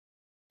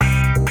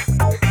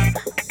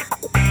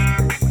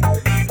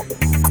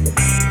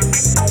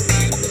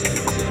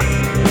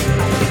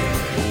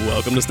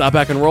Welcome to Stop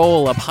Back and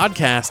Roll, a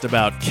podcast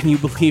about, can you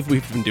believe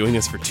we've been doing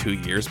this for 2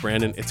 years,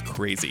 Brandon? It's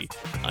crazy.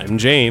 I'm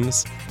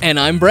James. And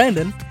I'm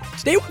Brandon.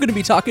 Today we're going to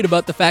be talking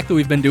about the fact that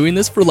we've been doing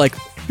this for like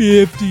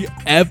 50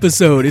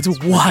 episodes. It's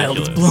wild.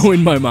 Ridiculous. It's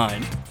blowing my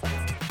mind.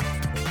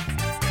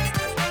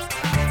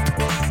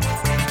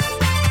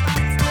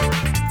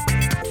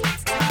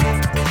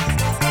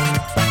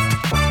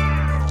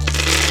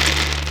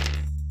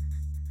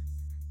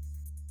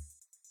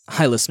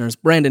 Hi, listeners.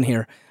 Brandon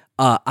here.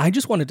 I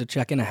just wanted to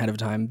check in ahead of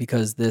time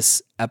because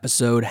this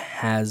episode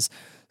has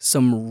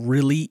some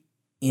really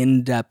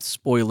in-depth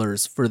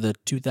spoilers for the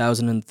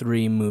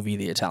 2003 movie,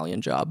 The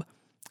Italian Job.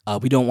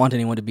 We don't want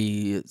anyone to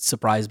be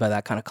surprised by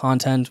that kind of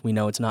content. We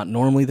know it's not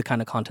normally the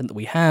kind of content that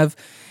we have,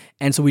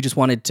 and so we just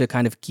wanted to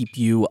kind of keep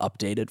you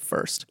updated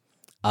first.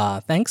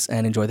 Thanks,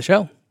 and enjoy the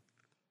show.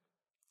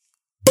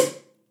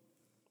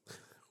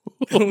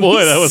 Oh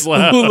boy, that was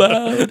loud. So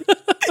loud.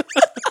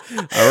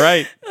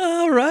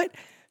 All right.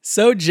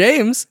 So,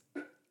 James,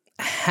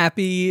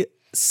 happy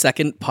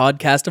second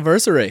podcast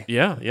anniversary.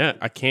 Yeah.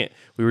 I can't.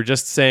 We were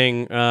just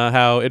saying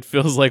how it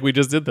feels like we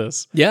just did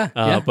this.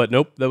 Yeah. But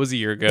nope, that was a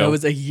year ago. That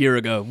was a year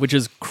ago, which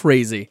is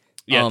crazy.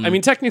 Yeah, I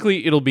mean,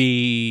 technically, it'll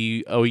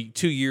be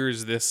 2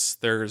 years this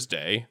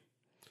Thursday.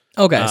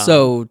 Okay,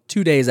 so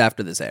 2 days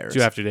after this airs.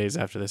 2 days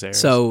after this airs.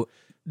 So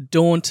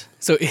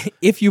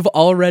if you've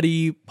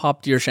already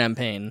popped your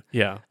champaign,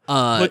 yeah,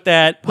 put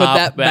that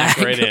back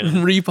right in.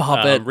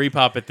 Repop it.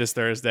 Repop it this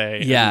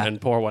Thursday. Yeah.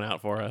 and pour one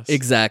out for us.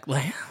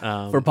 Exactly.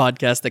 For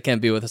podcasts that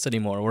can't be with us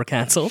anymore, we're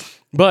canceled.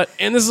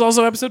 And this is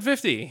also episode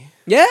 50.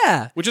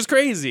 Yeah. Which is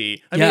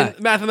crazy. I Yeah. mean,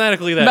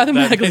 mathematically, that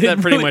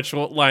pretty really- much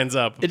lines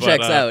up. It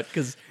checks out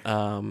because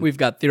We've we've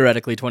got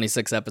theoretically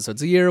 26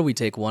 episodes a year. We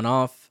take one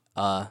off.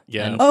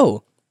 Yeah.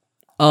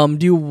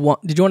 Did you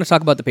want to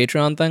talk about the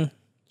Patreon thing?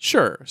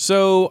 Sure.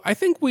 So I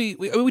think we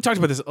talked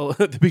about this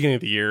at the beginning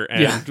of the year,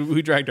 and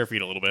we dragged our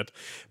feet a little bit.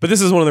 But this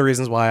is one of the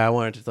reasons why I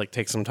wanted to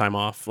take some time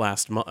off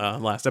last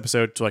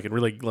episode so I could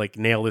really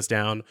nail this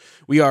down.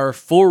 We are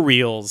for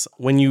reals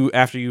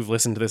after you've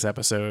listened to this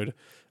episode.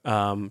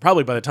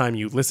 Probably by the time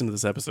you listen to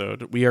this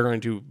episode, we are going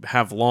to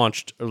have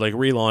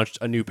relaunched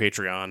a new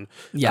Patreon.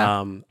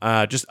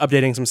 Yeah. Just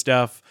updating some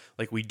stuff.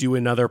 We do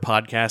another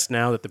podcast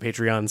now that the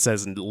Patreon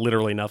says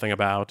literally nothing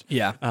about.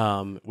 Yeah.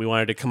 We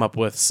wanted to come up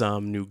with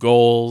some new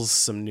goals,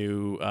 some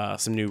new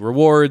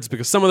rewards,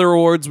 because some of the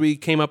rewards we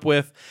came up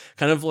with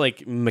kind of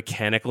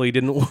mechanically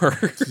didn't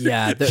work.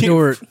 Yeah. There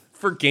were.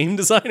 For game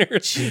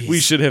designers,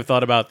 we should have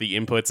thought about the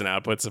inputs and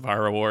outputs of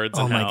our rewards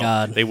and my how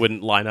God. they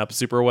wouldn't line up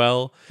super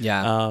well.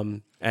 Yeah.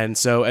 And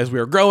so as we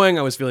were growing,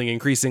 I was feeling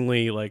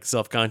increasingly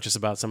self-conscious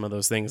about some of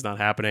those things not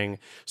happening.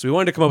 So we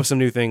wanted to come up with some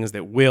new things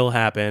that will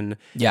happen.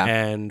 Yeah.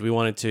 And we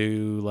wanted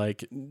to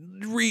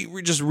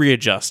just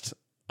readjust.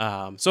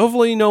 So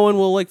hopefully no one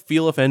will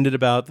feel offended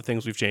about the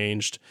things we've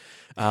changed.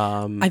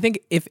 I think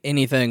if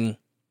anything,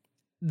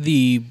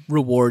 the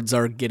rewards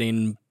are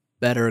getting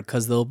better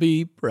because they'll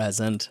be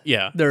present.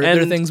 Yeah. There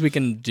are things we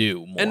can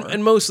do more.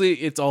 And mostly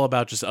it's all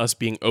about just us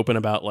being open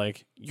about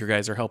you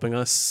guys are helping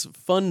us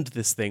fund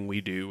this thing we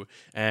do,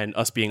 and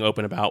us being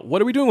open about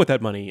what are we doing with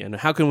that money and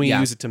how can we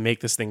use it to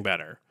make this thing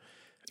better.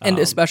 And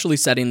especially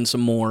setting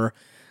some more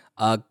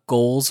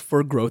goals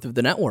for growth of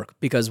the network,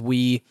 because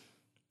we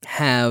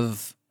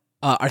have,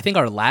 I think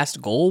our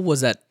last goal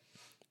was at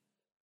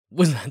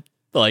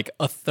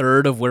a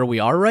third of where we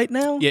are right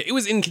now. Yeah, it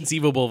was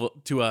inconceivable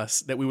to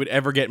us that we would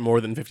ever get more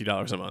than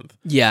 $50 a month.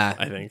 Yeah.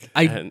 I think.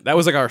 And that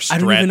was our stretch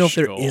I don't even know if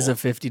there goal. is a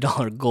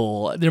 $50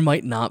 goal. There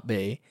might not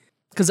be.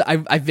 Because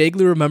I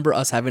vaguely remember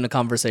us having a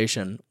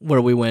conversation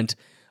where we went,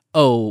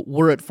 oh,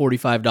 we're at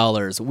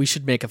 $45. We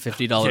should make a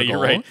 $50 goal. Yeah,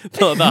 you're right.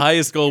 The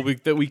highest goal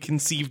that we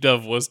conceived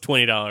of was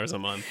 $20 a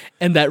month.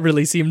 And that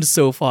really seemed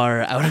so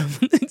far out of...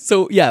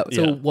 So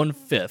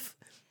 1/5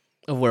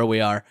 of where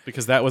we are.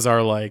 Because that was our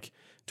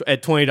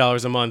at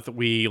 $20 a month,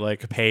 we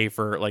pay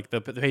for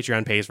the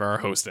Patreon pays for our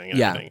hosting and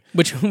everything.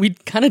 Which we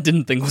kind of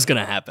didn't think was going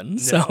to happen.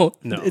 So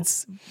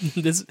it's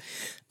this.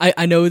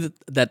 I know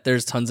that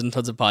there's tons and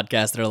tons of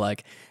podcasts that are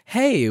like,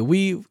 hey,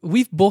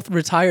 we've both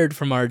retired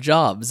from our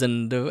jobs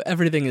and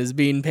everything is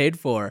being paid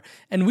for,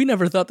 and we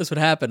never thought this would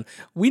happen.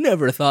 We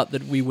never thought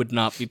that we would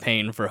not be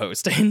paying for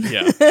hosting.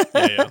 Yeah.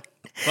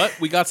 But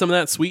we got some of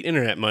that sweet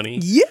internet money.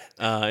 Yeah.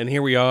 And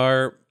here we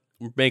are,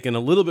 making a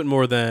little bit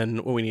more than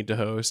what we need to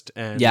host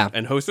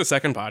and host a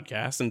second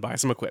podcast and buy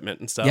some equipment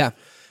and stuff.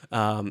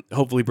 Yeah.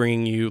 Hopefully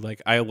bringing you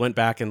I went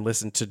back and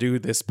listened to do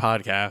this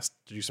podcast,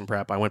 to do some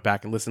prep. I went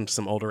back and listened to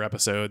some older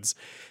episodes,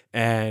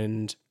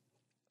 and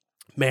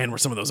man, were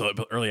some of those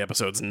early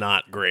episodes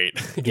not great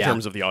in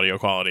terms of the audio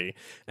quality.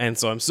 And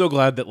so I'm so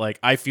glad that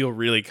I feel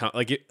really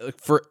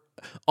for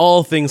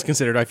all things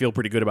considered, I feel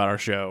pretty good about our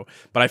show,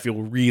 but I feel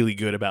really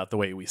good about the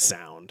way we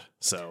sound.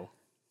 So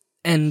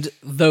And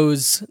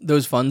those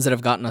funds that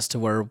have gotten us to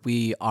where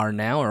we are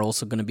now are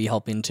also going to be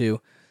helping to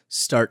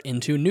start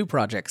into new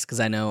projects, because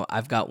I know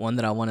I've got one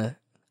that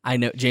I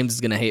know James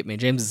is going to hate me.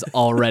 James is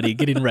already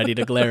getting ready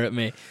to glare at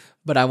me,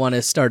 but I want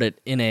to start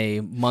it in a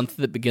month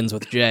that begins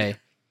with J.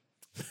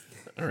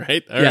 All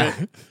right.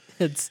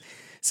 It's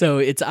So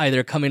it's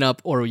either coming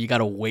up or you got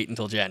to wait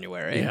until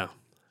January. Yeah.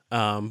 We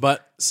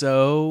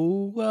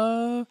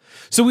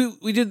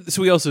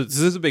also, this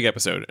is a big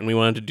episode and we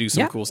wanted to do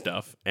some cool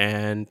stuff.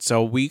 And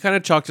so we kind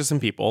of talked to some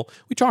people.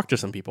 We talked to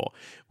some people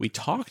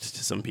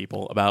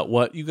about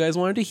what you guys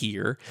wanted to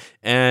hear.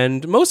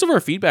 And most of our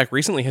feedback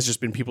recently has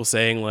just been people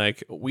saying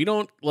like, we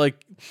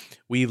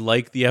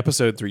like the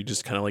episodes where you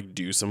just kind of like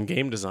do some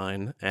game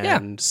design.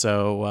 And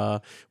so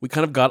we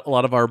kind of got a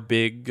lot of our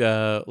big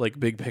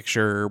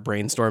picture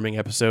brainstorming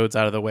episodes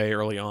out of the way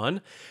early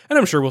on. And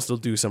I'm sure we'll still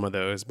do some of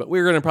those, but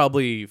we're going to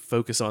probably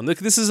focus on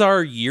this is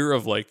our year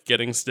of like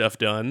getting stuff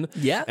done.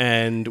 Yeah.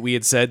 And we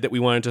had said that we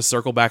wanted to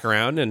circle back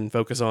around and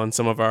focus on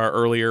some of our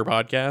earlier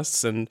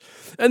podcasts. And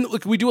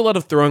look, we do a lot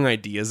of throwing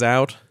ideas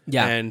out.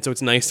 Yeah. And so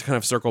it's nice to kind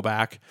of circle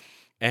back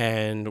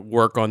and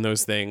work on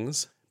those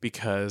things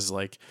because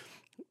like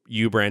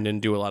you, Brandon,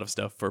 do a lot of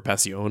stuff for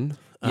Passion.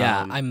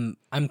 Yeah,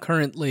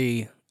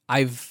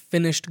 I've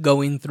finished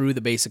going through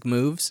the basic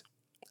moves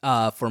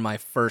for my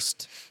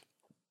first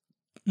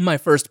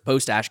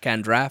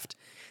post-Ashcan draft,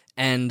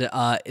 and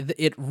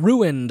it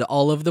ruined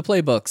all of the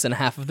playbooks and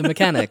half of the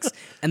mechanics,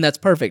 and that's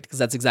perfect because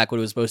that's exactly what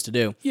it was supposed to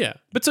do. Yeah,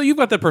 but so you've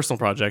got that personal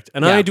project,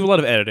 and I do a lot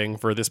of editing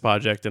for this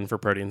project and for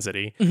Protean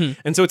City,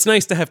 and so it's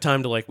nice to have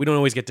time to like. We don't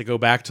always get to go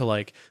back to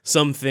like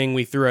something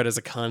we threw out as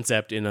a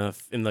concept in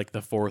like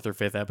the 4th or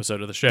 5th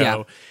episode of the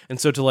show, and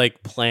so to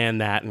like plan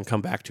that and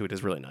come back to it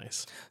is really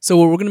nice. So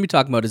what we're going to be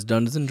talking about is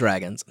Dungeons and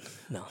Dragons.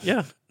 No,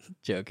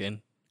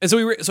 joking. And so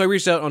I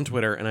reached out on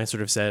Twitter and I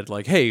sort of said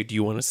like, hey, do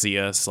you want to see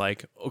us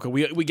like, okay,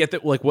 we get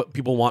that like what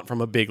people want from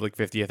a big like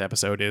 50th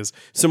episode is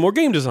some more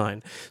game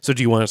design. So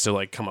do you want us to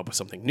like come up with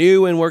something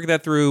new and work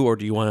that through, or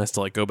do you want us to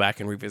like go back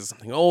and revisit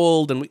something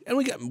old? And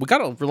we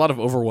got a lot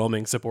of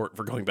overwhelming support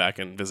for going back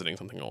and visiting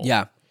something old.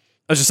 Yeah,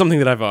 that's just something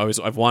that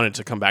I've wanted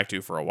to come back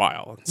to for a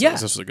while. So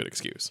this was a good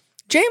excuse.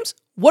 James,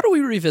 what are we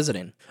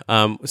revisiting?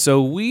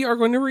 So we are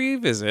going to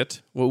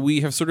revisit what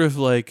we have sort of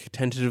like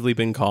tentatively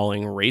been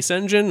calling Race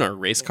Engine or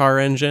Race Car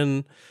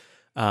Engine.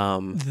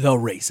 The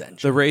Race Engine.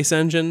 The Race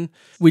Engine.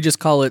 We just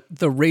call it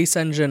the Race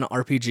Engine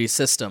RPG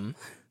system.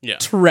 Yeah.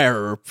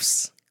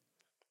 Trerps.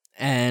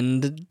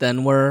 And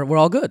then we're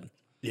all good.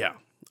 Yeah.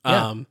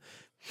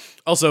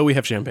 Also, we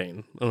have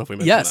champagne. I don't know if we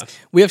mentioned that.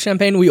 We have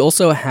champagne. We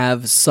also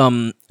have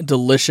some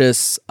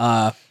delicious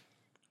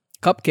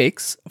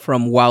cupcakes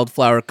from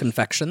Wildflower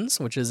Confections,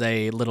 which is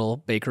a little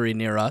bakery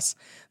near us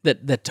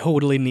that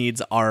totally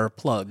needs our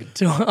plug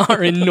to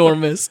our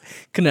enormous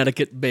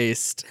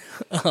Connecticut-based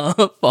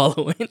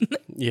following.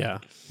 Yeah.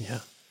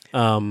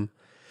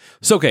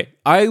 So, okay,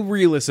 I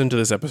re-listened to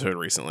this episode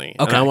recently,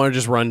 and I want to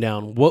just run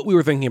down what we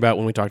were thinking about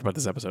when we talked about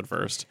this episode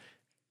first.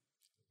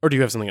 Or do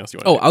you have something else you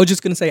want to do? I was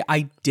just going to say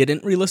I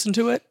didn't re-listen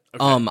to it.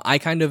 Okay. I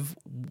kind of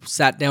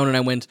sat down and I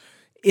went,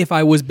 if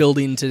I was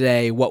building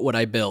today, what would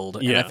I build?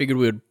 And I figured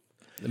we would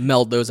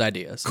meld those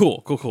ideas.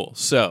 Cool.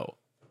 So,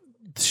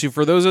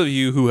 for those of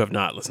you who have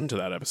not listened to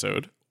that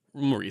episode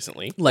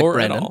recently, like or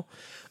Brandon, at all,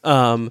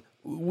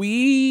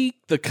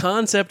 the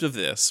concept of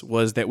this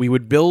was that we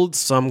would build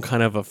some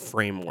kind of a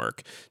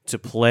framework to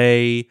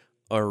play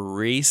a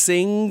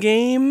racing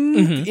game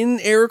in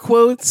air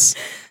quotes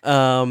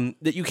that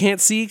you can't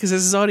see because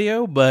this is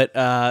audio, but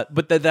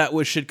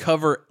that should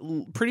cover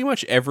pretty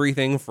much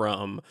everything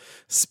from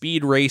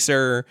Speed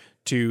Racer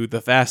to the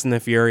Fast and the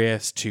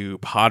Furious to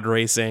pod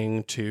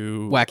racing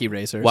to Wacky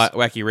Racers.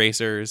 Wacky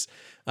Racers.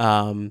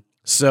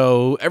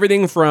 So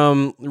everything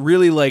from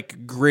really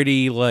like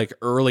gritty, like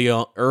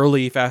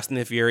early Fast and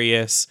the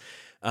Furious,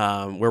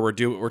 where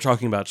we're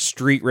talking about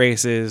street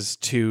races,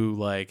 to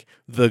like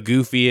the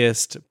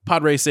goofiest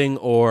pod racing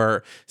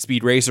or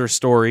Speed Racer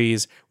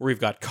stories where we've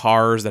got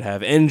cars that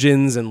have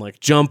engines and like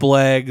jump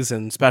legs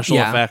and special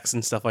effects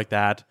and stuff like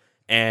that.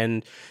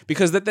 And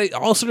because that they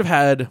all sort of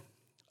had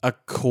a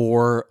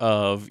core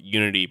of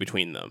unity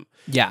between them.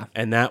 Yeah.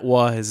 And that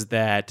was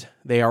that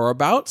they are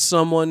about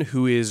someone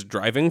who is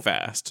driving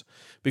fast,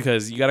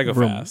 because you got to go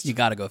fast. You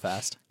got to go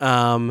fast.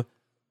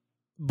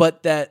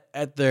 But that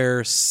at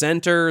their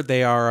center,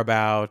 they are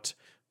about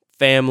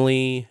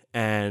family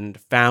and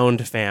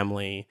found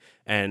family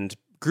and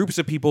groups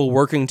of people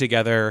working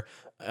together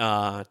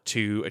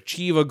to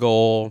achieve a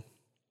goal,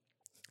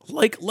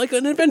 like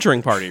an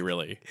adventuring party,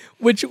 really.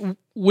 Which,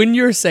 when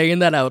you're saying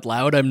that out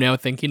loud, I'm now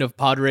thinking of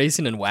pod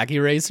racing and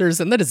Wacky Racers,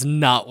 and that is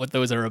not what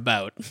those are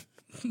about.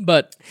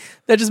 But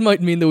that just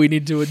might mean that we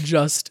need to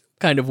adjust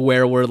kind of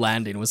where we're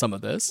landing with some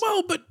of this.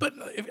 Well, but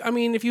I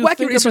mean, if you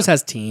Wacky Racers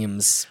has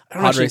teams,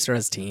 Pod Racer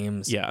has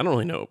teams. Yeah, I don't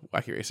really know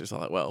Wacky Racers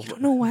all that well. I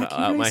don't know Wacky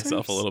Racers?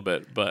 Myself a little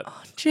bit, but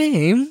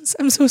James,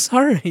 I'm so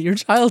sorry. Your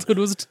childhood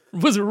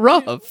was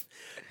rough.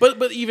 But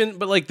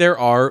like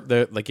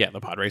the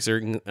pod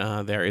racer.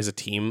 There is a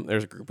team.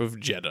 There's a group of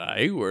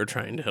Jedi who are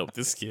trying to help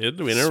this kid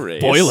win a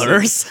race.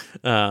 Spoilers.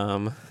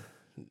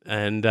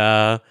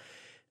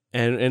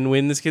 And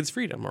win this kid's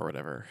freedom or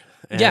whatever.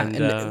 And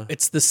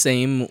it's the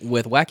same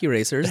with Wacky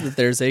Racers, that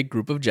there's a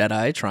group of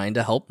Jedi trying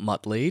to help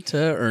Muttley to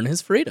earn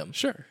his freedom.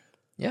 Sure.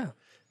 Yeah.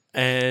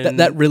 And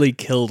that really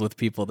killed with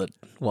people that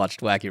watched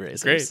Wacky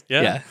Racers. Great.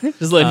 Yeah.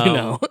 Just letting you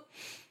know.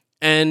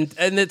 And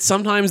that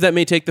sometimes that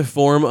may take the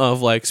form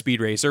of like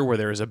Speed Racer, where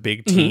there is a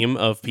big team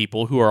of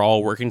people who are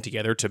all working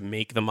together to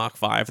make the Mach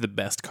 5 the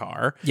best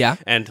car. Yeah.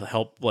 And to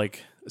help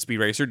like Speed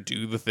Racer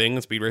do the thing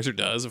that Speed Racer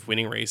does of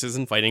winning races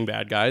and fighting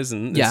bad guys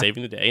and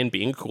saving the day and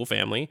being a cool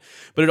family.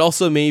 But it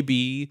also may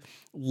be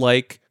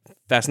like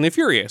Fast and the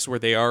Furious, where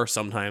they are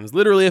sometimes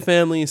literally a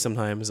family,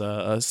 sometimes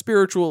a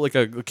spiritual, like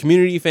a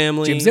community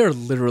family. James, they're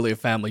literally a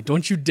family.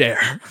 Don't you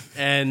dare.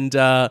 And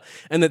that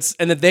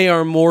they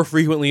are more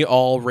frequently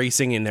all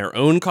racing in their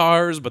own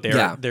cars, but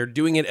they're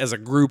doing it as a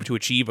group to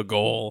achieve a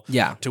goal.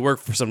 Yeah. To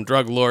work for some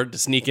drug lord, to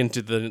sneak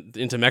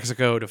into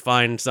Mexico to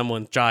find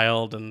someone's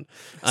child, and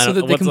so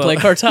that they can play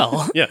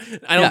cartel. Yeah,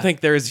 I don't think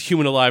there is a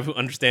human alive who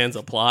understands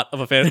a plot of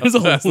a Fast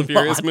and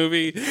Furious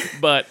movie,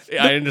 but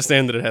I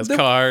understand that it has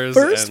cars.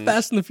 First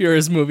Fast and the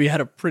Furious movie had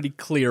a pretty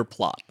clear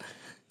plot.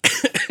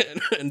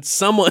 And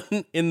someone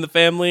in the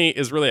family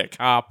is really a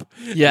cop.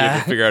 Yeah. You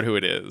have to figure out who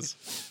it is.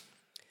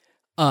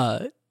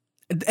 And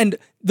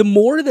the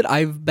more that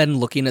I've been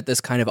looking at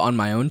this kind of on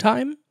my own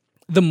time,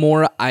 the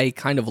more I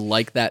kind of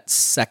like that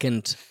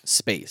second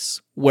space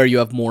where you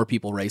have more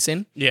people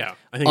racing. Yeah,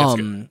 I think that's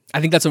good.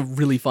 I think that's a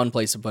really fun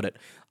place to put it.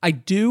 I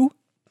do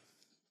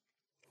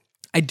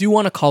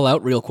want to call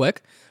out real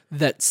quick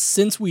that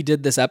since we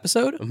did this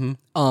episode,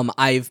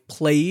 I've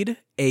played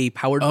a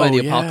Powered by the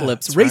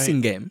Apocalypse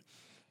racing game.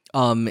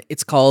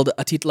 It's called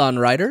Atitlan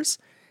Riders.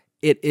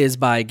 It is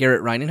by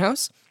Garrett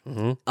Reinenhaus.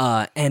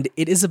 And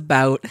it is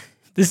about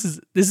this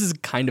is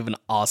kind of an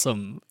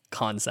awesome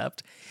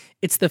concept.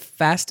 It's the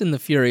Fast and the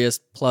Furious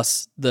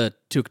plus the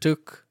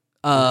tuk-tuk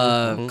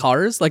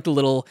cars, like the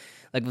little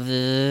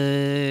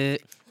the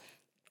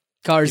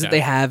cars that they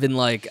have in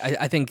like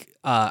I think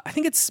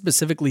it's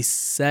specifically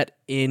set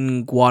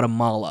in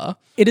Guatemala.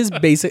 It is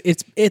basic.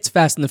 It's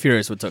Fast and the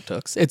Furious with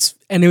tuk-tuks. It's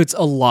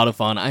a lot of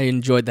fun. I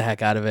enjoyed the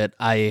heck out of it.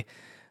 I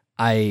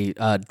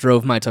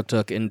drove my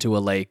tuk-tuk into a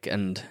lake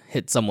and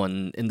hit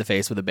someone in the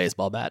face with a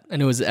baseball bat, and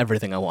it was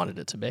everything I wanted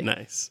it to be.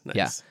 Nice.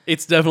 Yeah.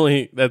 It's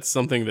definitely, that's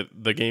something that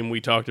the game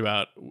we talked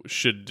about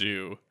should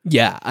do.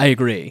 Yeah, I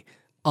agree.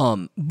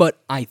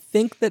 But I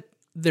think that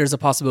there's a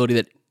possibility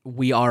that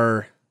we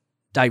are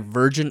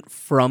divergent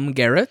from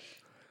Garrett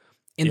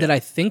in that I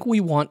think we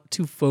want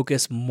to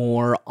focus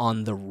more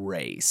on the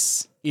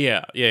race.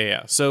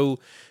 Yeah. So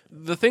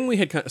the thing we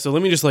had, so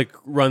let me just like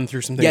run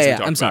through some things. Yeah, we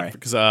talked I'm sorry. about,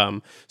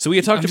 because so we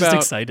had talked I'm about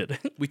just excited.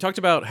 We talked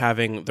about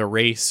having the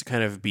race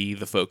kind of be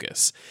the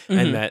focus,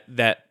 and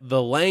that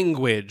the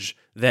language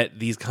that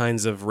these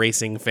kinds of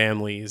racing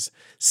families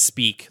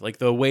speak, like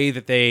the way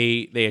that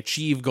they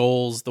achieve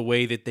goals, the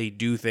way that they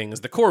do things,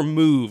 the core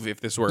move,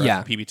 if this were a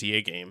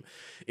PBTA game,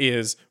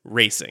 is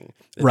racing.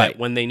 Right. That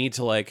when they need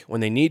to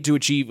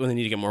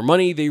get more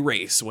money, they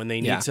race. When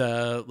they need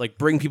to like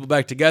bring people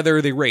back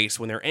together, they race.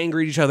 When they're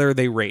angry at each other,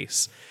 they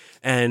race.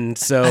 And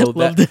so I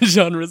love this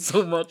genre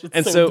so much.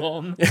 It's so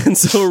dumb. And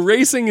so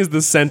racing is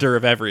the center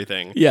of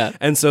everything. Yeah.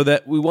 And so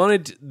that we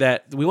wanted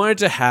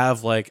to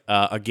have like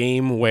a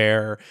game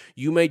where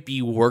you might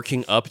be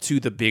working up to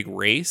the big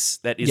race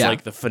that is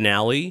like the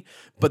finale,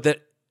 but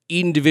that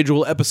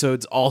individual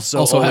episodes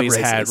also always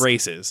had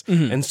races.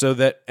 And so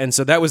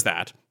that was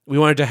that. We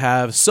wanted to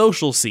have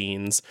social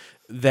scenes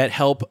that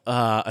help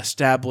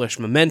establish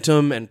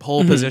momentum and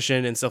pole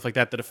position and stuff like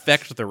that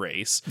affect the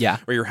race. Yeah.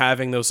 Where you're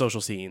having those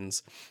social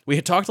scenes. We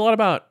had talked a lot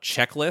about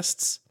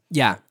checklists.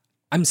 Yeah.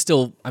 I'm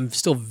still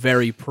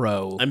very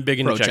pro. I'm big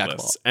into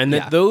checklists. And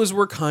that those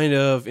were kind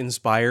of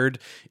inspired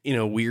in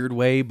a weird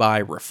way by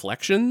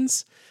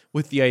Reflections,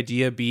 with the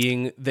idea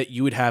being that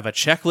you would have a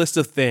checklist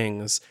of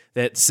things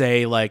that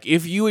say, like,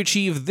 if you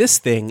achieve this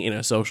thing in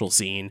a social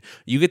scene,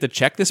 you get to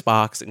check this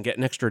box and get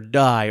an extra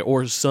die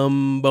or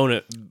some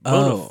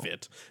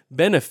benefit.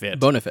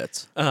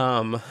 Benefits.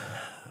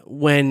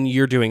 When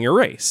you're doing your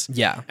race.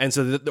 Yeah. And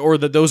so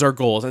those are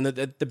goals.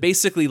 And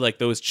basically, like,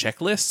 those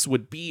checklists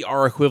would be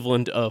our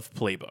equivalent of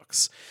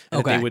playbooks.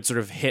 And they would sort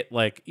of hit,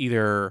 like,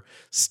 either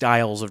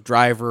styles of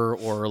driver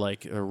or,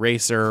 like, a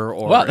racer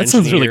or wow, that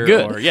sounds really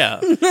good. Or,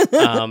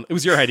 it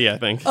was your idea, I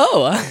think.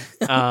 Oh.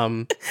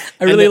 I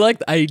really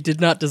liked I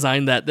did not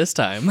design that this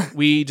time.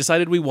 We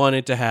decided we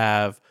wanted to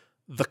have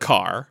the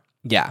car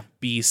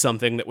be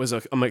something that was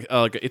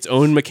like its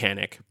own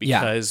mechanic,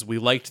 because we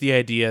liked the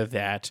idea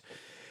that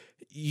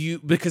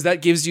because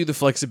that gives you the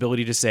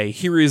flexibility to say,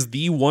 here is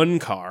the one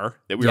car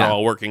that we're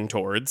all working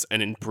towards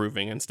and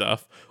improving and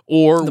stuff,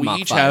 or we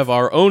each have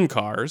our own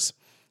cars,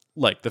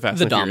 like the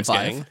Fast and Furious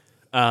gang.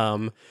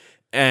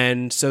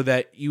 And so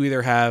that you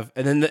either have,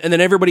 and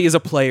then everybody is a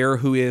player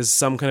who is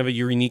some kind of a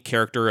unique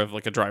character of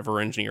like a driver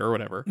or engineer or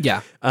whatever.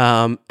 Yeah.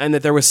 And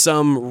that there was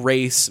some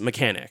race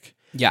mechanic.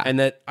 Yeah. And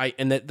that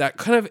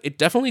kind of, it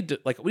definitely,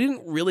 like, we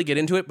didn't really get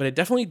into it, but it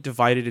definitely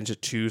divided into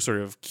two sort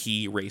of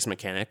key race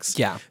mechanics.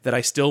 Yeah. That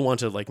I still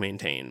want to, like,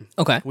 maintain.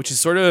 Okay. Which is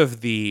sort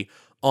of the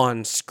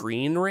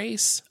on-screen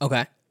race.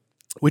 Okay.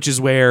 Which is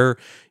where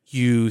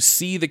you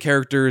see the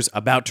characters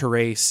about to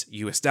race,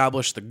 you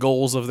establish the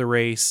goals of the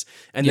race,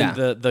 and then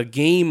the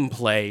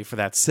gameplay for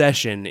that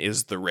session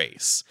is the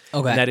race.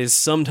 Okay. And that is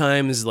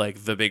sometimes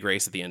like the big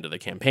race at the end of the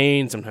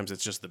campaign. Sometimes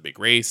it's just the big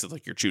race. It's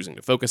like you're choosing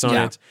to focus on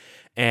it.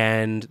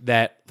 And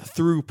that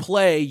through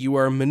play, you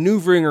are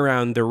maneuvering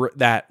around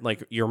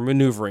you're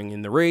maneuvering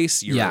in the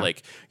race.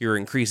 You're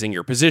increasing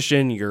your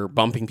position. You're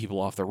bumping people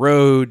off the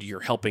road.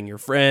 You're helping your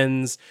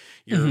friends.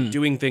 You're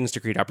doing things to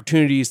create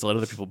opportunities to let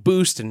other people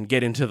boost and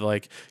get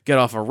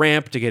off a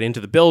ramp to get into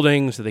the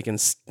building so they can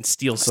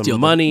steal some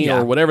money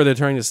or whatever they're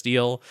trying to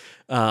steal,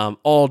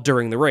 all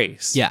during the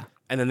race. Yeah.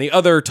 And then the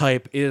other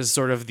type is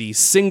sort of the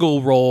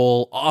single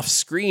roll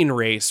off-screen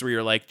race where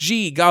you're like,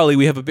 gee, golly,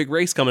 we have a big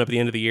race coming up at the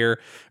end of the year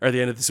or the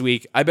end of this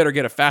week. I better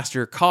get a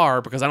faster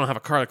car because I don't have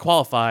a car that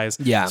qualifies.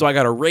 Yeah. So I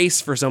got to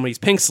race for somebody's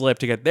pink slip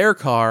to get their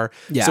car.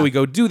 Yeah. So we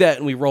go do that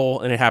and we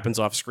roll and it happens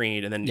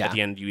off-screen. And then at the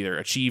end, you either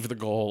achieve the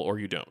goal or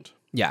you don't.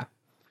 Yeah.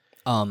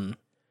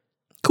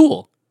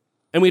 Cool.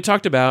 And we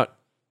talked about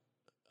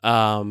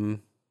the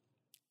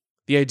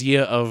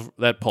idea of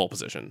that pole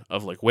position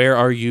of like, where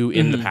are you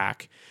in the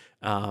pack?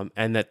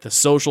 And that the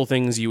social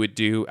things you would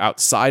do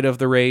outside of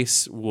the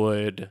race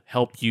would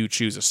help you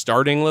choose a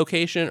starting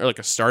location or like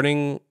a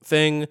starting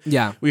thing.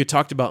 Yeah. We had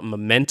talked about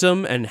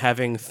momentum and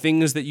having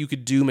things that you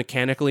could do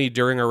mechanically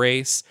during a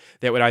race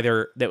that would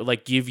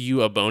like give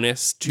you a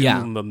bonus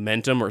to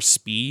momentum or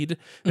speed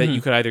that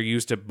you could either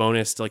use to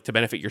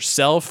benefit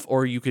yourself,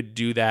 or you could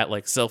do that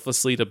like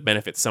selflessly to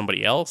benefit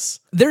somebody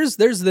else. There's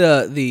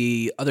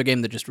the other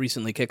game that just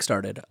recently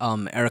kickstarted,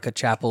 Erica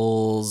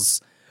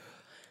Chappell's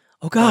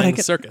Flying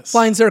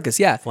Circus,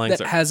 yeah.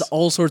 That has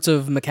all sorts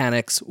of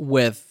mechanics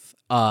with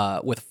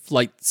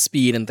flight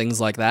speed and things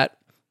like that.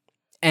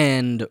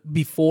 And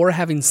before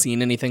having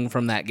seen anything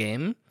from that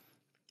game,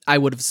 I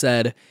would have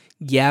said,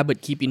 yeah,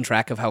 but keeping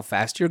track of how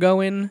fast you're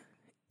going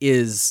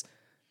is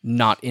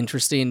not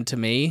interesting to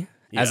me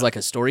as like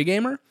a story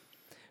gamer.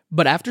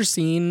 But after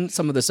seeing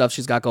some of the stuff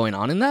she's got going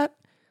on in that,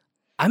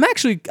 I've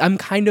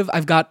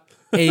got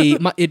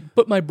it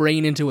put my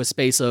brain into a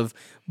space of,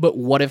 but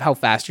what if how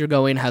fast you're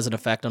going has an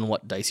effect on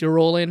what dice you're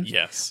rolling?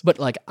 Yes. But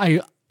like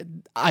I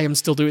am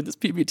still doing this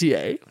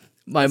PBTA.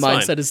 My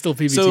mindset is still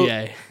PBTA. So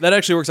that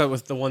actually works out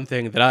with the one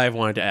thing that I've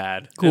wanted to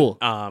add. Cool.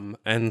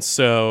 And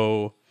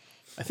so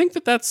I think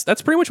that's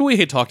pretty much what we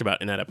had talked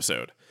about in that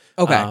episode.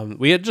 Okay.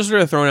 We had just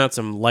sort of thrown out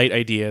some light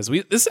ideas.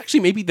 This is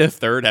actually maybe the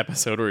third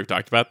episode where we've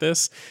talked about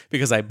this,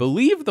 because I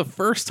believe the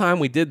first time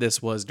we did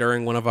this was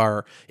during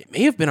it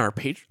may have been our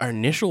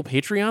initial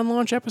Patreon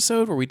launch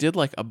episode where we did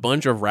like a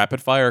bunch of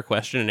rapid fire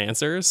question and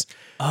answers.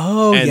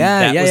 Oh, and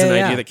that was an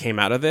idea that came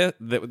out of it.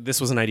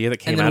 This was an idea that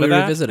came out of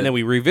that. And then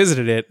we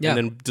revisited it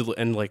and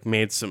then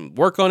made some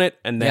work on it.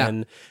 And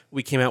then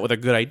we came out with a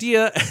good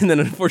idea. And then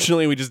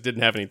unfortunately we just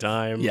didn't have any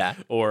time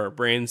or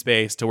brain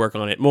space to work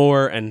on it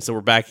more. And so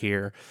we're back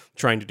here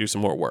trying to do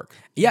some more work.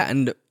 Yeah,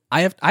 and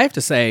I have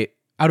to say,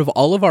 out of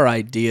all of our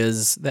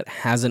ideas that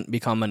hasn't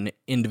become an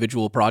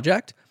individual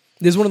project,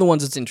 this is one of the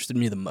ones that's interested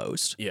me the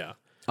most. Yeah.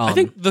 I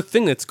think the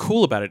thing that's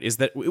cool about it is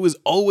that it was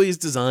always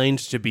designed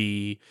to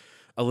be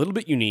a little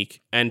bit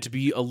unique and to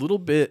be a little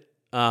bit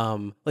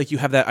like you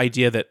have that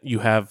idea that you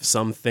have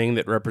something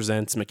that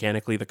represents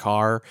mechanically the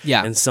car,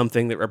 and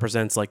something that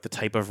represents like the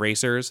type of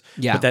racers,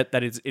 but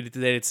that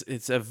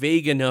it's a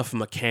vague enough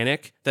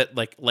mechanic that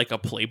like a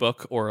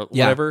playbook or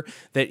whatever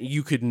that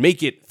you could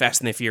make it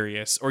Fast and the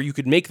Furious, or you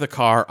could make the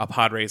car a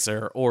pod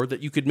racer, or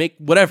that you could make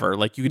whatever,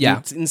 like you could do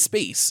it in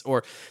space,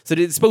 or so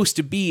that it's supposed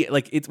to be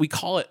like we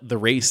call it the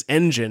race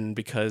engine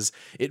because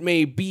it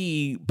may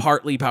be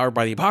partly powered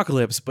by the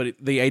apocalypse, but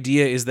the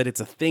idea is that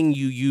it's a thing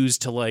you use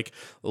to like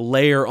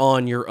layer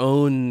on your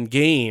own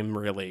game,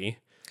 really.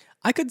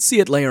 I could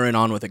see it layering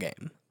on with a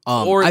game.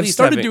 Or I've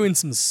started doing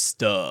some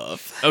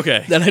stuff.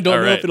 Okay. That I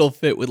don't know if it'll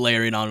fit with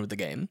layering on with the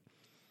game.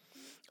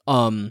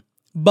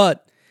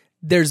 But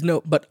there's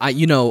no. But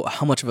you know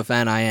how much of a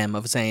fan I am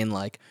of saying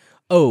like,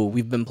 oh,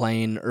 we've been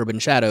playing Urban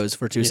Shadows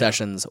for 2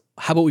 sessions.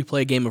 How about we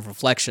play a game of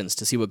Reflections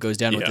to see what goes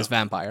down with this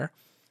vampire?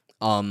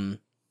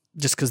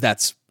 Just because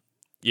that's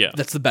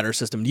the better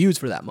system to use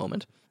for that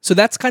moment. So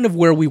that's kind of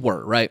where we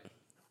were, right?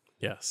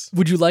 Yes.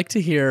 Would you like to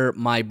hear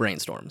my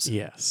brainstorms?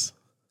 Yes.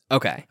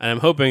 Okay. And I'm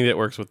hoping that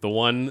works with the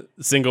one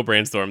single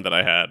brainstorm that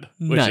I had,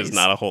 which is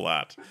not a whole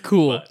lot.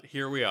 Cool. But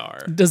here we are.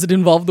 Does it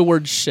involve the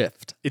word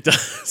shift? It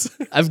does.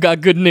 I've got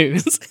good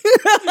news.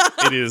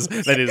 That is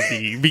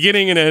the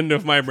beginning and end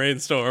of my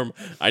brainstorm.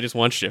 I just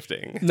want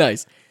shifting.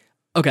 Nice.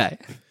 Okay.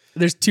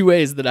 There's 2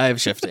 ways that I have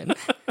shifting.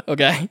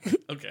 Okay?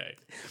 Okay.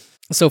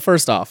 So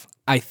first off,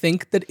 I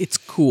think that it's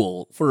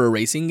cool for a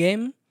racing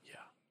game.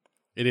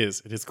 It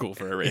is. It is cool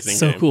for a racing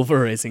game. So cool for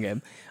a racing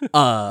game.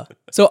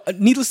 So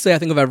needless to say, I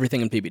think of everything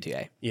in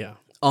PBTA. Yeah.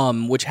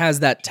 Which has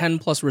that 10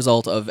 plus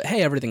result of,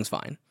 hey, everything's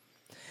fine.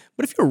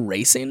 But if you're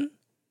racing,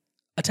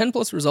 a 10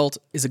 plus result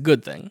is a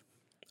good thing.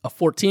 A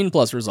 14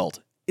 plus result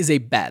is a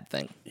bad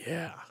thing.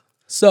 Yeah.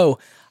 So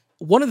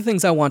one of the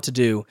things I want to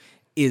do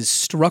is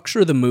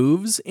structure the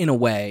moves in a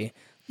way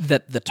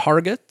that the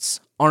targets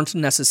aren't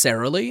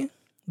necessarily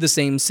the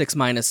same 6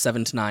 minus,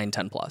 7 to 9,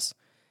 10 plus.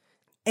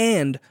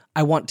 And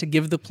I want to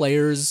give the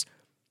players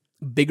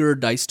bigger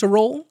dice to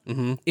roll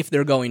if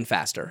they're going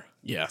faster.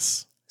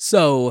 Yes.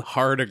 So,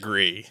 Hard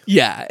agree.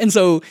 yeah. And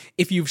so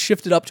if you've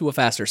shifted up to a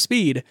faster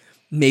speed,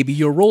 maybe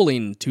you're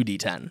rolling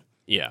 2d10.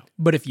 Yeah.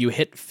 But if you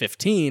hit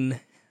 15,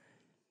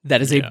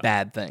 that is a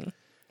bad thing.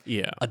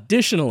 Yeah.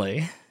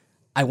 Additionally,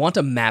 I want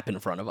a map in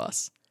front of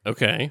us.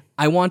 Okay.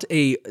 I want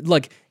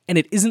and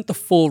it isn't the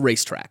full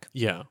racetrack.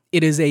 Yeah.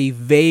 It is a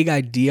vague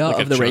idea Like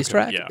a of the chunk of-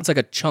 racetrack. yeah. It's like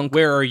a chunk.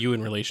 Where are you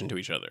in relation to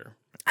each other?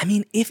 I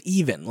mean, if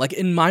even. Like,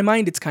 in my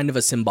mind, it's kind of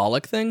a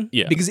symbolic thing.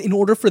 Yeah. Because in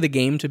order for the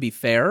game to be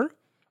fair,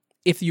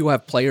 if you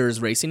have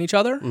players racing each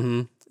other,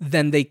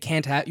 then we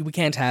can't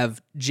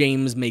have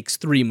James makes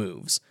 3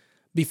 moves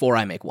before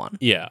I make 1.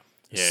 Yeah.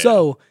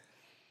 So,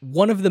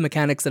 one of the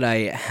mechanics that I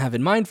have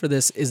in mind for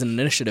this is an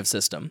initiative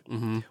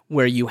system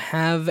where you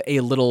have a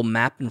little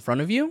map in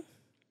front of you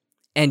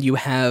and you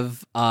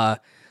have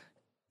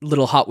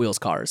little Hot Wheels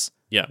cars.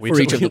 Yeah. for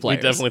each of the We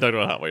players. definitely talked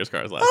about Hot Wheels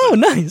cars last Oh, time.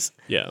 nice.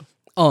 Yeah.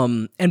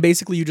 And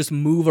basically you just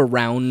move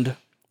around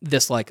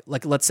this, like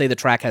let's say the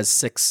track has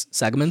 6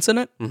 segments in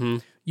it. Mm-hmm.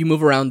 You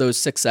move around those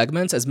 6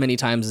 segments as many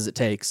times as it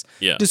takes,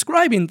 Yeah.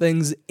 describing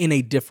things in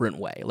a different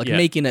way, like Yeah.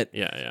 making it,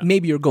 Yeah.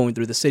 maybe you're going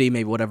through the city,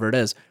 maybe whatever it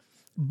is.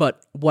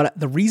 But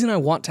the reason I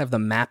want to have the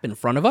map in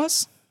front of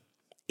us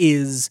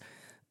is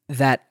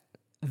that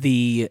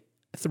the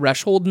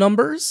threshold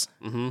numbers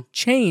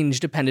change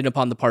depending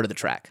upon the part of the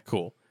track.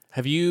 Cool.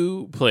 Have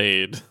you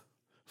played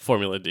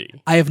Formula D?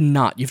 I have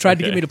not. You've tried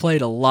to get Okay. me to play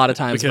it a lot of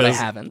times, but I Because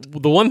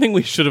haven't. The one thing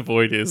we should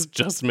avoid is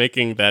just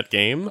making that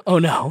game. Oh,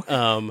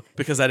 no.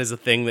 Because that is a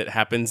thing that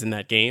happens in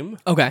that game.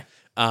 Okay.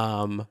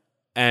 But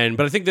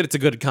I think that it's a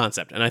good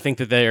concept, and I think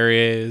that there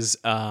is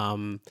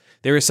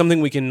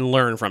something we can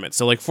learn from it.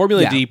 So like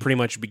Formula Yeah. D pretty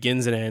much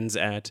begins and ends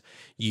at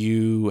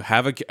you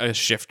have a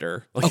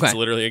shifter, like Okay. it's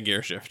literally a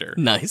gear shifter.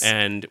 Nice.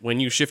 And when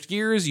you shift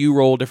gears, you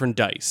roll different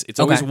dice. It's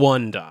always Okay.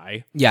 one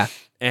die. Yeah.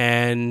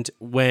 And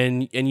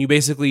you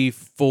basically,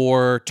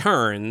 for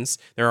turns,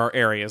 there are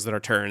areas that are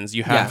turns.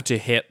 You have to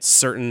hit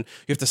you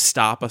have to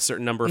stop a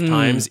certain number of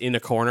times in a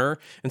corner.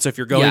 And so if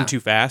you're going Yeah.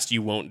 too fast,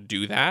 you won't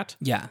do that.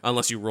 Yeah.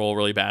 Unless you roll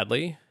really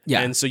badly.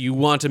 Yeah. And so you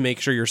want to make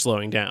sure you're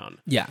slowing down.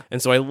 Yeah.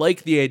 And so I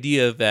like the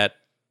idea that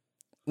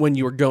when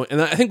you are going,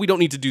 and I think we don't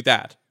need to do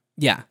that.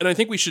 Yeah. And I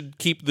think we should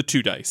keep the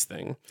 2 dice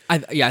thing I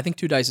think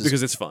 2 dice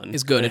because it's fun.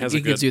 is good. And It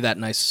gives you that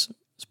nice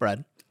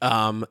spread. but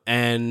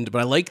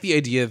I like the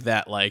idea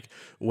that like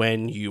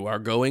when you are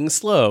going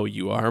slow,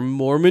 you are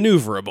more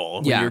maneuverable.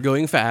 When Yeah. you're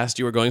going fast,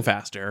 you are going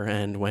faster,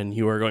 and when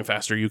you are going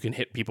faster, you can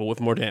hit people with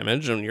more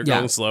damage. And when you're Yeah.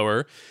 going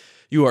slower,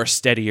 you are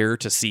steadier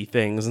to see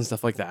things and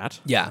stuff like that.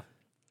 Yeah.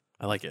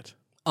 I like it.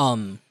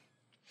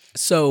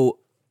 So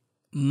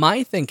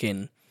my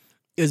thinking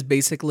is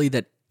basically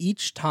that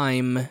each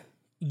time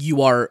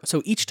your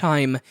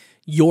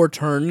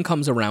turn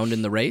comes around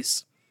in the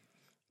race,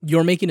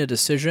 you're making a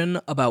decision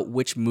about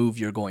which move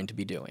you're going to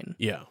be doing.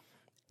 Yeah.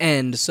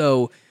 And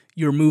so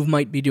your move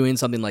might be doing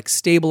something like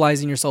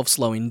stabilizing yourself,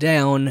 slowing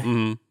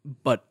down,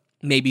 but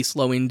maybe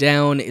slowing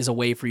down is a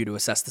way for you to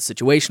assess the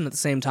situation at the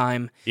same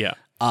time. Yeah.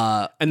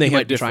 And they You have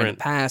might be trying to different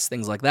pass,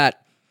 things like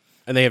that.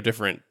 and they have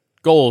different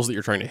goals that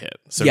you're trying to hit.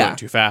 So Yeah. going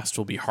too fast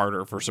will be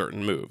harder for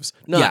certain moves.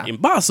 Not Yeah.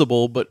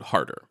 impossible, but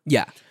harder.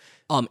 Yeah.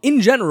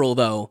 In general,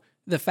 though,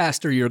 the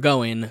faster you're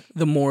going,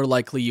 the more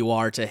likely you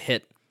are to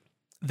hit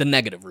the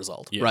negative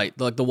result, right?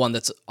 Like the one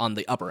that's on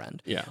the upper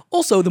end. Yeah.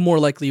 Also, the more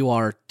likely you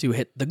are to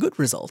hit the good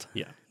result.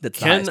 Yeah. That's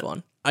the highest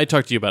one. I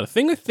talked to you about a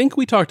thing I think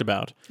we talked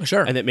about.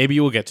 Sure. And that maybe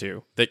you will get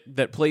to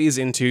that plays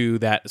into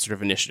that sort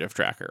of initiative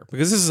tracker.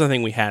 Because this is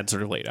something we had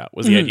sort of laid out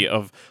was the idea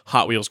of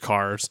Hot Wheels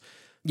cars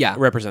Yeah.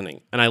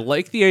 representing. And I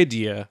like the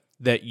idea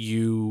that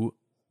you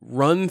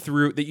run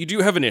through that you do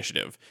have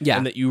initiative. Yeah.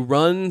 And that you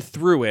run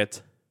through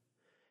it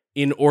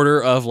in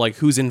order of like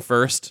who's in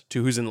first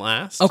to who's in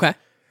last. Okay.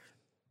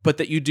 But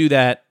that you do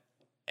that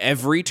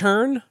every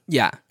turn.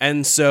 Yeah.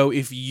 And so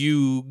if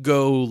you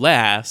go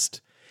last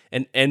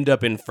and end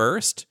up in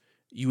first,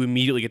 you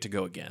immediately get to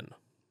go again.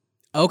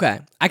 Okay.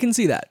 I can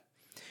see that.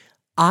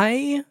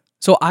 I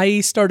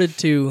started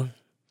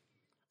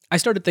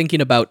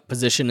thinking about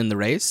position in the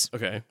race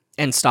Okay.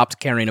 and stopped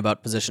caring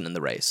about position in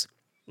the race.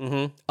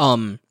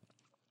 Mm-hmm.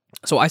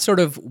 So I sort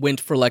of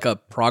went for like a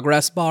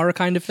progress bar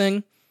kind of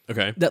thing.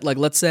 Okay. That, like,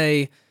 let's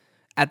say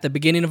at the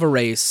beginning of a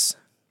race,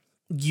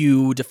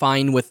 you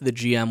define with the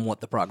GM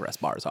what the progress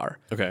bars are.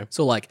 Okay.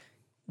 So, like,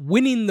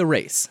 winning the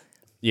race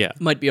Yeah.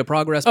 might be a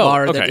progress Oh,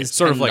 bar okay. that is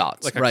Sort 10 of like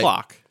dots, a right?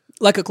 clock.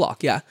 Like a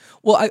clock, yeah.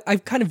 Well,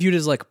 I've kind of viewed it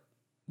as like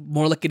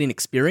more like getting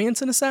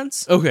experience in a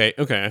sense. Okay.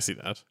 Okay. I see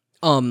that.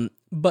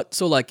 But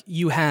so like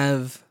you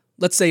have,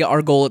 let's say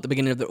our goal at the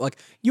beginning of the, like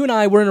you and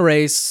I, we're in a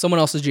race, someone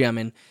else is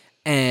GMing,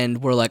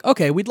 and we're like,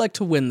 okay, we'd like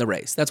to win the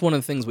race. That's one of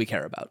the things we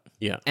care about.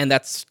 Yeah. And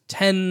that's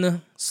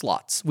 10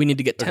 slots. We need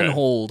to get 10 Okay.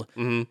 hold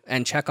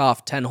and check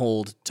off 10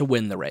 hold to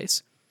win the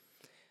race.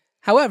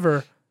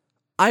 However,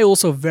 I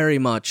also very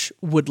much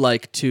would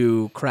like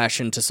to crash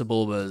into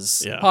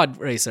Sebulba's Yeah. pod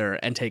racer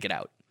and take it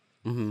out.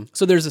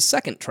 So there's a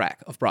second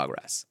track of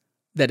progress.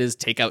 that is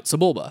take out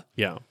Sebulba.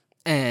 Yeah.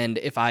 And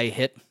if I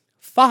hit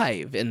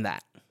 5 in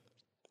that,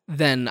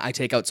 then I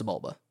take out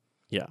Sebulba.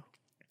 Yeah.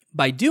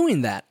 By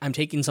doing that, I'm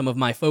taking some of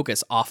my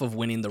focus off of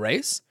winning the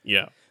race,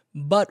 Yeah.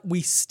 but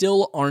we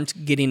still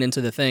aren't getting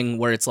into the thing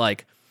where it's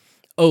like,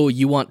 oh,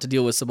 you want to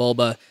deal with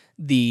Sebulba,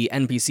 the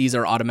NPCs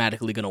are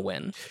automatically going to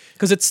win.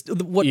 Because it's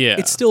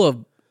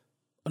still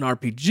an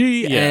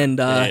RPG, and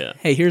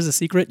hey, here's a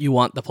secret, you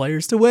want the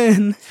players to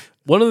win.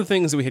 One of the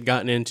things that we had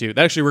gotten into,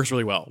 that actually works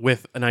really well,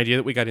 with an idea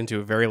that we got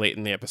into very late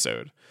in the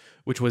episode,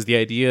 which was the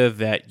idea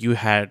that you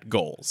had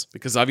goals.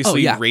 Because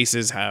obviously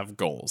races have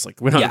goals.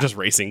 Like, we're not just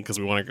racing because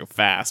we want to go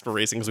fast. We're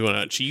racing because we want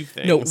to achieve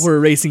things. No, we're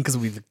racing because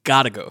we've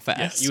got to go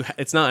fast. Yeah,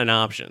 it's not an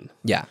option.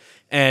 Yeah.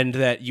 And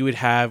that you would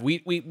have,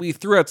 we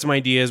threw out some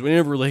ideas. We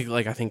never really,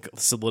 like, I think,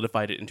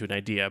 solidified it into an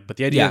idea. But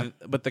the idea,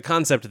 but the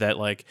concept that,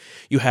 like,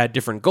 you had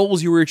different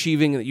goals you were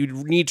achieving, that you'd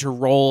need to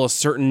roll a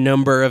certain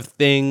number of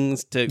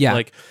things to,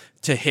 like,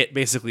 to hit,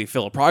 basically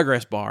fill a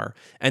progress bar.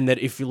 And that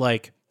if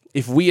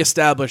we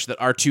establish that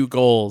our 2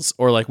 goals,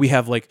 or like we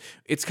have, like,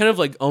 it's kind of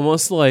like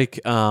almost like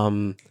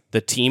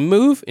the team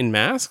move in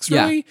Masks,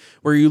 really,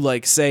 where you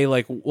like say,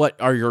 like, what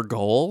are your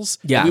goals?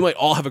 Yeah. And we might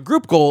all have a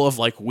group goal of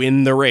like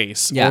win the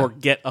race or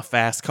get a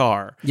fast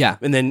car. Yeah.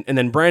 And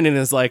then Brandon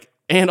is like,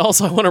 and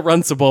also I want to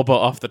run Sebulba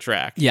off the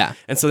track. Yeah.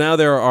 And so now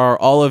there are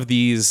all of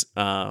these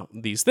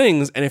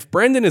things. And if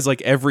Brandon is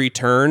like every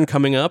turn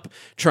coming up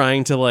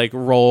trying to like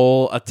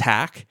roll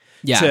attack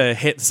to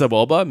hit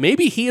Sebulba,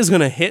 maybe he is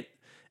going to hit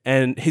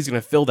and he's going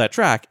to fill that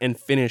track and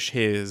finish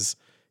his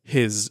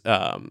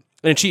and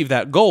achieve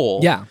that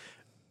goal. Yeah.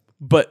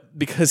 But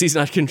because he's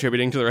not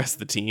contributing to the rest of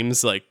the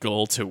team's like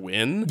goal to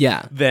win,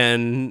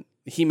 then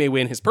he may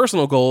win his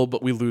personal goal,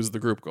 but we lose the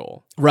group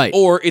goal. Right.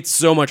 Or it's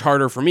so much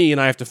harder for me and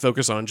I have to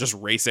focus on just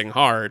racing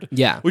hard.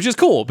 Yeah. Which is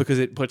cool because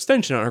it puts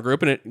tension on our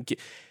group, and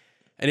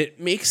it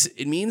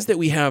means that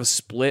we have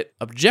split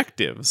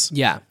objectives.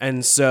 Yeah.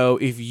 And so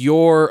if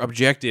your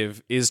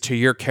objective is to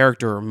your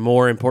character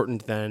more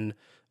important than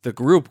the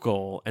group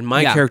goal, and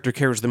my character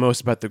cares the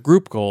most about the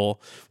group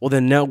goal, well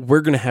then now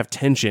we're going to have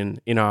tension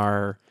in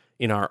our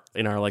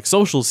like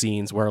social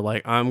scenes where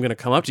like I'm going to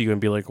come up to you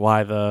and be like,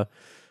 why the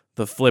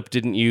flip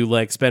didn't you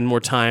like spend more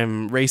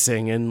time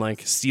racing and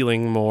like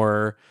stealing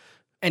more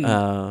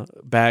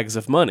bags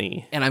of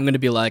money? And I'm going to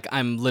be like,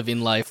 I'm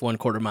living life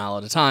 1/4 mile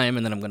at a time,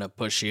 and then I'm going to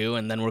push you,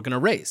 and then we're going to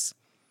race.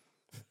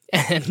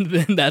 And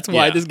then that's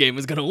why this game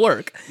is going to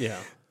work. Yeah.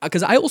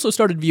 Because I also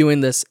started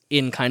viewing this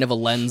in kind of a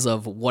lens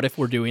of what if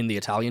we're doing the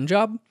Italian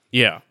job?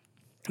 Yeah.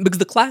 Because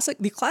the classic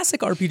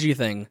RPG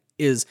thing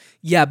is,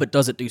 but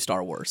does it do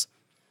Star Wars?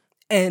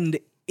 And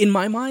in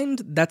my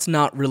mind, that's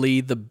not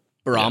really the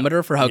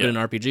barometer for how good an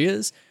RPG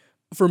is.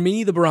 For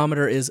me, the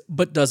barometer is,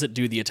 but does it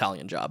do the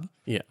Italian job?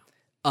 Yeah.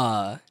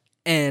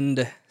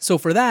 And so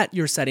for that,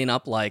 you're setting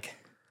up like,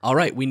 all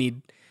right, we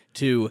need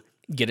to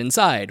get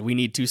inside. We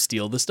need to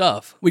steal the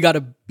stuff. We got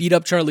to beat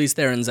up Charlize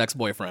Theron's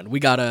ex-boyfriend.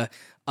 We got to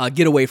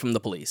get away from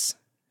the police.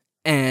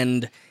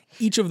 And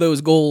each of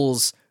those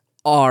goals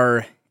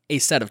are a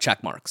set of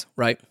check marks,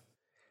 right?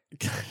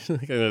 Can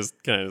I just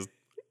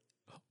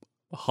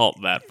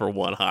halt that for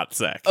one hot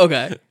sec?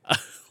 Okay.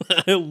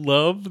 I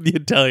love the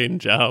Italian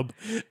job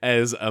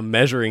as a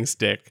measuring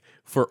stick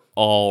for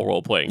all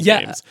role-playing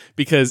games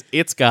because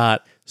it's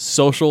got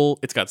social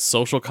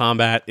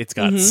combat, it's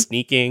got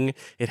sneaking,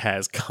 it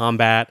has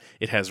combat,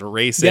 it has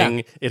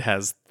racing, it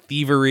has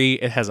thievery,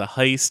 it has a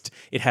heist,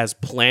 it has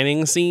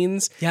planning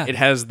scenes, it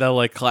has the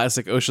like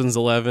classic Ocean's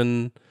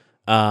 11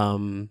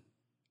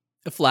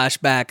 flash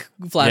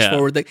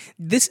forward.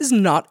 This is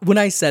not, when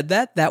I said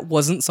that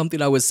wasn't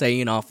something I was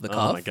saying off the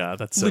cuff. Oh my god,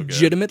 that's so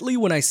legitimately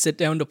good. When I sit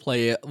down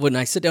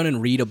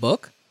and read a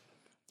book,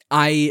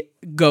 I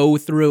go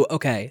through,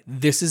 okay,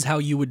 this is how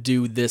you would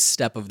do this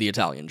step of the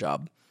Italian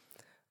job.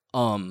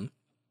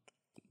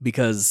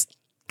 Because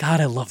God,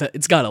 I love it.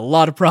 It's got a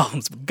lot of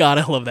problems, but God,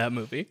 I love that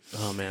movie.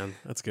 Oh man,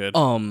 that's good.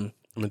 I'm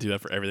gonna do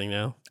that for everything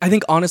now. I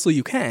think honestly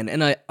you can,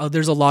 and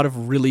there's a lot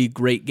of really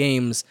great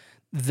games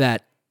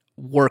that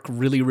work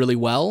really, really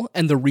well,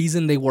 and the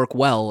reason they work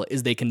well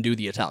is they can do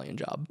the Italian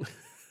job.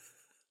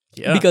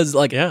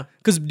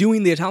 Because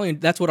doing the Italian,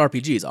 that's what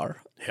RPGs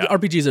are. Yeah.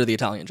 RPGs are the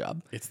Italian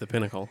job. It's the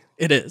pinnacle.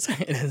 It is.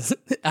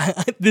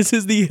 This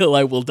is the hill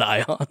I will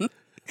die on.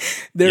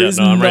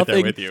 I'm right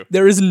there with you.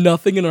 There is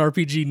nothing an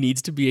RPG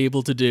needs to be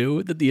able to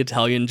do that the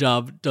Italian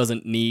job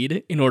doesn't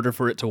need in order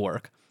for it to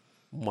work.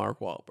 Mark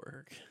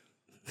Wahlberg.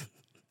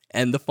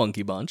 And the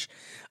Funky Bunch.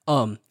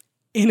 In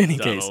any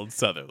case. Donald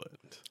Sutherland.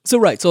 So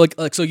right, so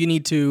so you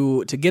need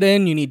to get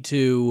in, you need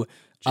to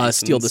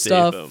steal the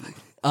stuff.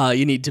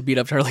 You need to beat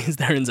up Charlize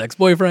Theron's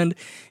ex-boyfriend.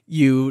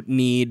 You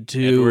need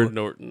to Edward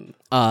Norton.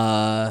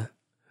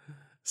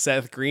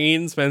 Seth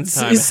Green spends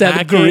time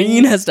Seth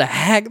Green has to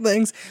hack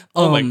things.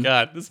 Oh my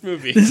god, this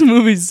movie. This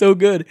movie's so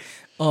good.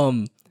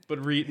 But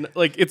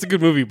it's a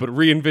good movie, but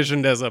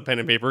re-envisioned as a pen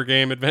and paper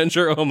game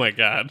adventure. Oh my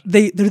god.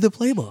 They're the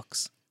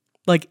playbooks.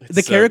 Like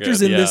the so characters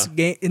good, in this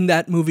game, in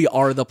that movie,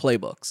 are the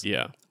playbooks.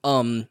 Yeah.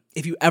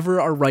 If you ever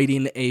are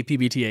writing a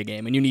PBTA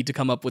game and you need to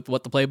come up with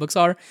what the playbooks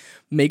are,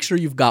 make sure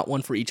you've got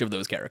one for each of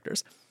those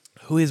characters.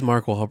 Who is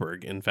Mark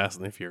Wahlberg in Fast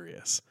and the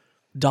Furious?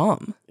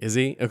 Dom. Is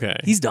he? Okay.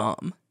 He's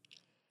Dom.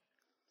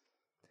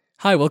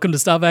 Hi, welcome to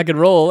Stop Back and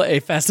Roll,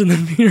 a Fast and the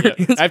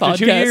Furious After podcast.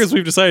 2 years,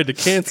 we've decided to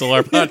cancel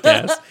our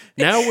podcast.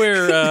 Now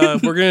we're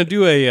gonna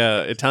do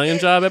a Italian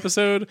Job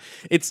episode.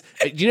 It's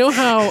you know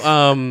how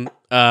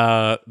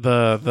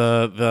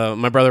the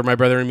my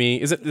brother and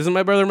me isn't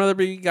my brother and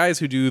me guys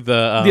who do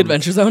the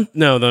Adventure Zone?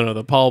 No,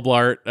 the Paul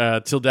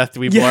Blart Till Death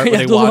Do We Yeah, Blart. yeah,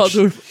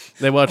 Where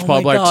they watch Oh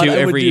Paul my Blart God, 2 I would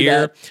every do year,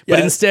 that. but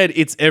Yes. instead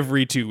it's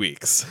every 2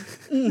 weeks.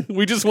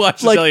 We just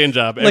watch Like- Italian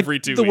Job every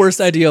 2 the weeks.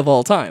 worst idea of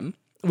all time,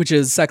 which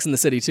is Sex in the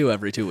City 2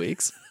 every 2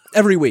 weeks.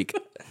 Every week.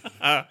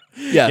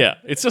 Yeah,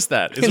 it's just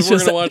that. It's We're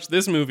just gonna watch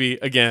this movie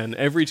again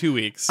every 2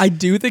 weeks. I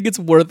do think it's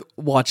worth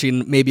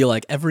watching maybe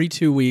like every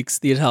 2 weeks,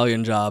 The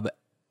Italian Job,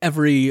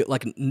 every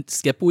like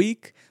skip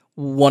week,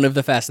 one of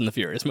the Fast and the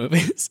Furious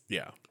movies.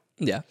 Yeah.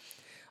 Yeah.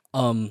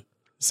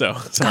 So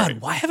sorry.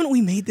 God, why haven't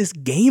we made this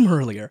game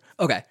earlier?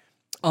 Okay.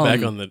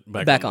 Back on the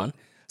back on.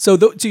 So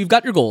so you've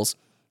got your goals,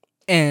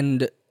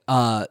 and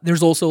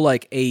there's also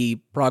like a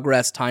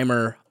progress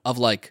timer of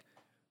like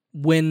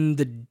when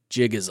the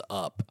jig is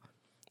up,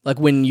 like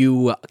when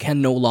you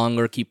can no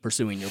longer keep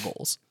pursuing your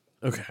goals,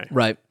 Okay.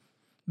 right?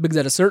 Because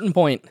at a certain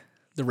point,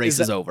 the race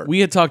is that- over. We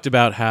had talked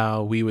about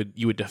how you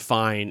would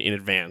define in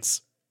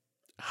advance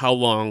how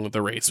long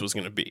the race was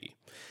going to be.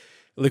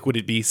 Like, would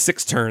it be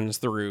 6 turns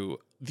through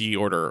the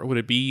order? Would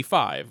it be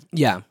 5?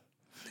 Yeah,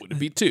 Would it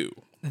be 2?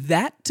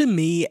 that to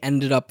me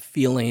ended up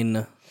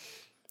feeling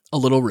a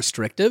little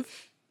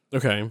restrictive.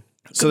 Okay.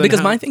 So then Because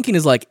how- my thinking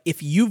is like,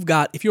 if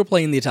you're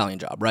playing the Italian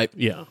Job, right?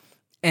 yeah.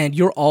 And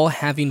you're all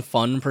having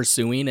fun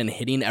pursuing and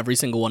hitting every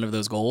single one of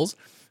those goals,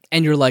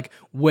 and you're like,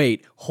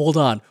 wait, hold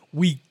on,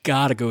 we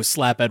gotta go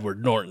slap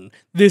Edward Norton.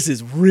 This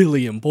is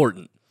really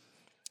important.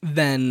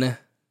 Then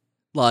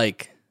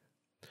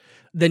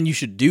you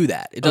should do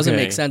that. It doesn't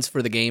Okay. make sense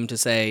for the game to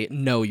say,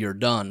 no, you're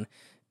done,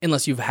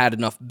 unless you've had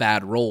enough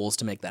bad rolls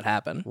to make that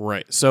happen.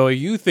 Right. So are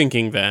you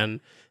thinking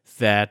then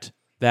that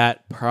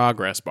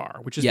progress bar,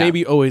 which is Yeah.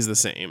 maybe always the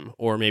same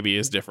or maybe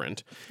is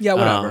different, Yeah,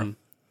 whatever.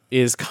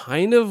 is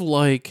kind of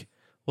like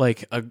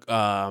a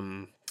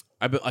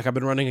I've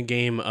been running a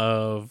game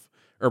of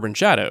Urban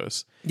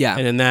Shadows. Yeah.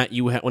 And in that,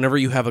 whenever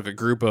you have like a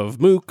group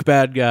of mook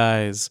bad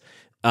guys,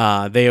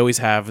 they always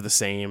have the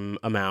same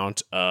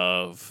amount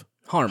of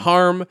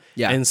harm.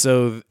 Yeah. And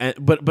so,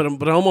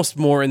 but almost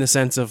more in the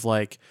sense of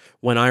like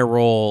when I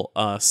roll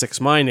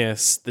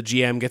 6-, the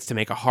GM gets to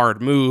make a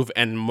hard move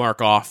and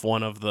mark off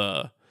one of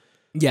the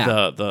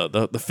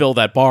fill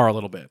that bar a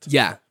little bit.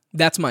 Yeah,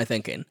 that's my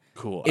thinking.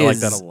 Cool. I like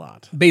that Is- a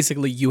lot.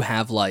 Basically, you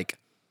have like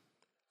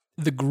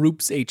the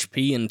group's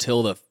HP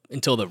until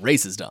the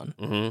race is done.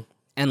 Mm-hmm.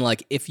 And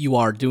like if you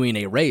are doing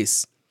a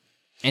race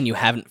and you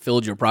haven't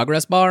filled your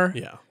progress bar,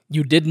 Yeah.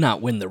 you did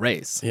not win the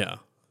race. Yeah.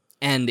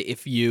 And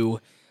if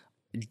you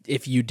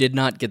did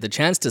not get the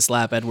chance to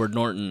slap Edward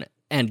Norton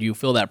and you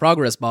fill that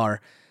progress bar,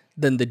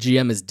 then the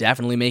GM is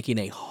definitely making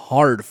a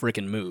hard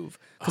freaking move.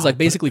 Because like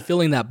basically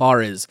filling that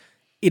bar it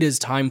is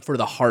time for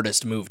the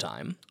hardest move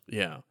time.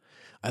 Yeah.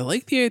 I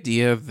like the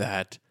idea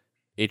that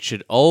it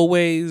should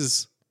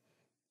always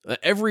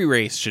every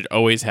race should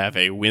always have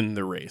a win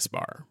the race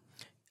bar.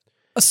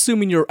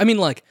 Assuming I think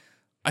that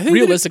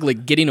realistically,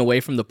 getting away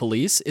from the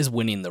police is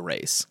winning the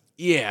race.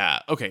 yeah.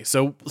 Okay.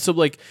 So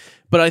like,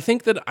 but I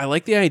think that I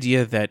like the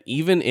idea that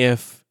even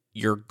if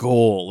your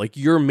goal, like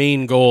your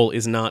main goal,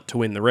 is not to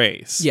win the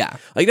race. Yeah.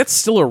 Like that's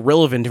still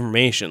irrelevant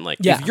information. Like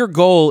Yeah. if your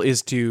goal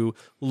is to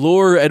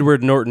lure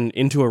Edward Norton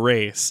into a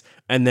race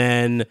and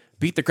then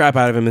beat the crap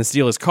out of him and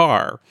steal his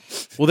car,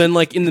 well then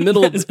like in the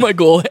middle of It's my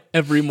goal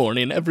every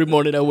morning. Every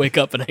morning I wake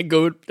up and I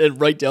go and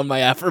write down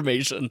my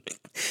affirmation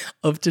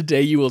of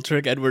today you will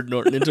trick Edward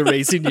Norton into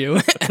racing you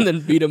and then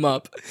beat him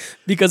up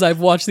because I've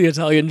watched The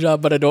Italian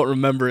Job, but I don't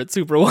remember it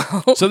super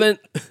well. so then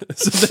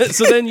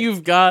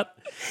you've got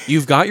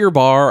your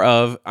bar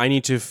of I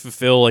need to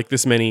fulfill like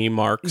this many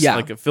marks, Yeah.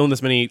 like fill in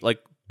this many like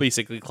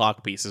basically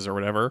clock pieces or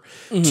whatever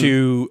Mm-hmm.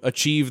 to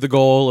achieve the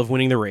goal of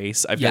winning the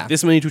race. I've Yeah. got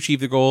this many to achieve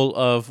the goal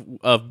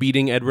of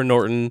beating Edward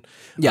Norton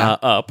Yeah.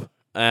 up.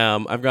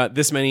 I've got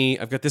this many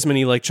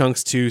like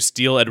chunks to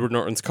steal Edward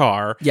Norton's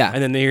car. Yeah.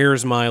 And then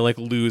here's my like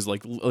lose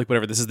like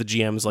whatever. This is the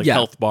GM's like Yeah.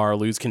 health bar,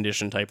 lose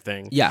condition type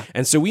thing. Yeah.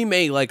 And so we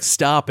may like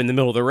stop in the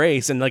middle of the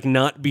race and like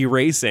not be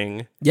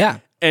racing. Yeah.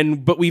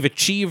 But we've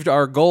achieved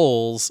our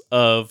goals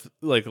of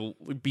like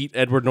beat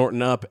Edward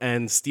Norton up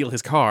and steal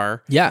his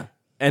car. Yeah.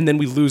 And then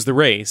we lose the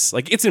race.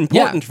 Like it's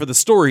important for the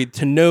story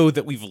to know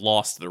that we've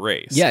lost the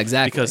race. Yeah,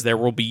 exactly. Because there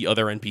will be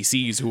other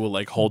NPCs who will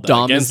like hold that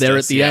Dom against is there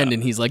us. at the Yeah. end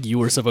and he's like, you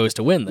were supposed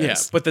to win Yeah,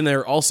 this. but then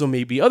there also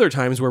may be other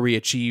times where we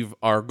achieve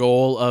our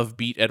goal of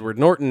beat Edward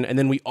Norton, and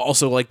then we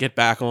also like get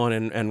back on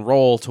and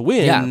roll to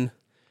win. Yeah.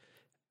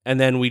 And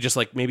then we just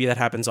like maybe that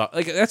happens.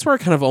 Like that's where I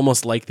kind of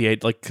almost like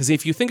like because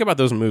if you think about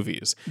those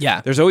movies, Yeah.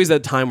 there's always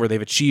that time where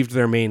they've achieved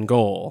their main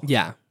goal,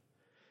 Yeah.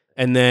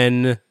 and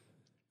then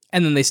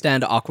And then they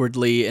stand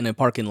awkwardly in a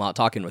parking lot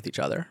talking with each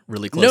other,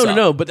 really close up.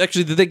 No. But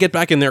actually, they get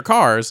back in their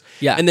cars.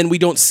 Yeah. And then we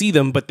don't see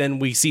them, but then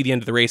we see the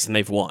end of the race and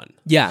they've won.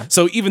 Yeah.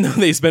 So even though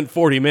they spent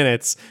 40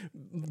 minutes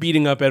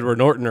beating up Edward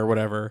Norton or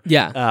whatever,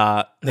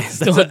 Yeah. that's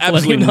still had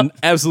plenty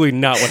absolutely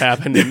not what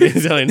happened in the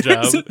Italian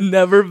Job. There's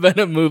never been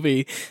a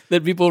movie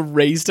that people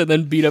raced and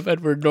then beat up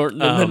Edward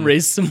Norton and then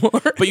raced some more.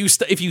 But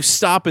if you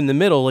stop in the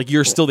middle, like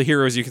you're still the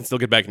heroes, you can still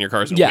get back in your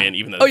cars and Yeah. win,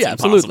 even though Oh, it's yeah,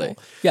 impossible.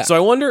 absolutely. Yeah. So I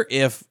wonder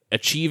if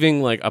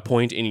achieving like a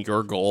point in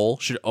your goal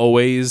should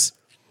always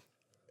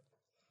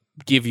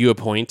give you a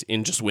point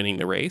in just winning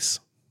the race.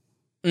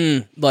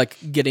 Like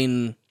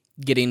getting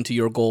to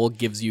your goal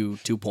gives you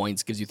 2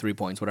 points, gives you 3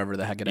 points, whatever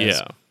the heck it is.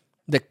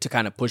 Yeah. To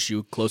kind of push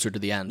you closer to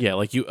the end. Yeah,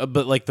 like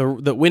but like the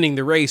winning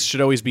the race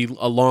should always be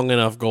a long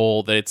enough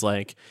goal that it's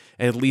like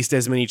at least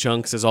as many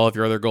chunks as all of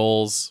your other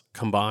goals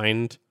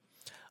combined,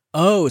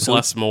 Oh, so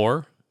plus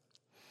more.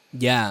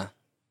 yeah.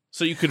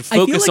 So you could I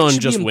feel focus like it on should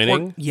be just important-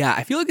 winning. Yeah,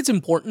 I feel like it's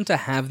important to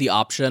have the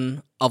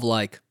option of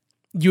like,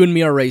 you and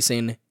me are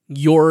racing,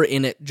 you're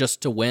in it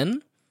just to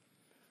win.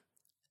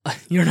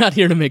 You're not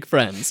here to make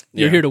friends.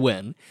 You're Yeah. here to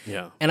win.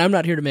 Yeah. And I'm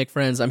not here to make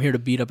friends. I'm here to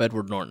beat up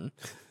Edward Norton.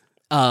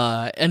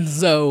 And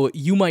so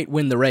you might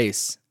win the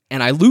race,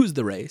 and I lose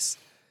the race,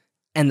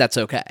 and that's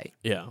okay.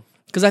 Yeah.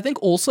 Because I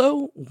think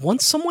also,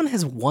 once someone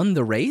has won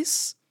the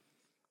race,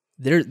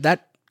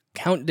 that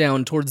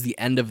countdown towards the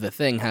end of the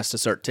thing has to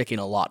start ticking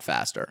a lot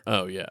faster.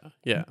 Oh yeah.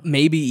 Yeah.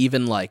 Maybe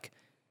even like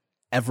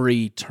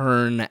every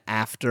turn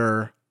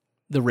after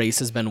the race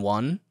has been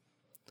won,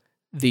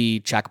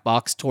 the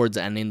checkbox towards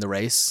ending the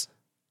race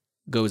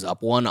goes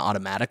up one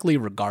automatically,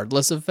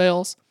 regardless of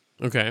fails.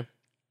 Okay.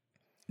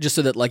 Just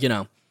so that, like,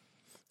 so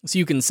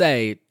you can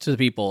say to the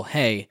people,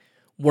 hey,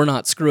 we're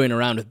not screwing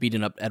around with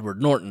beating up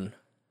Edward Norton.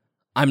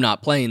 I'm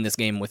not playing this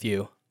game with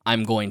you.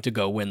 I'm going to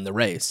go win the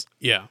race.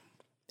 Yeah.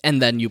 And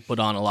then you put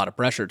on a lot of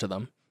pressure to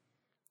them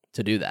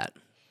to do that.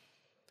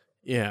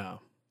 Yeah.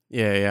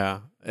 Yeah. Yeah.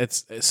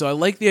 It's so I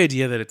like the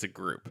idea that it's a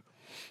group.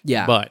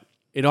 Yeah. But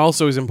it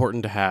also is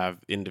important to have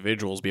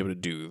individuals be able to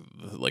do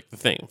like the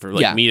thing. For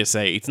like Yeah. me to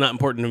say, it's not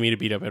important to me to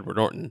beat up Edward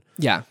Norton.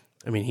 Yeah.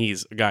 I mean,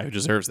 he's a guy who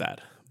deserves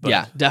that. But,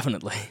 Yeah,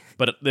 definitely.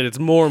 But that it's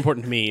more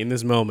important to me in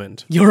this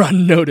moment. You're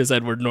on notice,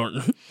 Edward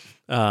Norton.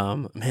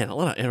 Man, a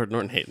lot of Edward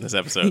Norton hate in this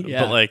episode.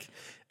 Yeah. But like,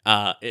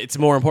 it's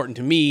more important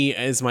to me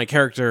as my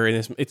character,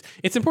 and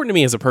it's important to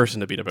me as a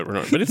person to beat up Edward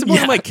Norton. But it's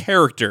important to my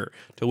character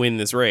to win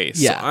this race.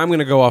 Yeah. So I'm going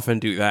to go off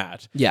and do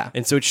that. Yeah.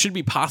 And so it should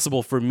be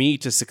possible for me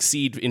to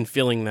succeed in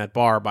filling that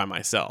bar by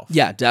myself.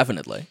 Yeah,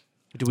 definitely.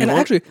 Do we And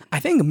want- actually, I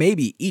think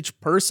maybe each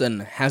person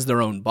has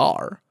their own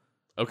bar.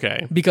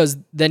 Okay. Because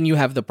then you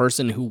have the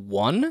person who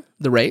won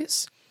the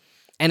race.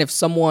 And if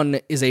someone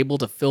is able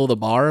to fill the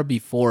bar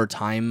before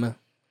time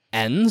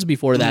ends,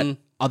 before that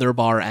other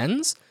bar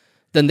ends,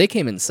 then they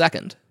came in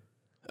second.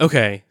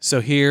 Okay.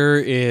 So here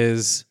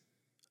is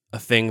a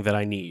thing that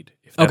I need.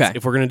 If Okay.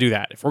 If we're going to do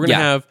that, if we're going to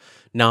Yeah. have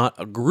not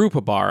a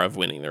group bar of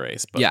winning the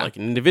race, but Yeah. like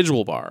an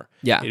individual bar,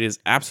 Yeah. it is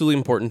absolutely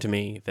important to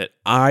me that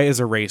I,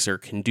 as a racer,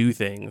 can do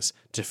things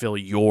to fill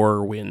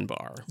your win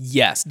bar.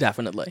 Yes,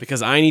 definitely.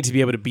 Because I need to be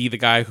able to be the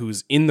guy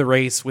who's in the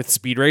race with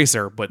Speed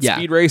Racer, but Yeah.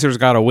 Speed Racer's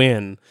got to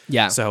win.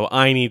 Yeah. So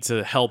I need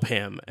to help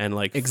him and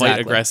like Exactly.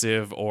 fight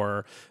aggressive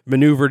or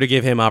maneuver to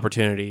give him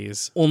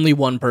opportunities. Only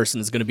one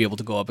person is going to be able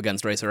to go up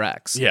against Racer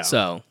X. Yeah.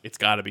 So, It's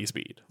got to be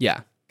Speed.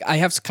 yeah. I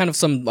have kind of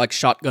some like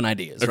shotgun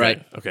ideas, Okay.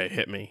 right? Okay,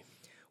 hit me.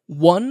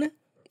 One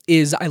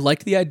is I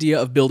liked the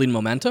idea of building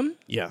momentum,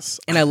 Yes.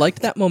 and I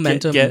liked that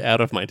momentum. Get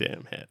out of my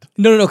damn head.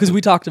 No, because we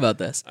talked about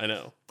this. I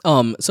know.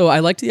 So I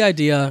liked the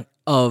idea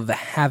of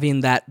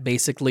having that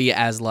basically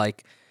as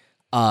like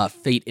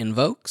fate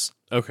invokes.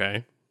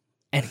 Okay.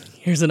 And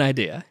here's an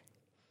idea.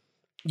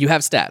 You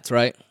have stats,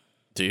 right?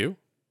 Do you?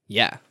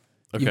 Yeah.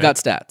 Okay. You've got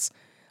stats.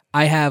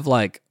 I have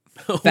like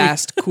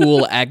fast,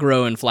 cool,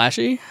 aggro, and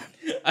flashy.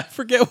 I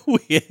forget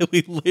what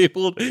we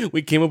labeled.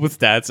 We came up with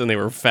stats and they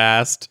were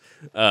fast,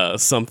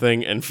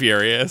 something, and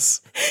furious.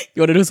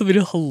 You want to know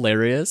something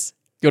hilarious?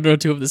 You want to know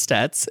two of the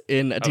stats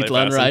in they Atitlan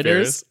Fast and Riders?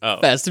 Furious?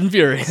 Oh. Fast and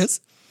Furious.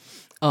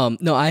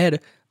 No, I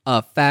had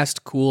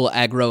fast, cool,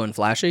 aggro, and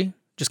flashy.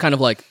 Just kind of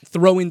like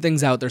throwing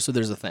things out there so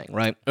there's a thing,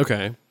 right?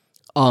 Okay.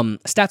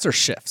 Stats are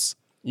shifts.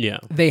 Yeah.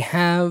 They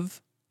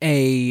have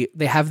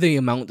the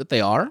amount that they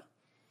are,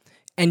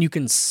 and you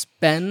can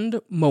spend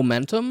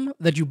momentum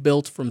that you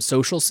built from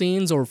social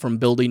scenes or from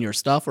building your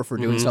stuff or for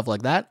doing stuff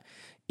like that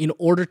in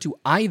order to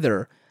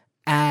either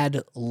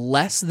add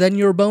less than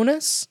your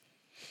bonus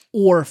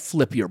or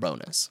flip your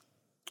bonus.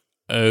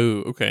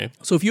 Oh, okay.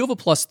 So if you have a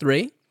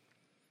 +3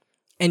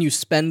 and you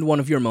spend one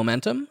of your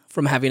momentum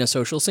from having a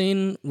social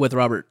scene with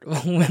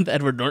with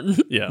Edward Norton.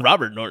 Yeah.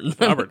 Robert Norton.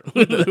 Robert.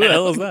 Who the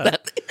hell is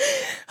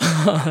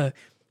that?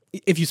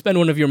 If you spend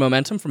one of your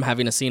momentum from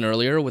having a scene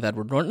earlier with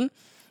Edward Norton,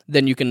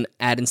 then you can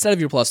add, instead of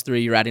your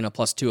 +3, you're adding a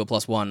 +2, a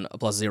 +1, a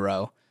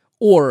 +0,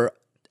 or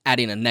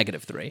adding a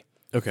 -3.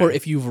 Okay. For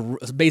if you've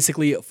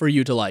basically for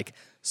you to like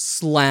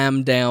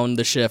slam down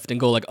the shift and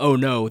go like, oh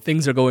no,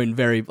 things are going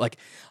very like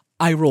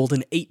I rolled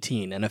an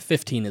 18 and a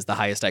 15 is the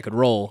highest I could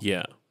roll.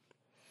 Yeah.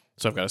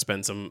 So I've got to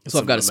spend some. So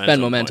I've got to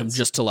spend momentum points.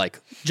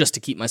 just to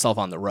keep myself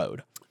on the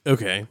road.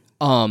 Okay.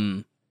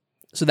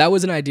 So that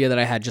was an idea that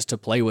I had just to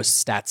play with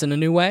stats in a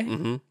new way.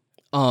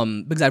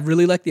 Mm-hmm. Because I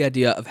really like the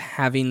idea of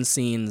having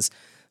scenes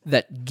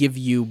that give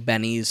you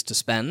bennies to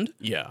spend.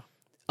 Yeah.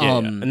 Yeah,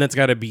 and that's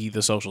got to be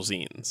the social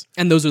scenes.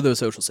 And those are those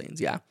social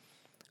scenes, yeah.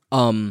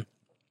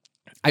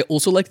 I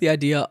also like the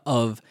idea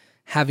of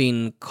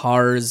having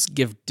cars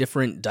give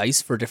different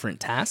dice for different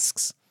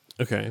tasks.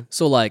 Okay.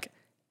 So like,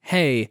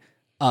 hey,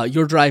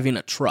 you're driving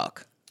a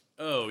truck.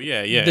 Oh,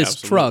 yeah, yeah,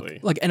 This absolutely.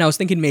 truck, and I was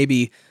thinking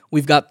maybe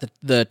we've got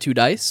the 2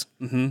 dice.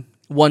 Mm-hmm.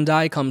 One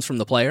die comes from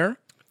the player.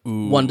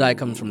 Ooh. One die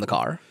comes from the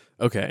car.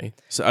 Okay.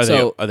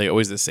 So are they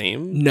always the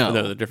same? No.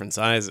 Or they're different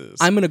sizes.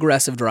 I'm an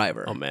aggressive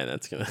driver. Oh man,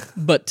 that's gonna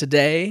But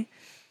today,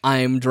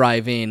 I'm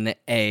driving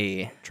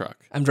a truck.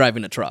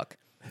 truck.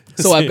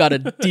 So I've got a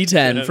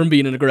D10 from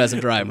being an aggressive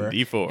driver.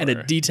 D4. And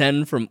a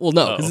D10 from, well,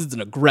 no, because it's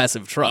an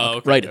aggressive truck, Oh,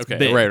 okay, right? It's okay.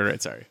 big. Right,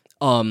 sorry.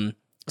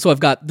 So I've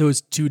got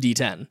those 2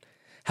 D10.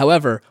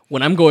 However,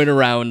 when I'm going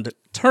around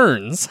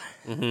turns,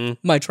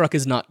 my truck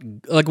is not,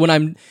 like when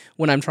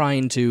I'm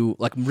trying to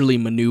like really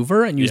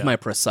maneuver and use my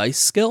precise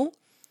skill,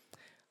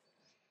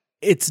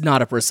 it's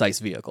not a precise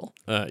vehicle.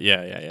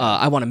 Yeah.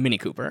 I want a Mini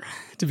Cooper,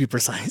 to be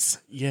precise.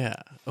 Yeah.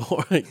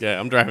 Yeah,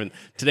 I'm driving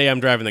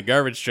the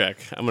garbage truck.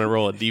 I'm going to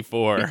roll a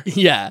D4.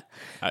 Yeah.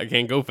 I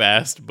can't go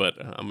fast, but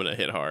I'm going to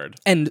hit hard.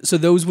 And so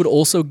those would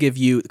also give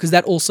you, because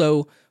that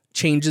also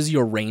changes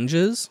your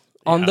ranges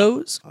on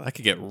those. That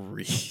could get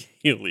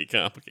really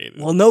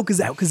complicated. Well, no,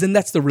 because then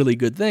that's the really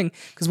good thing.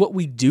 Because what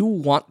we do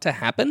want to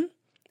happen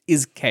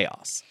is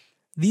chaos.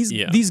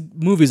 These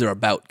movies are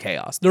about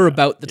chaos. They're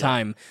about the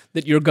time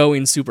that you're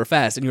going super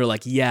fast and you're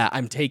like, yeah,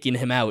 I'm taking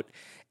him out.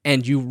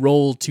 And you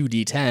roll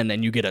 2d10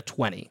 and you get a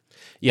 20.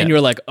 Yeah. And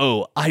you're like,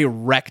 oh, I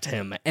wrecked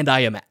him and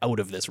I am out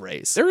of this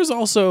race. There is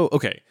also,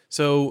 okay,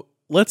 so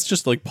let's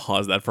just like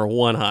pause that for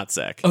one hot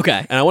sec.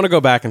 Okay. And I want to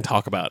go back and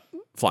talk about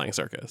Flying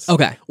Circus.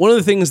 Okay. One of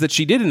the things that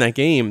she did in that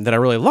game that I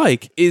really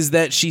like is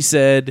that she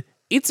said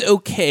it's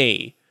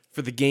okay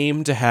for the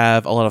game to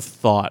have a lot of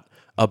thought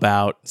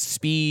about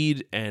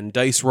speed and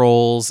dice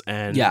rolls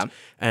and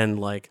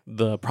like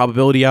the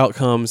probability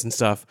outcomes and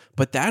stuff,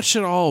 but that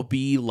should all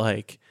be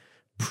like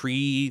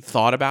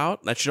pre-thought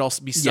about. That should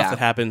also be stuff that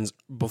happens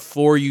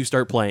before you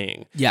start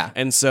playing. Yeah.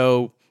 And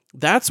so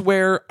that's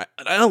where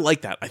I don't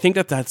like that. I think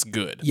that that's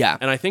good. Yeah.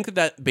 And I think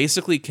that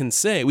basically can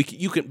say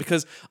you can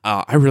because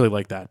I really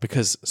like that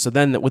because so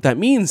then what that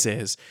means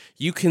is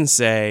you can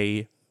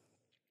say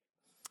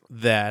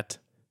that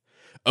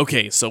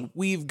okay, so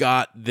we've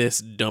got this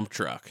dump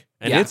truck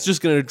and it's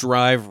just going to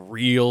drive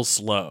real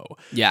slow.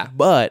 Yeah.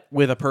 But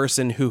with a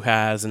person who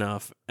has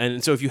enough,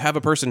 and so if you have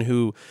a person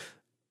who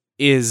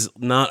is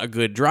not a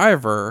good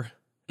driver,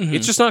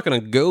 it's just not going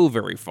to go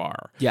very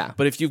far. Yeah.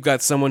 But if you've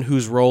got someone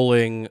who's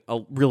rolling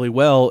really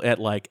well at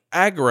like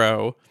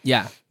aggro,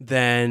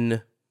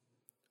 then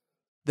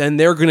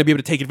they're going to be able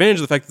to take advantage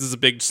of the fact that this is a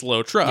big,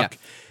 slow truck. Yeah.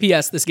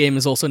 P.S. This game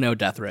is also no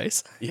death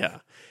race. Yeah.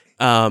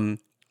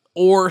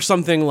 Or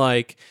something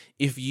like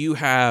if you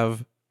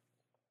have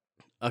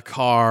a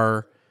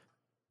car,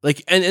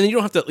 like, and you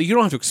don't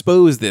have to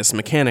expose this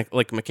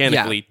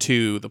mechanically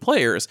to the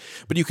players,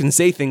 but you can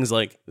say things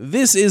like,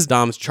 "This is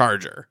Dom's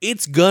Charger.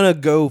 It's gonna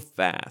go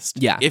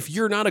fast. Yeah. If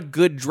you're not a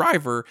good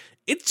driver,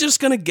 it's just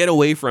gonna get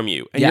away from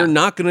you, and you're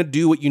not gonna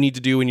do what you need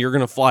to do, and you're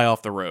gonna fly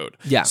off the road.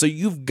 Yeah. So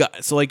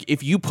like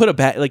if you put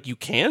you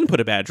can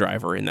put a bad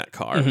driver in that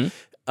car."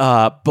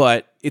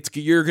 But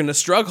you're going to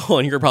struggle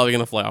and you're probably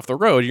going to fly off the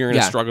road. You're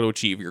going to struggle to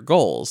achieve your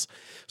goals.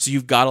 So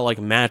you've got to like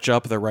match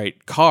up the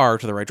right car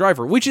to the right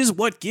driver, which is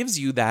what gives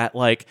you that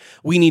like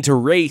we need to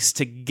race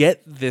to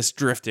get this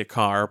drifted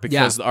car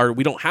because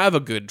we don't have a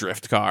good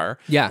drift car.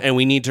 Yeah. And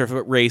we need to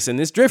race in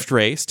this drift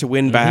race to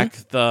win back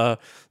the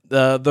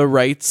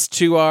rights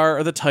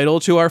to the title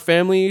to our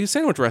family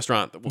sandwich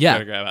restaurant that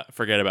we'll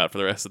forget about for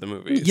the rest of the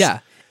movies. Yeah.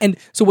 And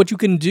so what you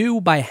can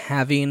do by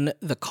having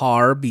the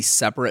car be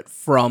separate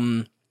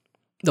from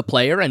the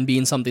player and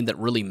being something that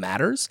really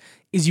matters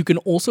is you can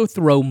also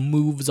throw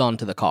moves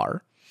onto the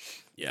car.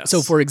 Yes.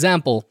 So for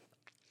example,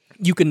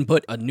 you can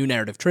put a new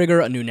narrative trigger,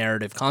 a new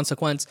narrative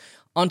consequence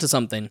onto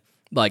something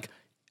like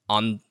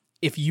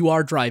if you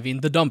are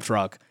driving the dump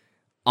truck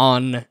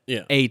on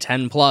a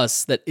 10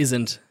 plus that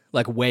isn't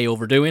like way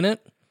overdoing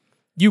it,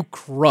 you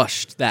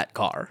crushed that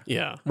car.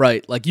 Yeah.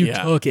 Right? Like you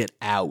took it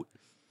out.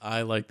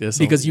 I like this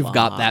because you've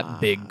got that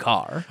big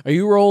car. Are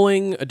you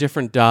rolling a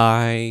different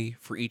die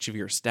for each of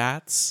your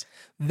stats?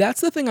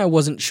 That's the thing I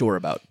wasn't sure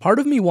about. Part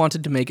of me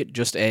wanted to make it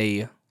just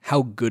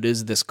how good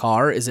is this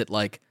car? Is it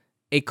like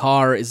a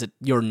car? Is it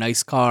your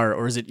nice car?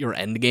 Or is it your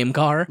end game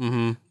car?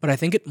 Mm-hmm. But I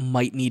think it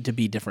might need to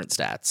be different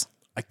stats.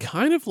 I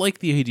kind of like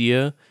the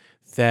idea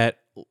that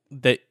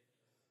the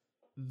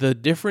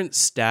different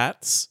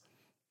stats.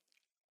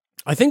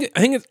 I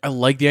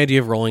like the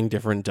idea of rolling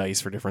different dice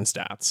for different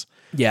stats.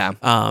 Yeah.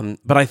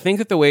 But I think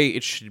that the way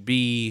it should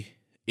be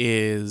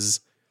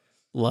is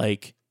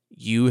like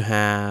you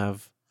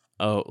have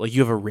a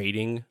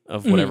rating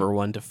of whatever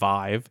 1 to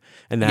 5,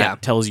 and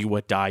that tells you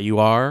what die you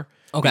are.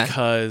 Okay.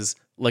 Because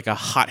like a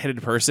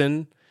hot-headed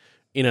person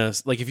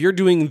like if you're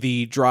doing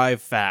the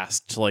drive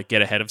fast to like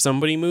get ahead of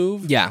somebody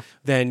move, Yeah.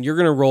 then you're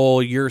gonna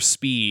roll your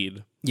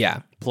speed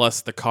Yeah.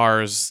 plus the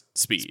car's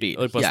speed.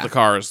 Like, plus yeah. the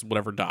car's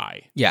whatever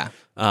die. Yeah.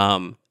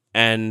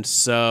 And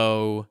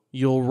so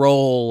you'll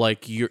roll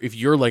like if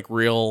you're like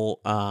real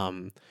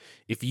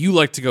if you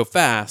like to go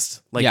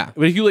fast, like Yeah.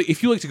 but if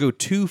you like to go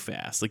too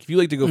fast, like if you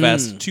like to go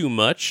fast too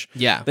much,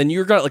 Yeah. then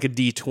you've got like a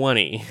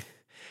D20.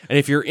 And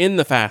if you're in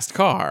the fast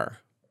car,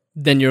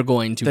 then you're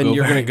going to go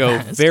going to go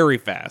fast. very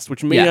fast,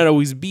 which may Yeah. not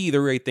always be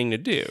the right thing to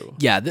do.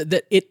 Yeah,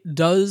 that it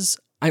does.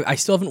 I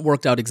still haven't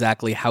worked out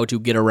exactly how to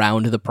get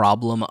around the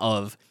problem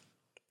of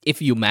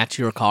if you match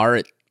your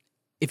car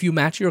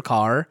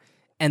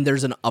and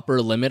there's an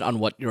upper limit on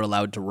what you're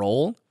allowed to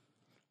roll,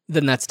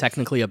 then that's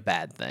technically a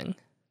bad thing.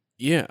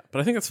 Yeah, but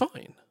I think that's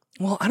fine.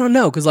 Well, I don't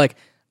know, because like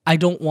I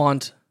don't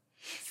want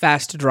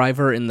fast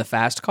driver in the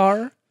fast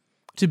car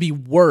to be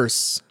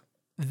worse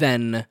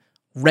than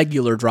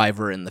regular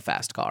driver in the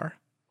fast car.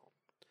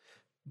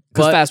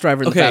 Because But- fast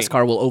driver in the okay. fast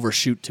car will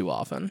overshoot too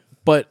often.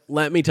 But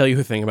let me tell you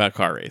a thing about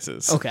car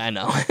races. Okay, I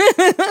know.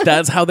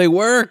 That's how they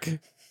work,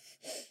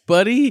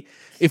 buddy.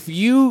 If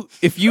you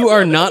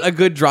are not a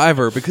good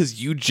driver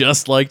because you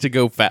just like to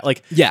go fast,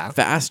 like Yeah.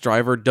 fast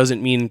driver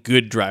doesn't mean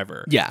good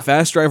driver. Yeah.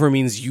 Fast driver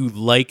means you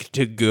like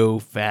to go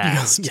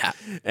fast. Yeah.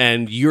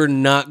 And you're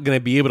not going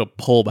to be able to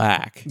pull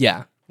back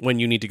Yeah. when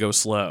you need to go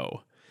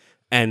slow.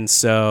 And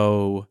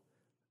so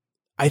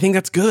I think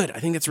that's good. I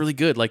think that's really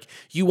good. Like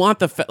you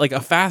want like a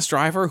fast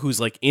driver who's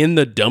like in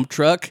the dump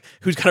truck,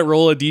 who's gonna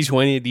roll a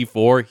D20, a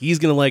D4. He's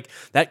gonna like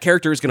that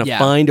character is gonna Yeah.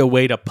 find a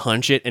way to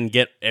punch it and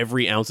get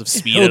every ounce of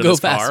speed He'll out of go his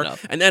fast car,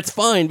 enough. and that's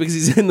fine because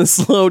he's in the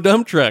slow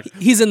dump truck.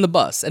 He's in the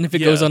bus, and if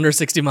it Yeah. goes under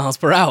 60 miles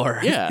per hour,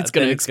 Yeah, it's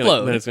going to then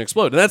explode. Then it's gonna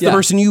explode, and that's Yeah. the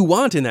person you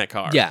want in that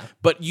car. Yeah.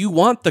 but you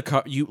want the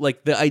car. You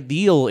like the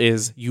ideal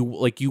is you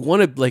want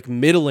to like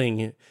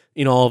middling.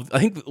 I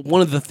think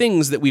one of the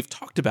things that we've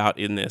talked about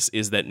in this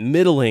is that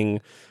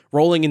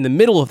rolling in the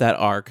middle of that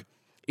arc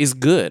is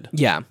good.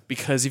 Yeah.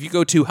 Because if you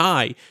go too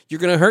high,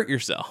 you're going to hurt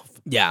yourself.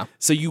 Yeah.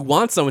 So you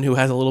want someone who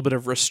has a little bit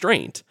of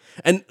restraint.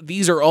 And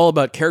these are all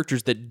about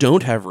characters that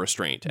don't have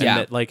restraint. And Yeah.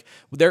 that like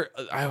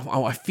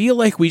I feel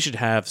like we should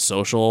have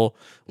social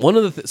one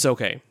of the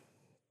okay.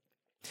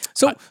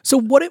 So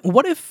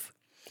what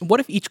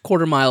if each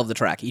quarter mile of the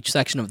track, each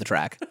section of the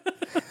track,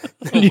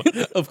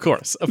 Of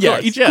course.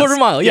 each quarter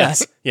mile,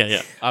 yes.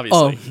 Yeah,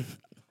 obviously.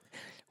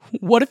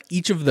 What if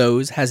each of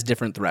those has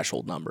different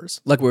threshold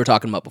numbers, like we were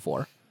talking about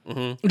before,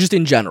 just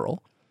in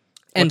general?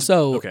 And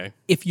so, okay.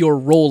 if you're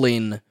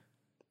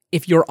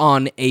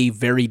on a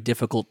very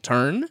difficult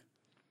turn,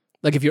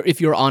 like if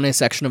you're on a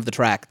section of the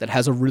track that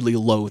has a really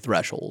low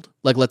threshold,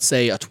 like let's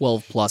say a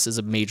 12 plus is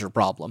a major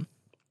problem,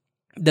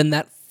 then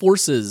that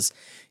forces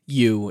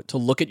you to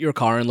look at your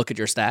car and look at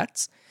your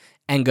stats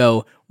and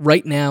go,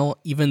 right now,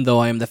 even though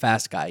I am the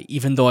fast guy,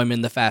 even though I'm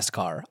in the fast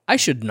car, I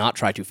should not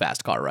try to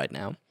fast car right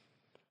now.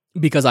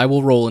 Because I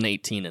will roll an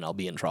 18 and I'll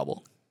be in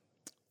trouble.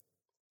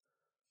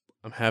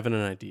 I'm having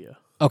an idea.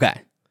 Okay.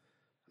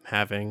 I'm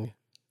having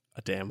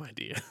a damn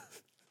idea.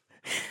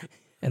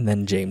 And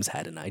then James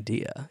had an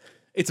idea.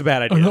 It's a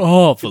bad idea.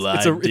 awful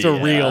It's a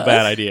real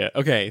bad idea.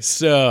 Okay,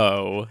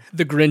 so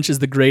The Grinch is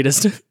the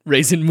greatest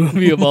racing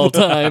movie of all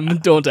time.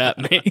 Don't at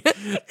me.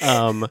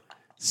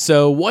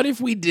 so what if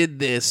we did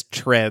this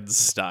treads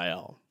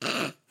style?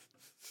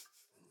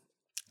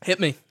 Hit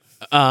me.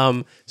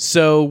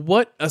 So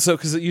what? So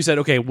because you said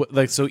okay,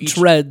 so each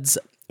Treads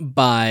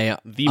by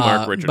The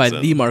Mark By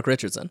Richardson. the Mark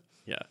Richardson.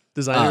 yeah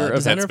designer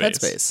of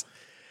Headspace.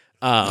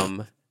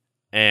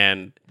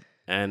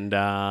 And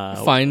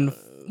Fine,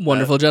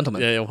 wonderful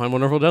gentleman. yeah, one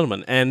wonderful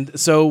gentleman. And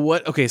so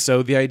what? Okay,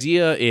 so the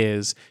idea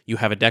is you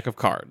have a deck of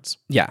cards,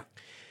 Yeah.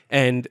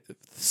 and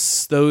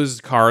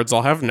those cards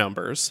all have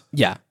numbers.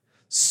 Yeah.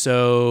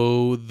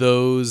 So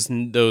those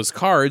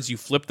cards, you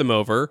flip them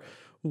over,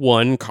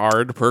 one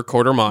card per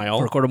quarter mile,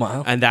 For a quarter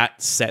mile. and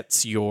that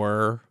sets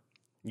your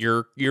like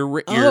your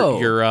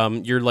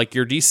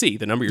DC,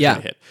 the number you're Yeah.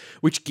 trying to hit,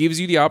 which gives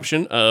you the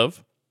option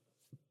of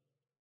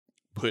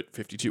put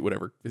 52,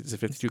 whatever is it,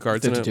 52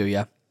 cards 52,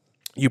 yeah.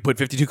 you put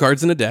 52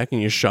 cards in a deck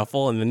and you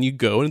shuffle and then you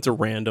go and it's a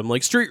random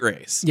like street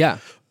race. Yeah.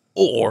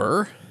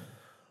 Or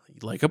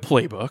like a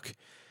playbook,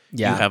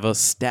 Yeah. you have a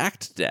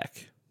stacked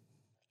deck,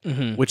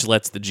 Mhm. which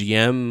lets the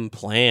GM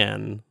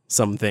plan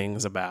some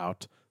things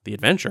about the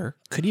adventure,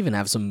 Could even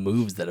have some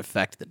moves that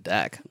affect the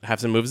deck. have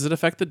some moves that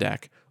affect the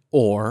deck,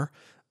 or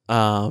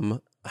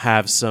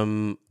have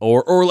some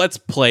or let's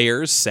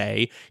players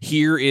say,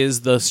 here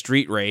is the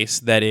street race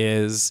that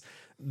is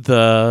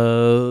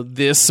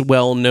this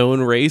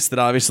well-known race that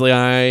obviously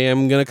I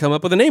am going to come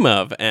up with a name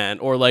of, and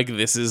or like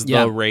this is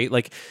Yeah. the race,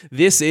 like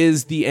this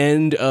is the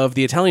end of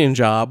the Italian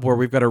Job where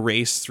we've got to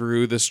race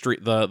through the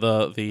street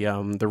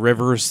the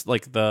rivers,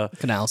 like the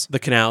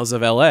canals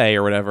of LA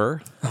or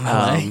whatever.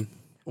 LA?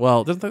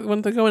 Well,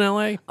 wouldn't they go in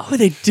LA? Oh,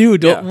 they do.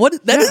 Yeah. What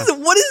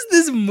is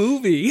this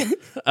movie?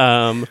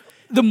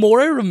 The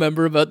more I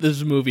remember about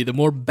this movie, the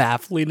more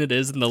baffling it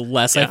is, and the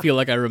less I feel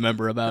like I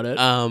remember about it.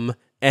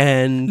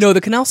 And No,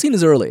 the canal scene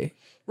is early.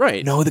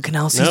 right. No, the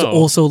canal scene is No.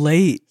 also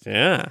late.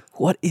 Yeah.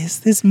 What is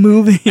this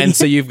movie? And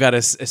so you've got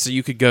to, so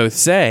you could go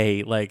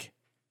say, like,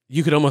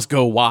 you could almost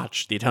go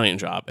watch the Italian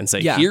Job and say,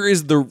 Yeah. here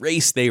is the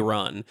race they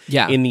run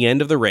Yeah. in the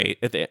end of the race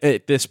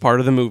at this part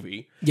of the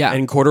movie. Yeah.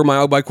 And quarter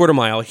mile by quarter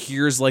mile,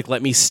 here's like,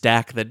 let me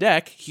stack the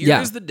deck. Here's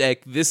Yeah. the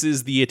deck. This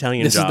is the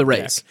Italian This is Job the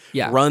race. deck.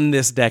 Yeah. Run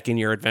this deck in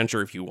your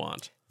adventure if you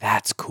want.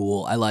 That's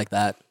cool. I like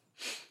that.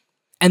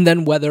 And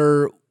then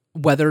whether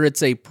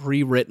it's a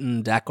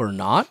pre-written deck or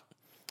not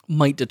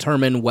might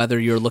determine whether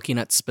you're looking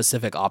at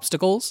specific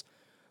obstacles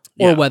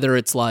or Yeah. whether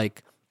it's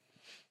like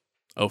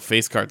Oh,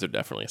 face cards are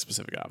definitely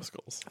specific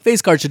obstacles.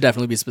 face cards should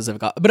definitely be specific.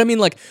 But I mean,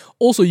 like,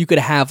 also you could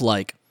have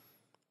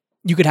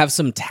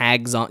some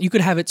tags on. You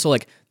could have it so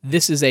like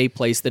this is a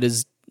place that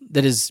is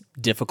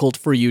difficult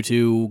for you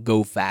to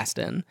go fast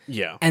in,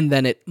 Yeah. and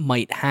then it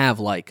might have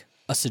like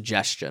a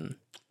suggestion.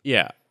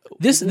 Yeah.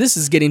 This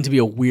is getting to be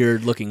a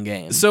weird looking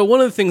game. So one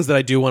of the things that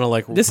I do want to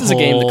like This is a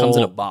game that comes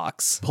in a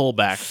box. pull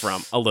back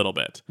from a little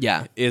bit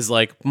Yeah, is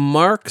like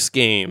Mark's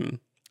game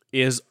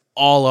is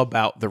all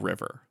about the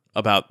river,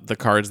 about the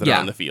cards that are Yeah.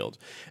 on the field.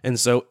 And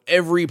so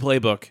every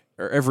playbook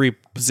or every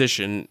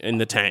position in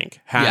the tank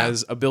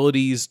has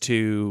abilities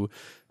to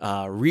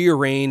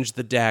rearrange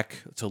the deck,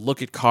 to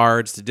look at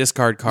cards, to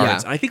discard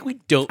cards. Yeah. I think we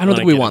don't I don't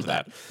think we get want into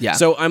that. Yeah.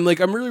 So I'm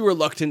really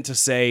reluctant to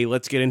say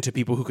let's get into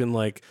people who can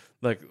like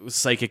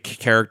psychic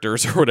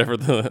characters or whatever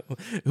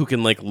who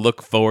can like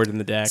look forward in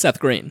the deck. Seth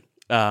Green.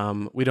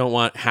 We don't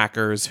want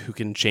hackers who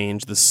can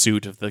change the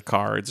suit of the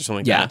cards or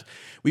something like Yeah. that.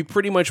 We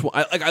pretty much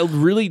I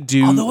really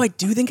do. Although I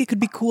do think it could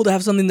be cool to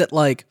have something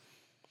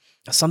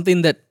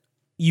that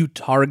you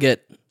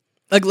target.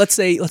 Like let's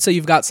say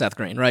you've got Seth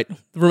Green, right?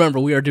 Remember,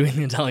 we are doing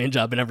the Italian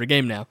Job in every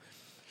game now.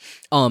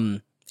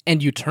 And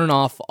you turn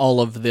off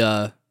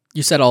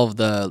you set all of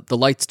the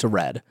lights to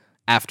red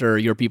after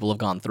your people have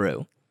gone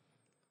through.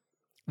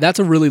 That's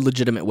a really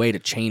legitimate way to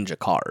change a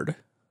card.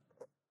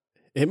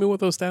 Hit me with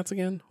those stats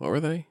again. What were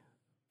they?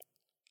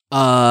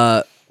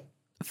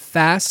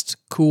 Fast,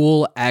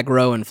 cool,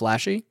 aggro, and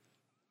flashy.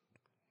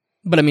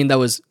 But I mean, that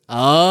was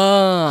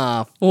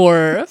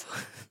for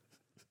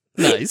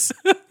nice.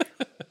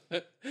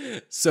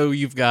 So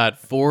you've got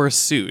 4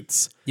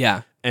 suits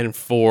Yeah, and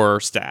 4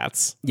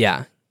 stats.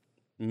 yeah,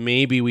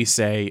 Maybe we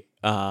say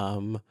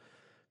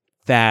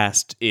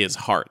fast is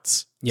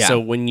hearts. Yeah. So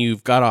when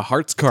you've got a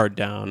hearts card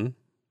down,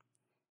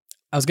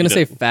 I was gonna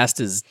say fast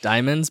is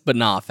diamonds, but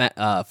nah,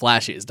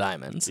 flashy is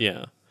diamonds.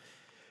 yeah.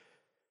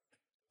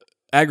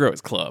 Aggro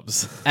is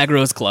clubs.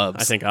 Aggro is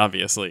clubs. I think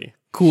obviously.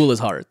 Cool is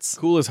hearts.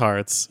 Cool is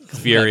hearts.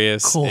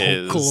 Furious Cool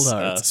is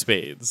hearts.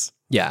 spades.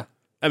 Yeah.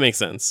 That makes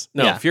sense.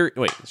 No, Yeah.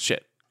 wait,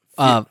 shit.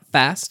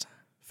 Fast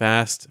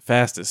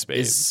Fast is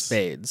spades. is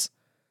spades.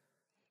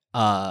 You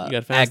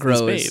got fast Aggro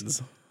and is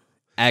spades.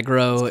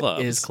 aggro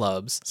clubs. is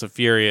clubs. So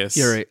furious.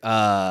 Fury.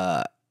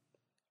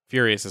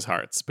 Furious is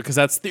hearts because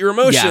that's your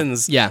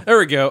emotions. Yeah. There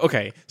we go.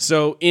 Okay.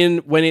 So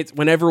when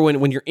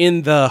you're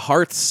in the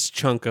hearts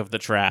chunk of the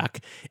track,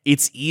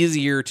 it's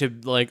easier to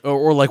like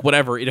or like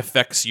whatever, it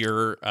affects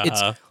your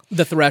It's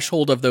the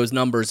threshold of those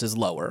numbers is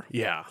lower.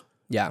 yeah.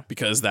 Yeah.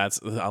 Because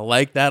I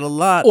like that a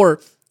lot.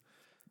 Or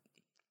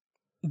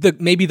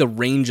maybe the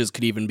ranges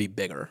could even be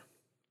bigger.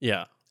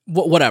 yeah.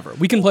 Whatever.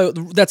 We can play.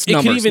 That's It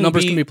could numbers. even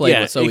Numbers be, can be played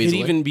yeah, with so it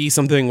easily. could even be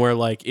something where,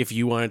 like, if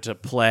you wanted to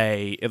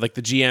play, like,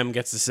 the GM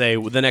gets to say,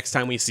 well, the next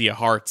time we see a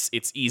hearts,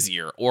 it's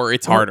easier or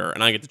it's harder,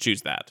 and I get to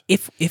choose that.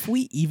 If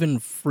we even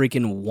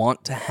freaking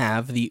want to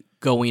have the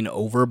going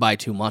over by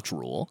too much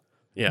rule,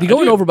 Yeah, the I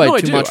going do. over by No,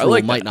 I too do. much I rule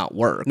like might that. not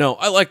work. No,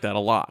 I like that a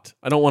lot.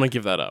 I don't want to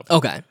give that up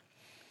Okay.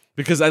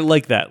 because I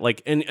like that.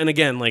 Like, and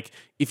again, like,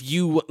 if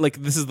you like,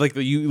 this is like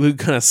you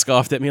kind of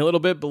scoffed at me a little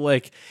bit, but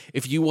like,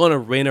 if you want to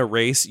win a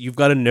race, you've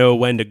got to know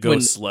when to go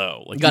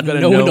slow. Like, you gotta you've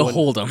know when to when-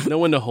 hold 'em. Know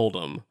when to hold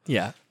them.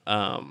 Yeah.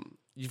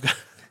 You've got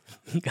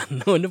You got to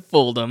know when to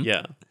fold them.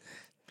 yeah,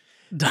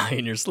 Die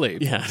in your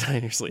sleep. yeah, die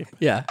in your sleep.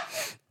 Yeah.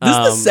 This is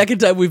the second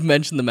time we've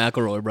mentioned the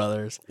McElroy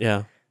brothers.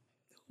 Yeah.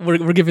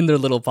 We're giving their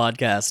little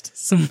podcast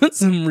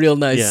some real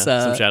nice Yeah,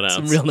 some shout-outs.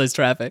 some real nice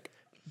traffic.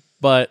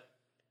 But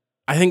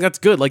I think that's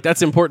good. Like,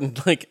 that's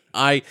important. Like,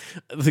 I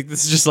think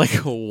this is just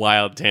like a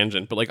wild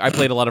tangent, but like, I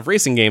played a lot of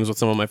racing games with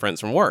some of my friends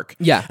from work.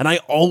 Yeah. And I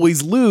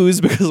always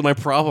lose because my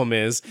problem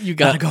is You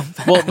gotta go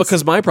fast. Well,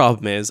 because my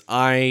problem is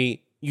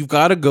you've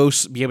got to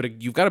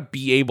you've got to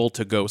be able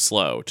to go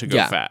slow to go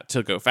Yeah.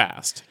 to go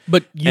fast.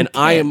 But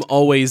I am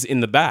always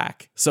in the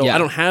back. So Yeah. I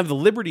don't have the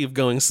liberty of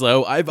going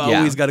slow. I've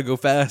always got to go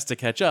fast to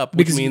catch up, which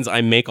Because means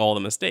I make all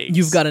the mistakes.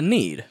 You've got a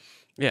need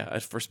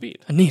for speed.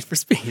 a need for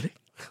speed.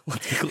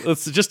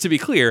 Let's just to be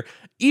clear,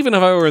 even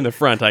if I were in the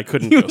front, I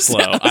couldn't go slow.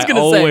 I was I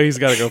gonna say. always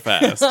got to go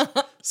fast.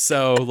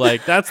 So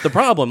like that's the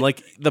problem.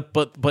 Like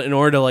but in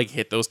order to like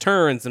hit those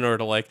turns, in order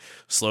to like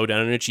slow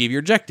down and achieve your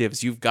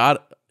objectives, you've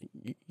got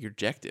your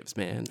objectives,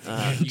 man.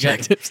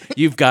 Objectives.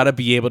 You've got to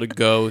be able to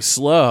go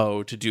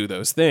slow to do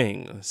those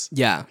things.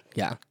 Yeah.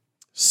 Yeah.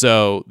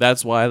 So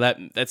that's why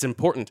that's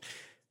important.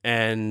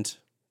 And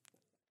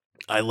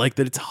I like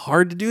that it's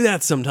hard to do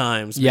that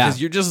sometimes. Yeah.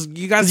 Because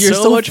you guys You're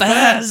so so much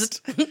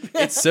fast.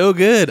 It's so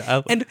good.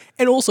 And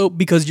also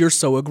because you're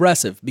so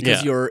aggressive, because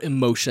Yeah. your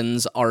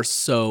emotions are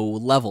so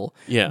level,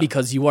 Yeah.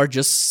 because you are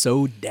just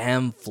so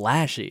damn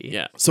flashy.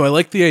 Yeah. So I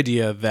like the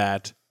idea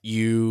that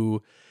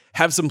you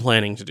have some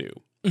planning to do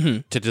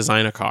to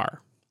design a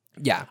car.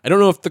 Yeah. I don't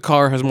know if the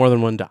car has more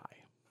than one die.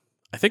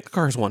 I think the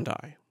car has one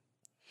die.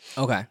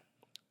 Okay.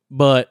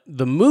 But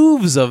the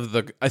moves of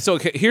the... So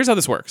okay, here's how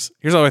this works.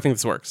 Here's how I think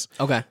this works.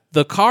 Okay.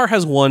 The car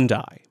has one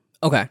die.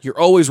 Okay. You're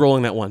always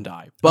rolling that one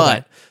die. But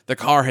Okay. the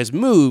car has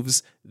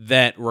moves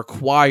that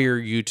require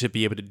you to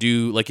be able to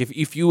do... Like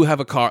if you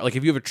have a car... Like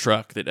if you have a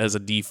truck that has a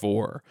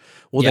D4,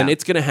 well then Yeah.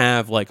 it's going to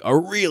have like a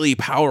really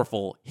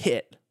powerful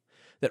hit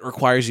that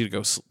requires you to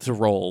go to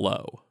roll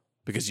low.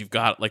 Because you've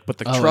got like... But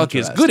the truck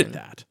is good at interesting.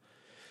 that.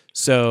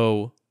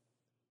 So...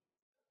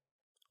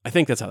 I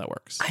think that's how that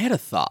works. I had a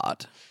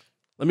thought.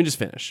 Let me just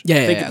finish.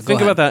 Yeah, think, yeah, go think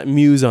ahead. about that.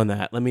 Muse on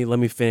that. Let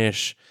me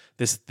finish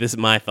this is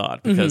my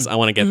thought because I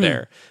want to get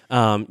there.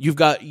 You've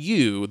got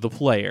you, the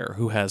player,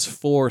 who has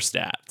 4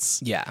 stats.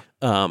 Yeah.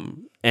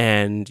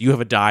 And you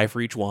have a die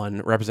for each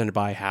one, represented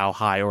by how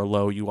high or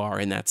low you are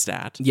in that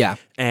stat. Yeah.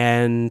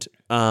 And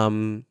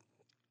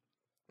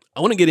I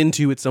want to get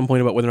into at some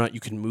point about whether or not you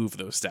can move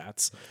those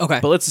stats. Okay.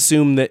 But let's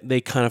assume that they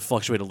kind of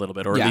fluctuate a little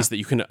bit, or Yeah. at least that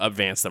you can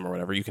advance them or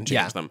whatever. You can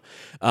change Yeah.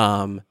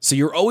 them. So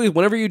you're always,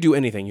 whenever you do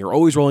anything, you're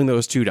always rolling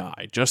those 2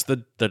 die, just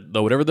the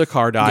whatever the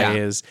car die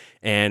Yeah. is,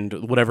 and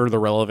whatever the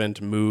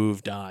relevant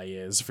move die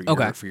is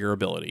for your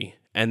ability.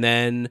 And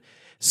then,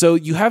 so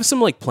you have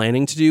some like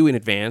planning to do in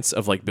advance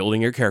of like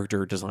building your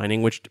character,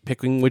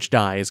 picking which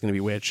die is going to be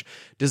which,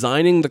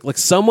 designing like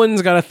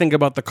someone's got to think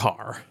about the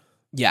car.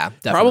 Yeah.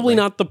 Definitely. Probably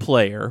not the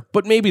player,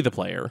 but maybe the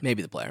player.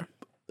 Maybe the player.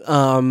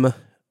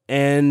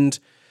 And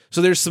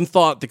so there's some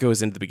thought that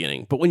goes into the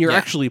beginning. But when you're Yeah.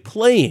 actually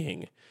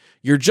playing,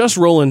 you're just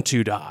rolling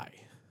 2 die.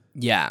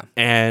 Yeah.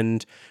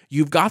 And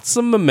you've got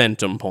some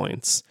momentum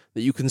points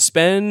that you can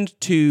spend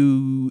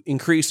to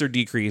increase or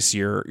decrease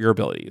your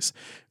abilities.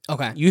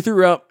 Okay. You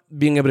threw up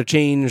being able to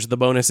change the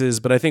bonuses,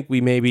 but I think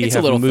we maybe It's a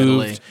have little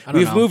moved. fiddly. I don't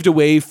We've know. moved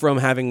away from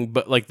having,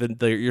 but like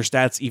your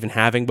stats even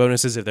having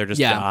bonuses if they're just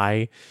Yeah.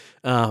 die.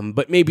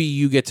 But maybe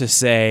you get to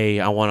say,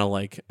 I want to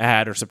like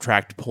add or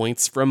subtract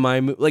points from my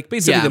like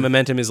basically Yeah. the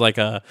momentum is like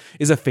a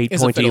fate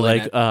It's a pointy fiddle in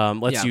like it.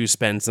 lets Yeah. you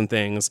spend some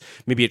things.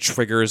 Maybe it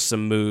triggers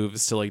some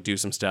moves to like do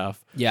some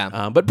stuff.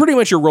 Yeah. But pretty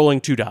much you're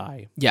rolling 2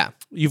 die. Yeah.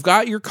 You've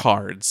got your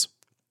cards,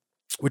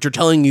 which are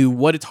telling you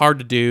what it's hard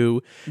to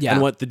do Yeah.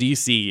 and what the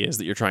DC is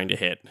that you're trying to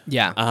hit.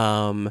 Yeah.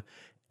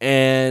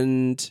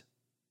 And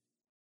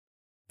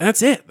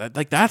that's it.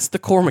 That's the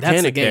core That's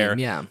mechanic the game, there.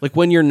 yeah. Like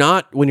when you're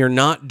not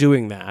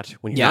doing that,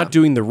 when you're Yeah. not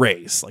doing the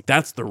race, like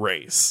that's the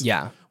race.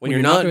 Yeah. When you're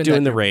not doing that,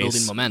 the you're race,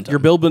 building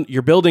momentum.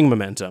 you're building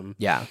momentum.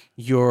 Yeah.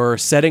 You're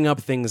setting up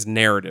things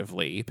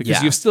narratively because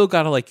Yeah. you've still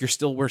got to like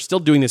we're still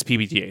doing this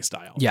PBTA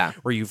style. Yeah.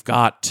 Where you've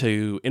got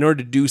to, in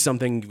order to do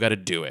something, you've got to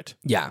do it.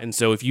 Yeah. And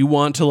so if you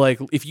want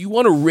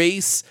to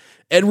race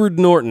Edward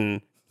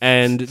Norton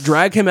and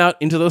drag him out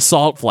into the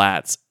salt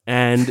flats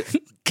and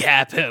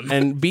Cap him.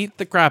 and beat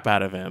the crap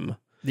out of him,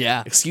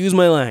 Yeah. excuse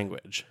my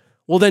language,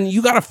 well then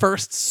you got to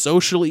first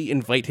socially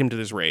invite him to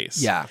this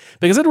race. Yeah.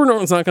 Because Edward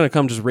Norton's not going to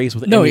come just race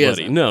with No, he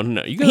anybody. isn't.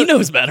 No. You gotta, He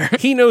knows better.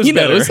 He knows He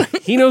better. knows.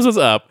 He knows what's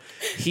up.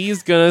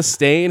 He's going to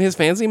stay in his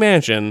fancy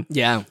mansion.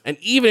 Yeah. And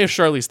even if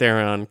Charlize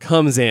Theron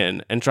comes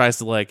in and tries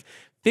to like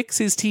fix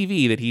his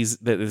TV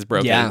that is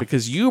broken Yeah.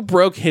 because you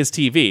broke his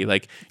TV,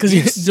 like 'Cause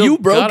you've you still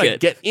broke gotta it.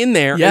 get in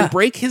there Yeah. and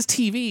break his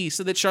TV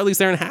so that Charlize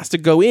Theron has to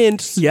go in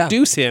to Yeah.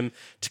 seduce him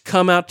to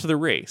come out to the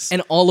race,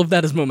 And all of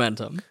that is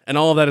momentum. and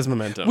all of that is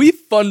momentum. We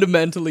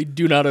fundamentally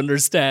do not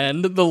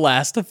understand the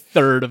last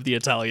third of the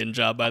Italian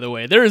Job, by the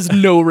way. There is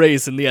no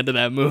race in the end of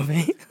that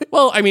movie.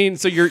 well, I mean,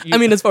 so I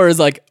mean, as far as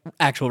like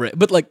actual race,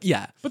 but like,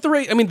 yeah, but the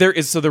race. I mean, there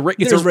is so the race.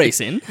 there's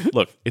racing.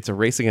 Look, it's a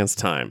race against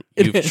time.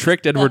 You've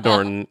tricked Edward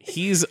Norton.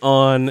 He's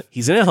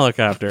in a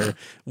helicopter.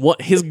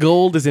 What his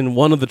gold is in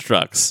one of the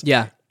trucks.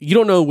 Yeah. You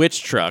don't know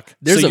which truck.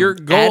 There's so a your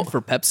goal ad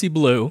for Pepsi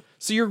Blue.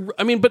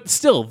 but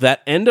still,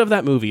 that end of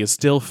that movie is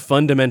still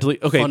fundamentally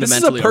okay. This is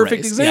a Fundamentally a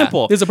perfect race.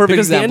 example. Yeah. This is a perfect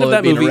because example the end of of it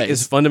that being a movie race.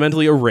 is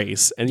fundamentally a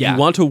race, and Yeah. you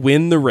want to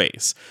win the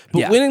race. But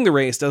Yeah. winning the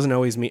race doesn't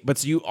always mean.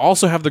 But you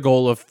also have the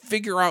goal of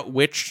figure out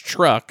which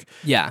truck.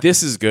 Yeah.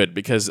 This is good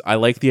because I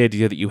like the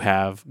idea that you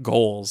have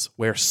goals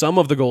where some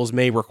of the goals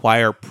may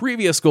require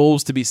previous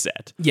goals to be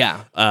set.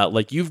 Yeah.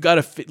 Like you've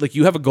got to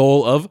you have a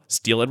goal of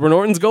steal Edward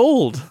Norton's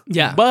gold.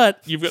 Yeah.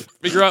 But you've got to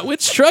figure out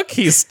which truck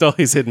he's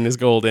hidden his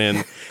gold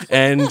in.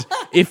 And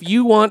if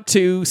you want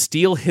to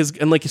steal his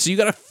so you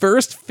got to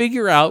first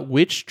figure out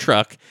which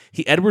truck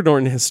Edward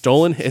Norton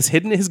has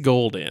hidden his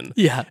gold in.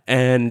 Yeah.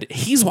 And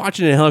he's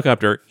watching in a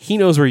helicopter. He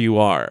knows where you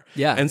are.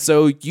 Yeah. And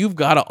so you've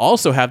got to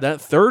also have that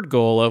third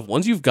goal of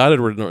once you've got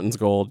Edward Norton's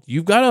gold,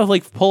 you've got to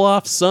like pull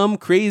off some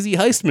crazy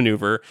heist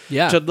maneuver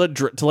Yeah.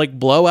 to like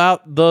blow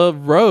out the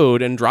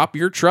road and drop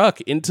your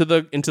truck into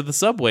the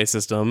subway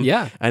system.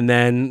 Yeah. And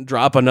then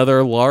drop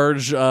another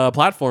large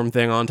platform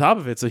thing on top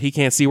of it so he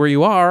can't see where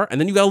you are. And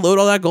then you got to load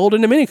all that gold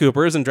into mini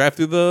Coopers and drive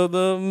through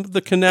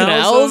the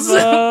Canals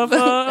of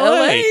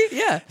LA.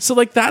 Yeah. So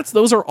like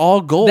those are all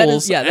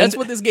goals. That's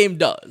what this game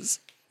does.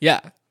 Yeah.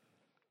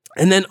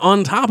 And then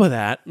on top of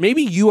that,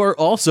 maybe you are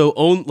also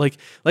like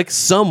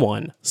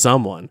someone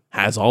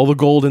has all the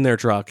gold in their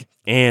truck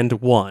and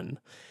won.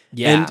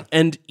 Yeah.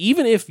 And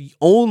even if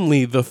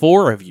only the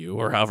 4 of you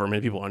or however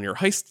many people on your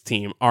heist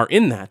team are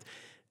in that,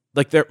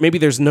 like maybe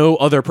there's no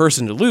other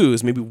person to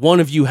lose. Maybe one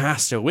of you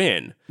has to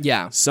win.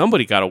 Yeah.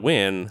 Somebody got to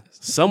win.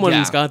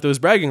 Someone's got those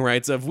bragging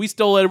rights of we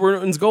stole Edward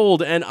Norton's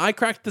gold and I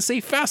cracked the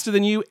safe faster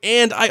than you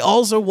and I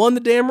also won the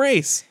damn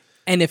race.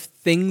 And if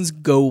things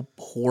go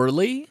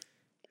poorly,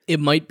 it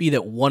might be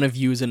that one of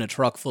you is in a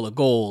truck full of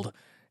gold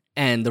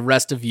and the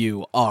rest of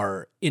you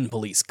are in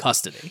police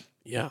custody.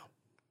 Yeah.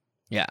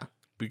 Yeah.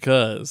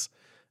 Because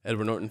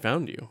Edward Norton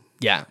found you.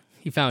 Yeah.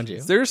 He found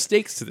you. There are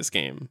stakes to this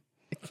game.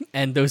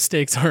 And those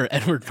stakes are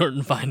Edward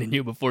Norton finding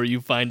you before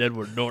you find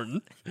Edward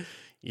Norton.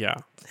 Yeah.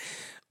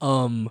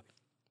 So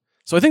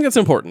I think that's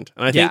important.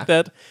 And I think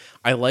that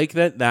I like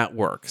that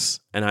works.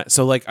 And I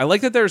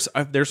like that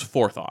there's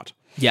forethought.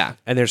 Yeah.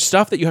 And there's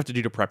stuff that you have to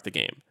do to prep the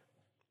game.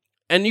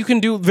 And you can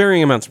do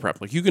varying amounts of prep.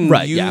 Like you can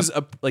use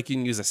you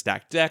can use a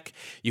stacked deck,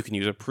 you can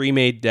use a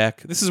pre-made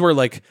deck. This is where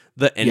like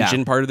the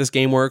engine part of this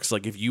game works.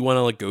 Like if you want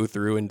to like go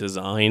through and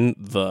design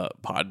the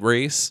pod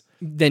race,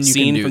 then you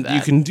can do that.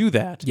 You can do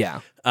that.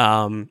 Yeah.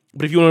 But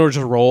if you want to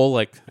just roll,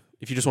 like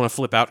if you just want to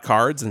flip out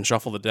cards and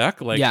shuffle the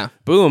deck, like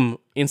boom,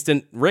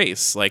 instant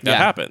race. Like that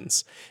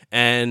happens.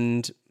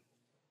 And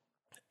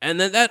then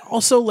that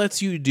also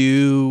lets you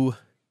do.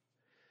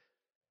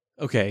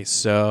 Okay,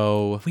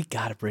 so we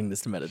gotta bring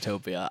this to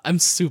Metatopia. I'm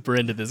super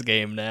into this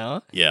game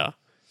now. Yeah,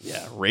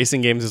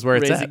 racing games is where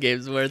it's at. Racing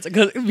games where it's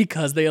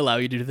because they allow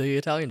you to do the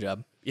Italian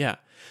job. Yeah.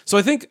 So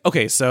I think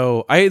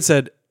so I had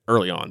said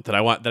early on that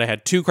I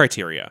had 2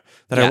 criteria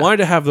that I wanted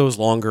to have those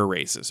longer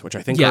races, which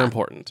I think are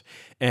important,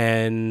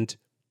 and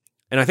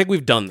I think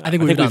we've done that. I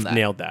think we've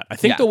nailed that. I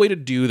think the way to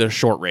do the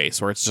short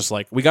race, where it's just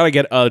like we got to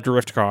get a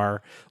drift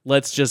car,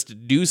 let's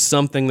just do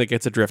something that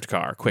gets a drift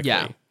car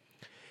quickly,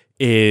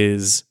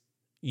 is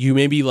you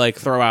maybe like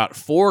throw out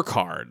 4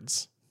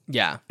 cards.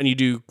 Yeah. And you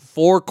do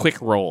 4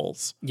 quick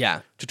rolls. Yeah.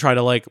 To try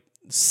to like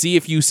see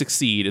if you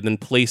succeed and then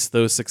place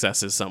those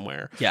successes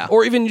somewhere. Yeah.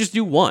 Or even just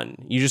do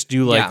 1. You just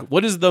do like,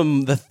 what is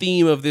the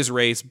theme of this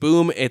race?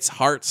 Boom, it's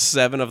hearts,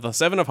 7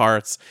 of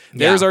hearts.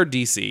 There's our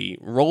DC.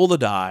 Roll the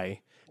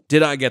die.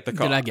 Did I get the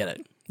car? Did I get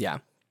it? Yeah.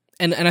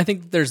 And I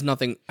think there's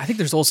nothing, I think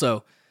there's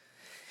also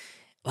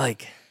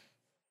like,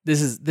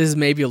 this is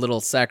maybe a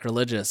little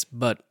sacrilegious,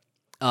 but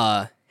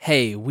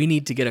hey, we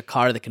need to get a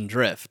car that can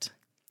drift.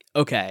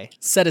 Okay,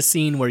 set a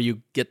scene where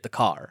you get the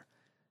car,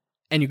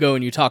 and you go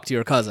and you talk to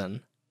your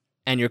cousin,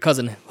 and your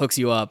cousin hooks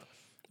you up,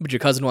 but your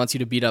cousin wants you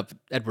to beat up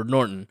Edward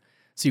Norton,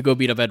 so you go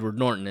beat up Edward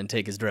Norton and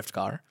take his drift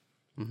car.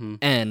 Mm-hmm.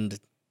 And,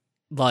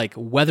 like,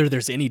 whether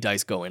there's any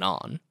dice going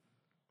on.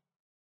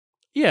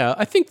 Yeah,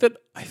 I think that,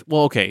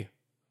 okay.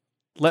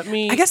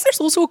 I guess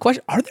there's also a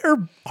question,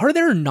 are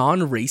there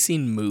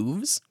non-racing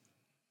moves?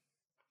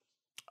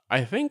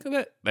 I think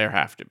that there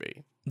have to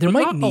be. There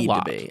might need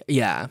to be,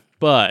 yeah.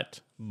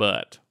 But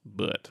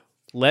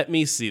let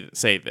me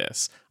say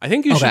this. I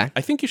think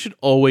you should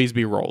always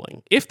be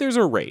rolling. If there's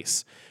a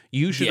race,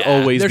 you should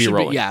always be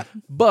rolling.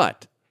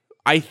 But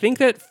I think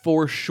that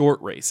for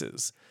short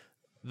races,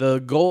 the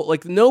goal,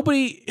 like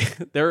nobody,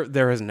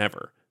 there has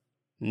never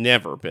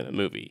been a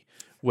movie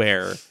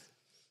where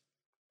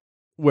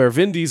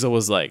Vin Diesel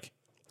was like,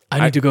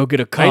 I need to go get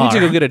a car. I need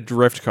to go get a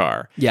drift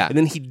car. Yeah. And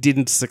then he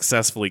didn't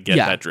successfully get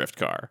that drift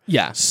car.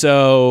 Yeah.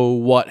 So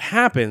what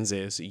happens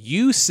is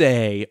you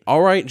say,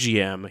 all right,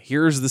 GM,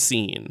 here's the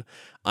scene.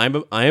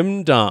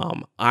 I'm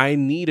Dom. I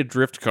need a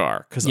drift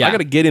car because I got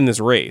to get in this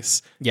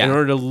race in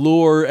order to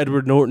lure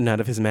Edward Norton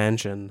out of his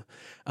mansion.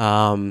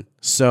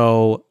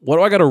 So what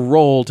do I got to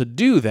roll to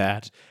do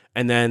that?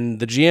 And then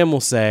the GM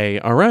will say,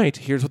 all right,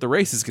 here's what the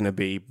race is going to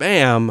be.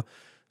 Bam.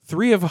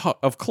 3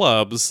 of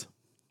clubs.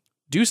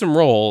 Do some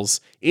rolls.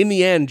 In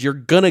the end, you're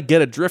going to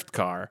get a drift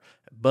car.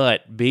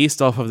 But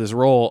based off of this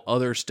roll,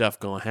 other stuff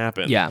going to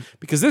happen. Yeah.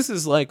 Because this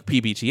is like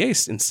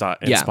PBTA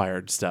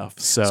inspired stuff.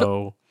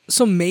 So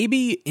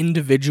maybe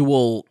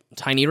individual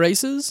tiny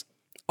races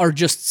are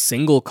just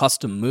single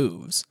custom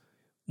moves.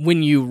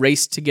 When you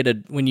race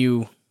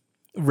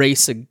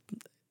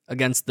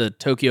against the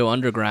Tokyo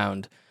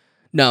Underground,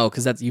 no,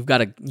 because you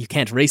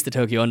can't race the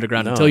Tokyo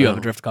Underground until you have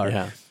a drift car.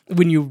 Yeah.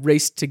 When you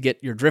race to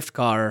get your drift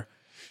car,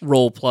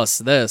 roll plus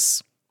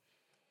this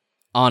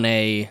on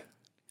a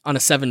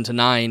 7 to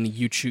 9,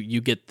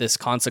 you get this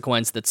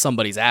consequence that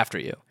somebody's after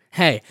you.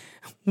 Hey,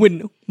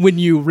 when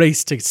you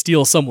race to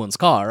steal someone's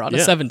car on a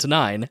 7 to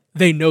 9,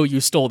 they know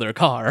you stole their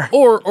car.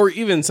 Or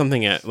even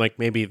something at like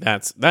maybe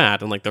that's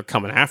that and like they're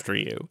coming after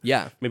you.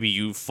 Yeah. Maybe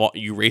you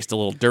raced a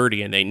little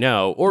dirty and they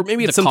know. Or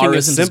maybe it's the something car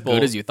as isn't simple as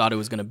good as you thought it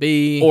was going to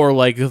be. Or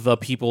like the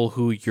people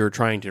who you're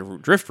trying to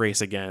drift race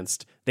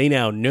against, they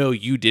now know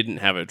you didn't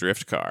have a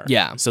drift car.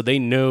 Yeah. So they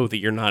know that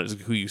you're not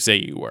who you say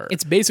you were.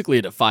 It's basically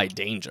a defy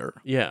danger.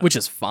 Yeah. Which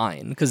is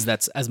fine, because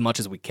that's as much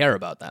as we care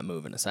about that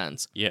move in a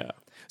sense. Yeah.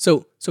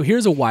 So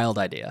here's a wild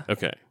idea.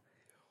 Okay.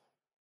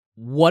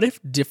 What if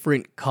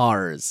different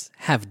cars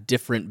have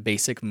different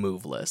basic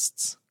move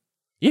lists?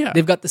 Yeah.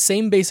 They've got the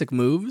same basic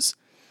moves,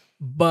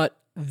 but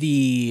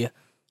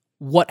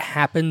what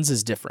happens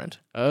is different.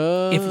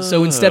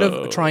 So instead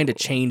of trying to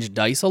change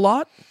dice a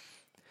lot,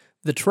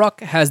 the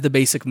truck has the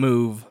basic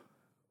move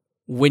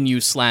when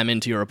you slam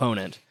into your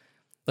opponent.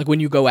 Like when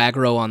you go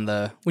aggro on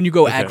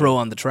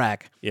the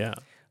track. Yeah.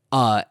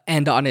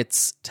 And on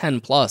its 10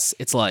 plus,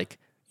 it's like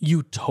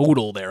you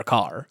total their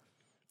car.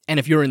 And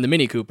if you're in the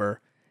Mini Cooper,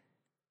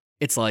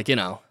 it's like,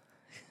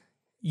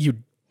 you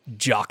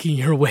jockey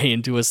your way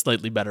into a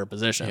slightly better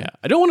position. Yeah.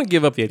 I don't want to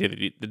give up the idea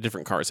that the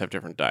different cars have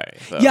different die.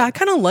 Though. Yeah, I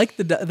kind of like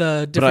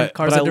the different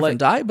cars have different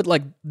die, but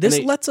like this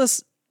lets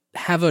us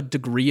have a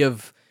degree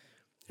of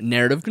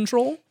narrative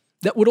control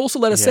that would also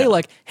let us say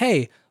like,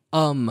 hey,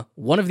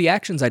 one of the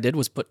actions I did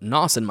was put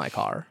NOS in my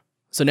car.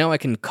 So now I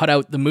can cut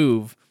out the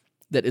move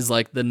that is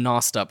like the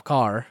NOSed up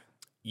car,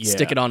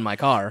 stick it on my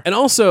car. And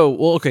also,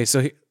 well, okay,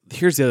 so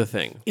here's the other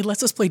thing. It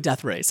lets us play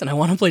Death Race, and I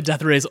want to play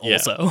Death Race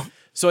also.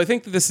 So I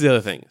think that this is the other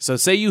thing. So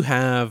say you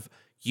have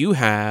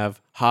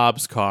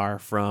Hobbs' car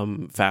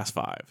from Fast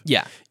Five.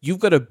 Yeah. You've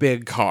got a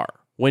big car.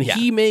 When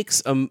he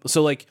makes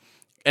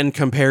and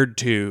compared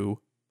to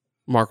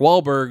Mark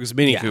Wahlberg's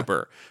Mini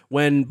Cooper,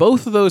 when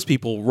both of those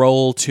people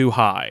roll too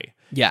high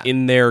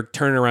in their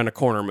turn around a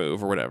corner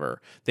move or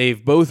whatever,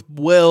 they've both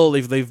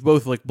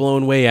like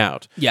blown way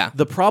out. Yeah.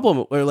 The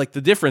problem, or like the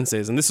difference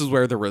is, and this is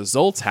where the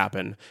results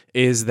happen,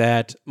 is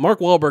that Mark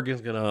Wahlberg is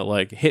gonna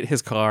like hit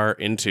his car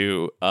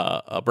into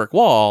a brick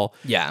wall.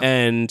 Yeah.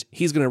 And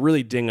he's gonna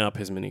really ding up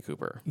his Mini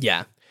Cooper.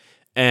 Yeah.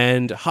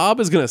 And Hobb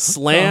is going to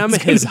slam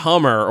his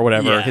Hummer or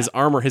whatever, his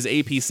armor, his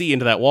APC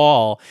into that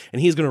wall, and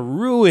he's going to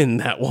ruin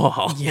that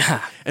wall.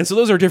 Yeah. And so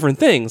those are different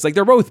things. Like,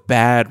 they're both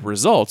bad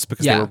results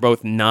because they were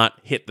both not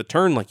hit the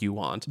turn like you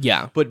want.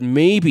 Yeah. But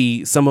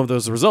maybe some of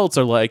those results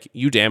are like,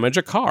 you damage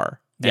a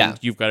car. Yeah. And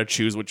you've got to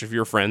choose which of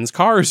your friends'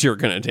 cars you're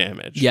going to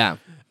damage. Yeah.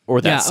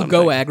 Or that's a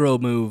go aggro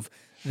move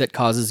that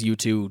causes you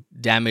to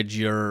damage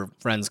your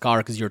friend's car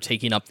because you're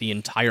taking up the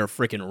entire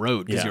freaking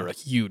road because you're a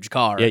huge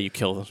car. Yeah, you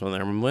kill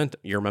them with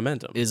your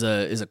momentum. Is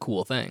a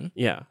cool thing.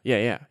 Yeah.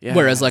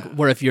 Whereas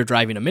where if you're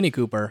driving a Mini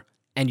Cooper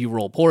and you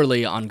roll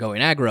poorly on going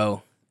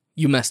aggro,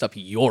 you messed up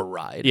your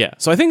ride. Yeah.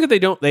 So I think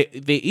that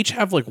they each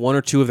have like one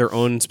or two of their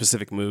own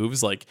specific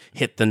moves, like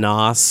hit the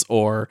NOS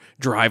or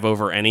drive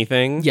over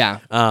anything. Yeah.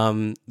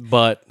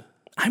 But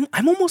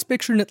I'm almost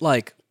picturing it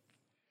like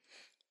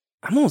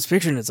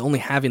it's only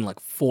having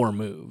like 4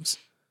 moves,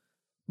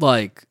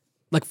 like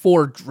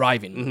 4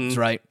 driving moves,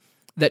 right?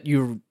 That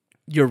your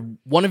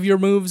one of your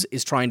moves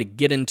is trying to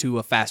get into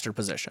a faster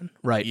position,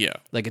 right? Yeah.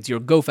 Like it's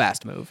your go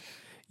fast move.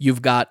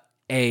 You've got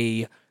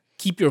a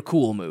keep your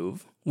cool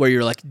move where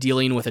you're like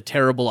dealing with a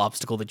terrible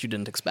obstacle that you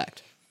didn't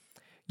expect.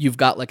 You've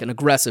got like an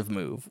aggressive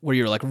move where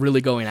you're like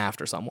really going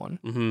after someone.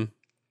 Mm-hmm.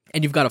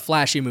 And you've got a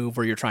flashy move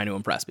where you're trying to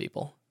impress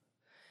people.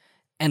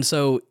 And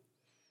so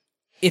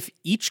if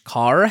each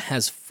car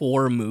has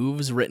 4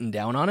 moves written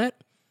down on it,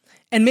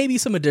 and maybe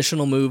some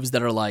additional moves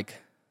that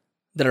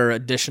are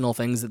additional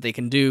things that they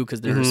can do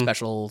because they're a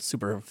special,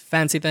 super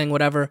fancy thing,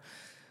 whatever,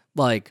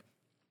 like,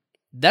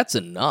 that's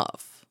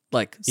enough.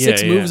 Like,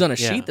 6 moves on a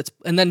sheet,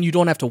 and then you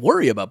don't have to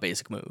worry about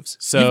basic moves.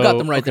 So you've got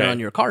them right there on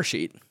your car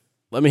sheet.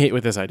 Let me hit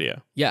with this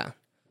idea. Yeah.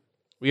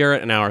 We are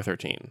at an hour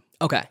 13.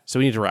 Okay. So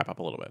we need to wrap up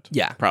a little bit.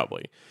 Yeah.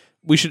 Probably.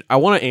 I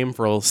want to aim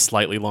for a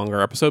slightly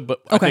longer episode,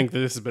 but I think that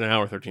this has been an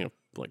hour 13.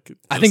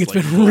 I think it's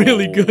been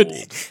really good.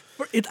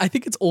 I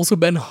think it's also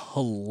been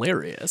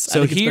hilarious.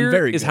 So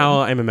here is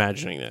how I'm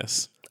imagining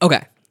this.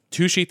 Okay.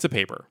 2 sheets of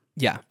paper.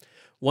 Yeah.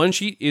 1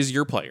 sheet is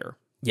your player.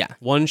 Yeah.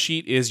 1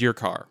 sheet is your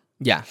car.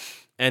 Yeah.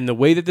 And the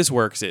way that this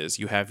works is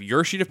you have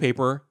your sheet of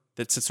paper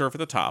that sits sort of at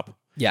the top.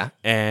 Yeah.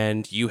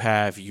 And you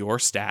have your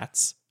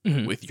stats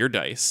with your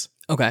dice.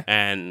 Okay.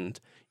 And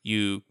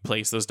you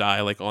place those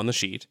die like on the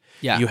sheet.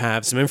 Yeah. You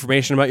have some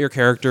information about your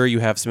character. You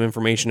have some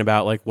information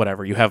about like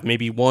whatever. You have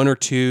maybe 1 or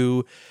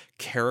 2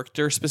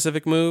 character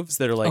specific moves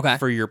that are like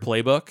for your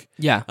playbook.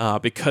 Yeah.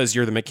 Because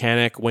you're the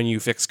mechanic. When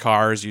you fix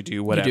cars, you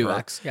do whatever. You do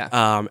X. Yeah.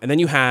 And then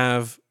you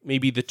have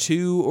maybe the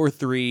 2 or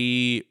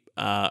 3.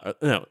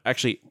 No,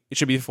 actually, it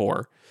should be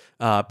 4.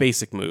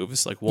 Basic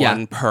moves, like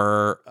 1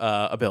 per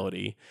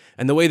ability.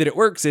 And the way that it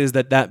works is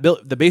that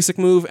the basic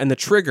move and the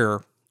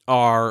trigger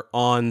are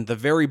on the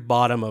very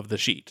bottom of the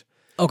sheet.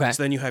 Okay.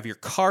 So then you have your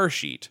car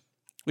sheet,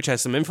 which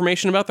has some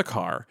information about the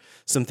car,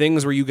 some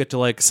things where you get to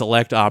like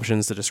select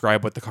options to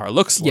describe what the car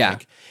looks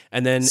like.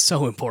 And then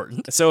so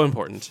important.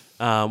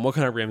 What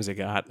kind of rims it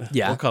got?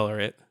 Yeah. What color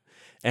it?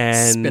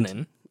 And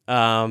spinning.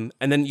 And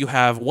then you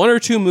have 1 or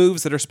 2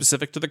 moves that are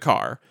specific to the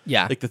car.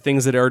 Yeah. Like the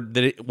things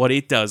what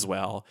it does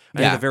well.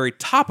 And at the very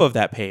top of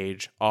that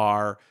page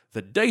are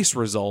the dice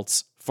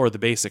results for the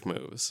basic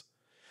moves.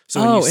 So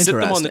when Oh, you sit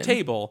them on the interesting.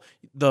 table,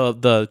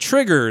 the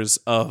triggers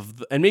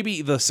of and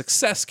maybe the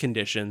success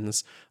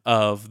conditions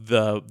of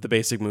the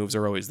basic moves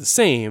are always the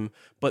same,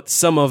 but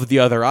some of the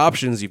other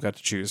options you've got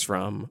to choose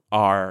from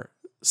are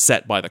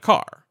set by the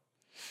car.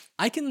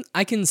 I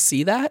can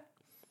see that.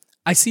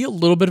 I see a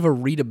little bit of a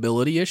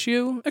readability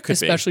issue, It could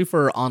be. especially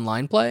for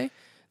online play,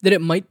 that it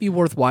might be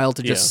worthwhile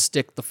to just Yeah.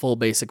 stick the full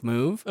basic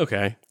move,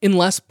 Okay.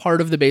 unless part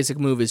of the basic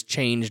move is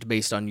changed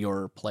based on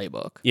your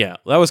playbook. Yeah,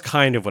 that was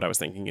kind of what I was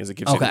thinking. Is it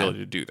gives you the Okay. ability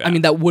to do that? I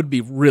mean, that would be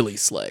really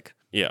slick.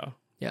 yeah.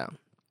 Yeah.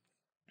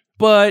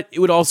 But it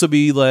would also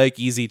be like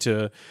easy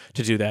to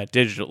do that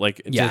digital,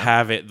 like Yeah. to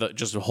have it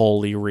just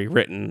wholly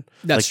rewritten,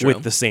 That's like true.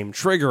 with the same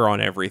trigger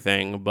on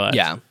everything, but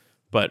Yeah.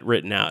 but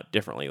written out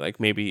differently. Like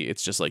maybe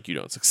it's just like you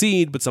don't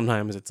succeed, but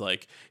sometimes it's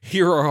like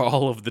here are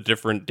all of the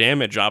different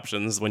damage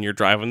options when you're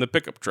driving the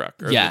pickup truck.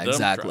 Or Yeah, the dump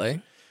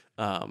exactly.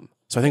 truck.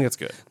 So I think that's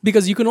good.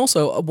 Because you can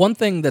also one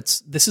thing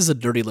this is a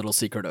dirty little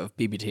secret of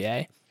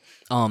PBTA.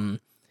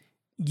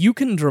 You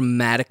can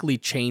dramatically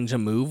change a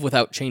move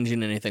without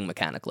changing anything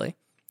mechanically.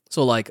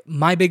 So like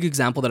my big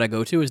example that I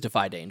go to is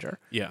Defy Danger.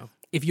 Yeah.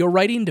 If you're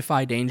writing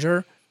Defy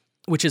Danger,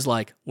 which is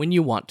like when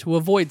you want to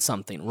avoid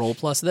something, roll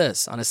plus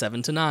this on a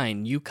 7 to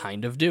 9, you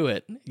kind of do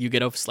it. You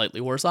get a slightly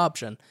worse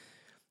option.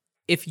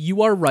 If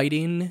you are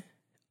writing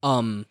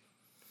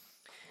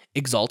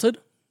Exalted,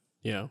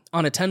 Yeah.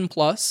 on a 10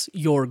 plus,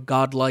 your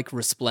godlike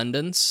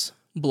resplendence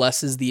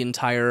blesses the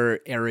entire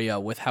area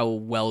with how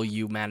well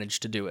you manage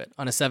to do it.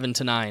 On a 7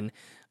 to 9,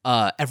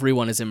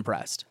 everyone is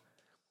impressed.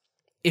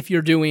 If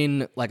you're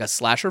doing like a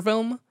slasher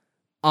film,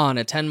 on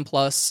a 10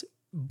 plus,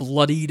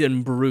 bloodied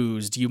and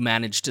bruised, you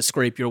manage to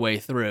scrape your way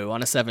through.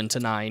 On a 7 to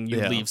 9, you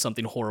Yeah. leave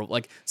something horrible,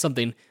 like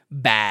something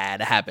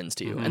bad happens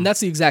to you. And that's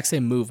the exact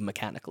same move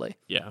mechanically.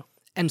 Yeah.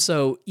 And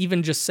so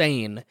even just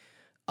saying,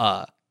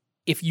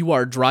 if you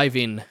are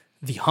driving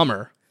the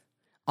Hummer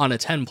on a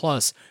 10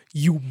 plus,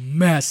 you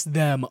mess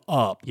them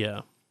up.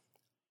 Yeah.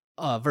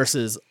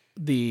 Versus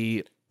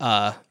the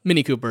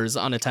Mini Coopers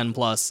on a 10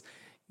 plus,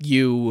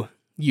 you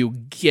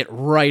get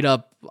right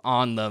up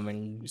on them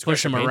and scratch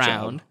push them the paint job.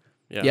 around.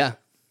 Yeah. Yeah,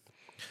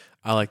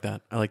 I like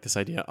that. I like this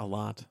idea a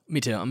lot. me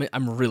too.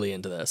 I'm really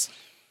into this.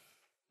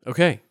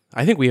 Okay.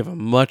 I think we have a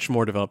much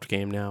more developed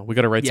game now. We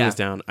got to write some Yeah. of this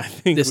down. I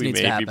think This we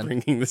needs may to be happen.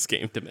 bringing this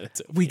game to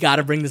Minnesota. We got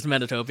to bring this to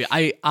Metatopia.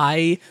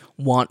 I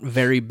want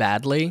very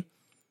badly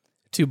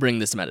to bring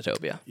this to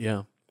Metatopia.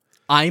 Yeah.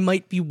 I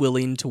might be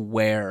willing to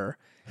wear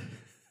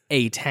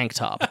a tank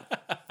top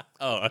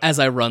Oh, as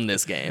I run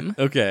this game.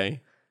 okay.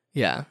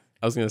 Yeah.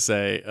 I was going to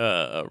say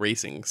a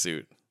racing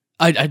suit.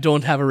 I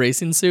don't have a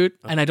racing suit,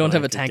 and I don't but I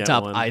have a could tank get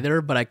top one.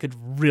 either, but I could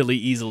really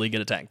easily get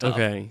a tank top.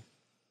 Okay.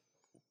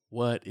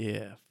 What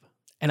if?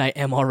 And I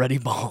am already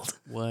bald.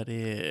 What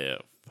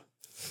if?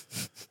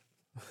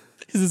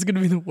 Is this going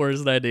to be the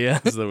worst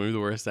idea? This is maybe the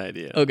worst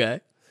idea.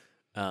 Okay.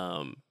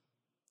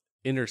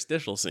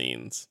 Interstitial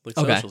scenes, like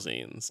Okay. social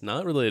scenes,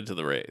 not related to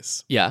the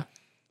race. Yeah.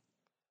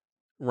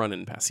 Run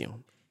in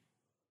passion.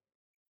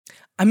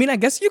 I mean, I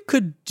guess you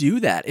could do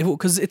that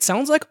because it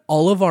sounds like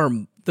all of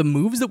the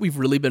moves that we've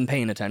really been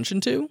paying attention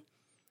to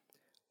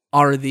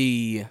are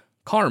the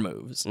car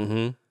moves.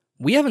 Mm-hmm.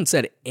 We haven't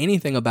said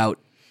anything about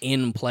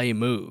in-play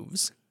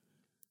moves.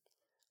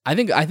 I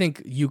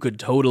think you could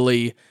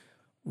totally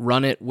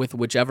run it with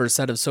whichever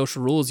set of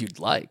social rules you'd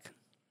like.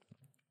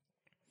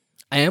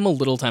 I am a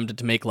little tempted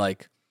to make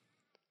like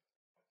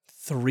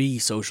 3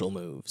 social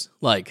moves.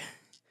 Like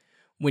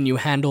when you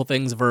handle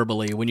things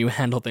verbally, when you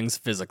handle things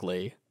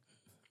physically,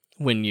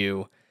 when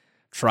you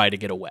try to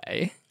get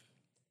away.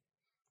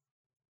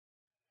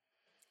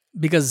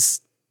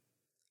 Because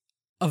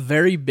a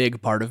very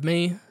big part of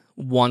me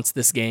wants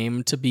this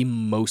game to be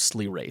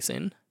mostly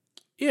racing.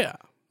 Yeah.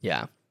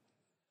 Yeah.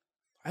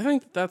 I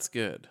think that's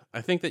good. I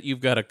think that you've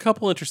got a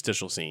couple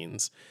interstitial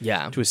scenes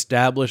Yeah. to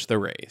establish the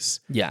race.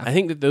 Yeah. I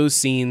think that those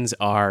scenes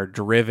are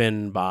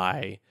driven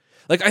by,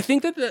 like, I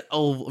think that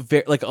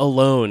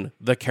alone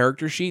the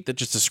character sheet that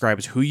just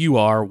describes who you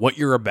are, what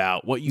you're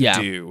about, what you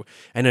Yeah. do,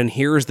 and then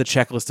here's the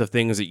checklist of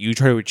things that you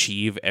try to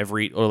achieve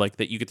or like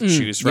that you get to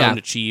choose from yeah. and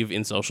achieve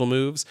in social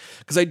moves.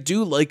 Because I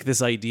do like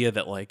this idea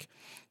that like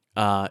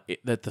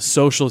that the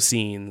social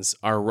scenes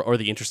are, or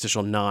the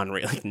interstitial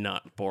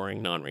not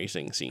boring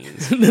non-racing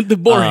scenes, the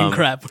boring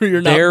crap where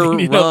you're not they're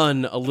beating up.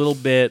 run a little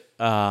bit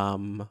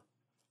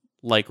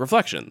like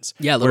Reflections.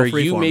 Yeah, a little where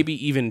you freeform.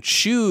 maybe even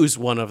choose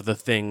one of the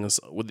things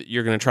that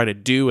you're going to try to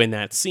do in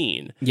that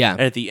scene. Yeah.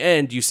 And at the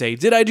end, you say,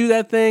 did I do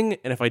that thing?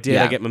 And if I did,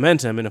 Yeah. I get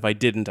momentum. And if I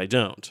didn't, I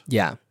don't.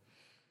 Yeah.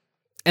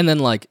 And then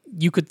like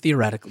you could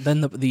theoretically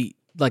then the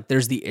like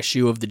there's the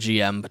issue of the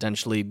GM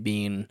potentially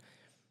being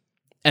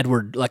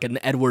an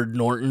Edward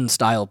Norton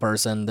style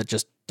person that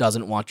just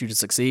doesn't want you to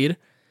succeed.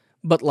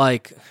 But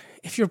like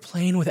if you're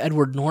playing with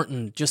Edward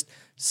Norton, just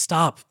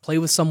stop, play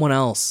with someone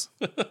else.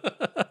 You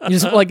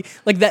just like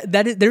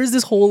there is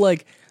this whole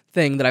like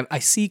thing that I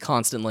see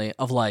constantly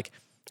of like,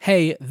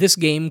 hey, this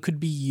game could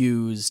be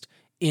used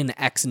in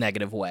X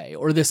negative way,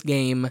 or this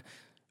game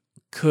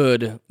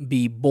could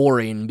be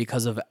boring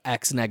because of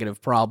X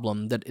negative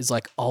problem that is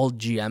like all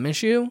GM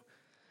issue.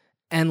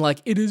 And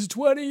like, it is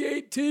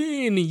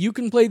 2018. You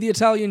can play the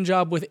Italian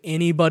Job with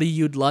anybody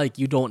you'd like.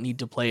 You don't need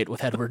to play it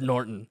with Edward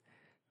Norton.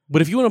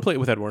 But if you want to play it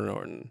with Edward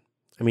Norton,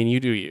 I mean, you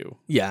do you.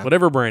 Yeah.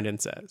 Whatever Brandon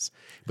says.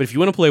 But if you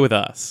want to play with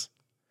us,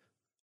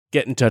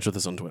 get in touch with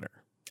us on Twitter.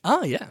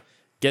 Oh, yeah.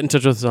 Get in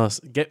touch with us.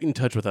 Get in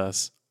touch with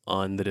us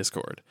on the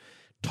Discord.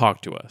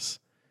 Talk to us.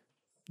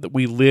 That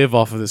we live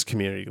off of this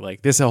community.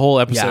 Like this whole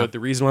episode, Yeah.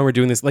 the reason why we're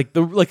doing this, like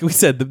we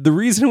said, the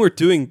reason we're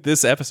doing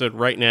this episode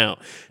right now,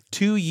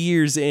 2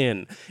 years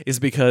in, is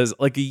because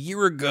like a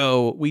year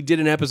ago we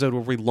did an episode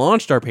where we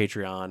launched our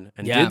Patreon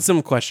and Yeah. did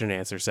some question and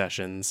answer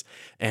sessions,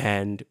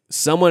 and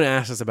someone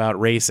asked us about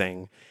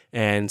racing.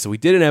 And so we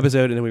did an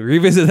episode, and then we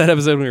revisited that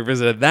episode, and we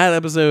revisited that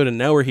episode, and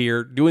now we're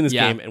here doing this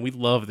Yeah. game, and we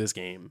love this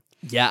game.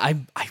 Yeah,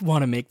 I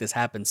want to make this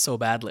happen so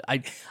badly.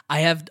 I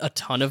have a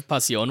ton of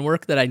Passion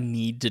work that I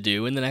need to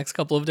do in the next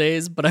couple of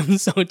days, but I'm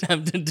so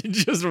tempted to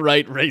just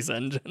write Race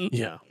Engine.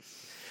 Yeah.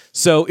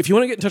 So if you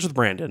want to get in touch with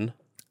Brandon,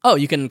 Oh,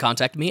 you can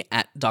contact me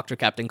at Dr.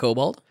 Captain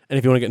Kobold. and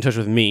if you want to get in touch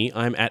with me,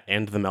 I'm at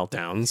End the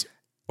Meltdowns.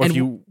 Or And if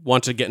you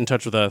want to get in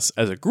touch with us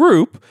as a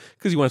group,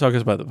 because you want to talk to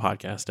us about the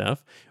podcast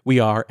stuff, we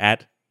are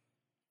at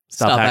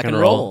Stop Hack and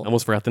Roll.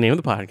 Almost forgot the name of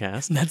the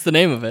podcast. That's the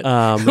name of it.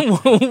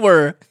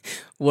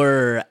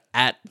 We're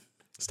at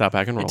Stop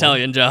Hack and Roll.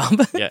 Italian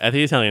Job. Yeah, at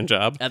the Italian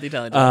Job. At the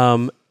Italian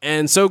Job.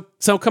 And so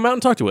come out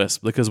and talk to us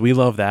because we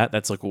love that.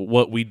 That's like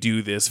what we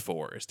do this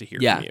for, is to hear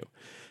Yeah. from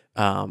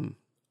you.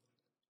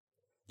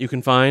 You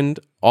can find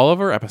all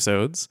of our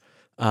episodes,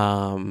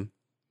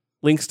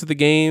 links to the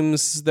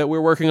games that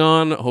we're working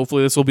on.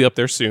 Hopefully this will be up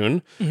there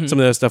soon. Mhm. Some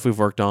of the stuff we've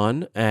worked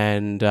on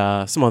and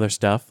some other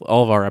stuff,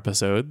 all of our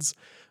episodes.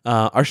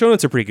 Our show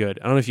notes are pretty good.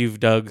 I don't know if you've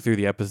dug through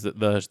the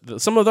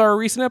episode. Some of our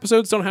recent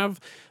episodes don't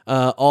have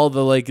all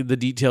the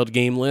detailed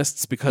game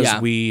lists because Yeah.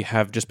 we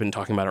have just been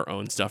talking about our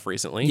own stuff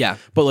recently. Yeah.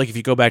 But like if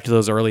you go back to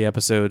those early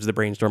episodes, the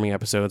brainstorming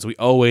episodes, we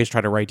always try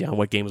to write down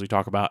what games we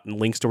talk about and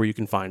links to where you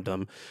can find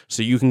them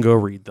so you can go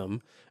read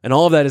them. And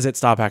all of that is at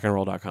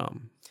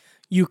stophackandroll.com.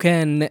 You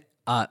can,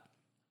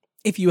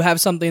 if you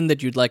have something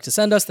that you'd like to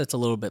send us that's a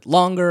little bit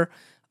longer,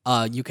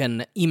 you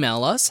can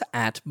email us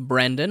at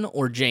Brandon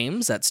or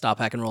James at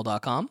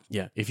stophackandroll.com.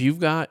 Yeah. If you've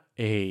got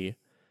a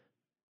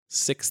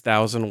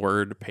 6,000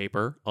 word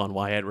paper on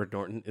why Edward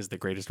Norton is the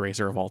greatest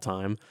racer of all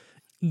time,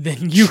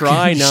 Then you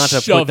try can not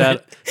to shove put that.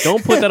 it.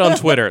 Don't put that on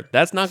Twitter.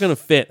 That's not going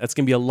to fit. That's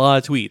going to be a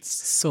lot of tweets.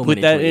 So Put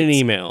many that in an tweets.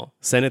 email.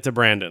 Send it to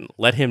Brandon.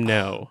 Let him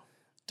know.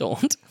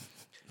 Don't.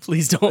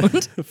 Please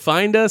don't.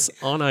 Find us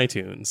on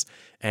iTunes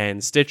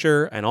and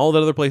Stitcher and all the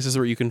other places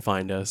where you can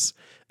find us.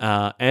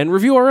 And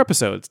review our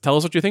episodes. Tell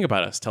us what you think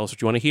about us. Tell us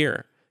what you want to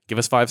hear. Give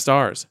us 5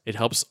 stars. It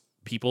helps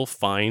people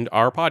find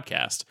our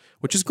podcast,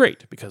 which is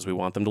great because we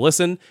want them to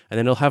listen, and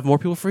then it'll have more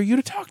people for you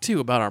to talk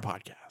to about our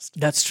podcast.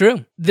 That's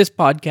true. This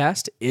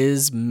podcast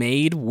is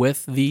made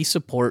with the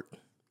support.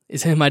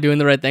 Am I doing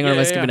the right thing or am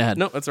I skipping ahead?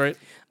 No, that's right.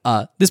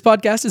 This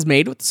podcast is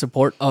made with the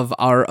support of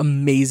our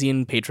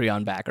amazing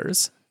Patreon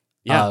backers.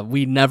 Yeah.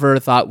 We never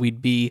thought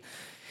we'd be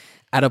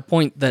at a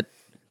point that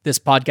this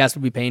podcast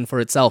would be paying for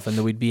itself and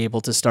that we'd be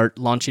able to start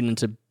launching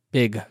into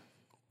big,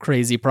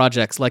 crazy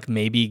projects like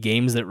maybe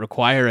games that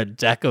require a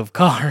deck of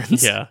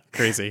cards. Yeah,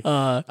 crazy.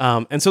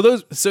 And so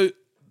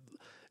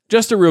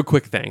just a real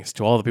quick thanks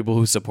to all the people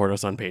who support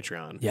us on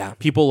Patreon. Yeah.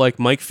 People like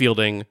Mike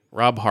Fielding,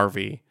 Rob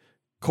Harvey,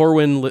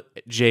 Corwin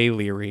J.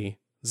 Leary,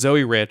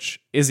 Zoe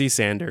Rich, Izzy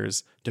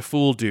Sanders,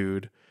 DeFool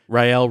Dude,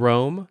 Rael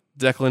Rome,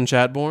 Declan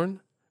Chadbourne,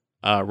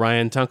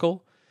 Ryan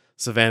Tunkel,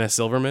 Savannah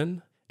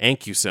Silverman,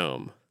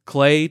 Ancusome,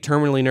 Clay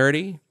Terminally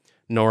Nerdy,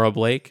 Nora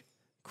Blake,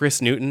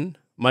 Chris Newton,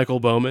 Michael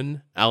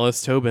Bowman,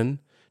 Alice Tobin,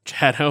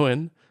 Chad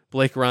Owen,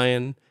 Blake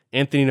Ryan,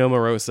 Anthony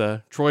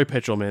Nomarosa, Troy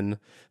Pitchelman,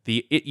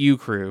 the It You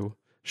Crew,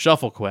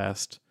 Shuffle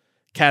Quest,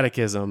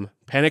 Catechism,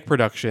 Panic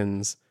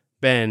Productions,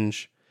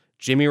 Benj,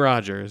 Jimmy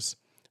Rogers,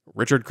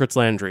 Richard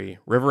Kritzlandry,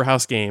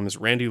 Riverhouse Games,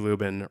 Randy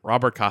Lubin,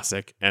 Robert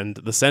Kosick, and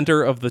the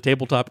center of the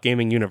tabletop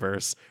gaming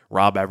universe,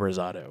 Rob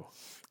Abrazato.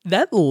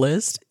 That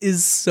list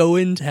is so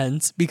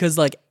intense because,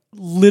 like,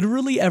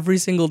 literally every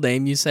single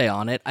name you say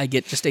on it, I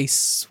get just a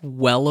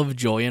swell of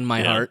joy in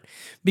my heart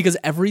because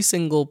every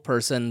single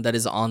person that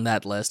is on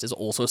that list is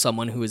also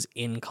someone who is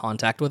in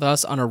contact with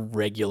us on a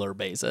regular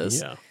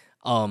basis. Yeah.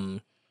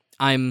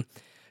 I'm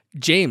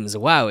James.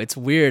 Wow, it's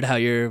weird how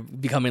you're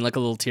becoming like a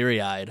little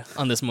teary-eyed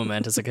on this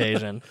momentous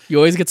occasion. You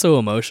always get so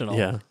emotional.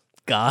 Yeah.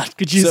 God,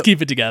 could you just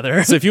keep it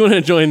together? So if you want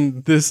to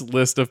join this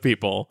list of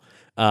people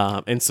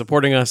and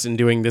supporting us in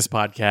doing this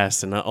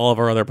podcast and all of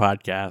our other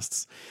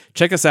podcasts,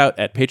 check us out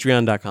at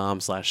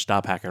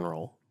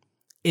patreon.com/stophackandroll.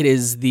 It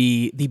is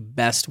the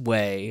best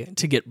way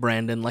to get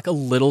Brandon like a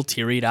little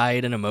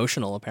teary-eyed and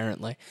emotional,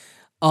 apparently.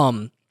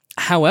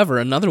 However,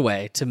 another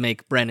way to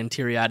make Brandon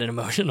teary-eyed and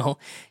emotional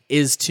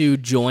is to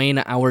join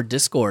our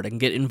Discord and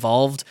get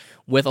involved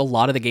with a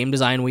lot of the game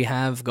design we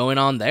have going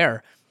on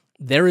there.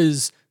 There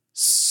is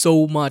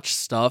so much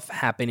stuff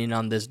happening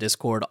on this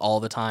Discord all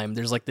the time.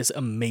 There's like this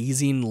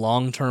amazing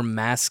long-term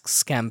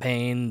masks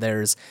campaign.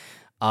 There's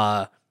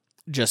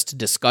just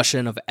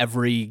discussion of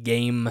every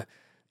game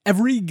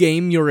every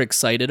game you're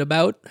excited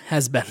about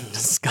has been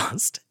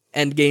discussed,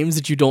 and games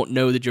that you don't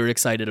know that you're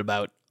excited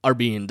about are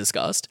being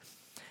discussed.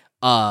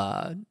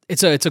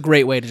 It's a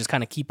great way to just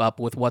kind of keep up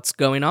with what's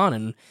going on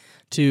and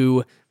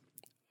to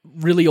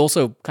really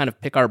also kind of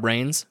pick our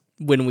brains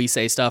when we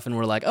say stuff and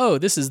we're like, oh,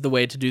 this is the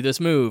way to do this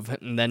move.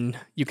 And then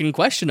you can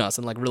question us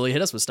and like really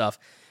hit us with stuff.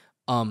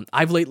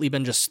 I've lately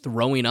been just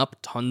throwing up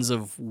tons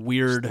of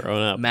weird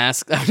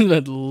masks. I've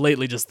been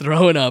lately just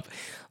throwing up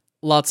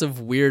lots of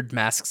weird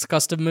masks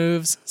custom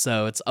moves.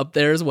 So it's up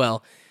there as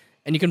well.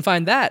 And you can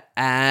find that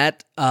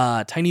at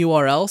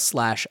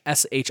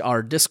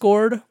tinyurl/SHR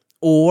Discord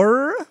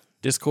or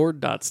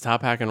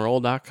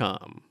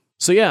discord.stophackandroll.com.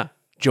 So yeah,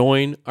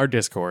 join our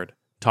Discord,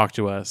 talk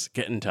to us,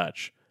 get in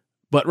touch.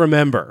 But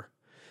remember,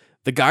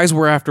 the guys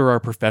we're after are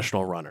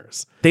professional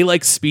runners. They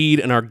like speed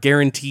and are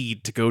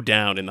guaranteed to go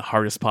down in the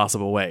hardest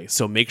possible way.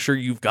 So make sure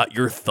you've got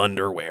your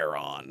Thunderwear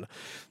on.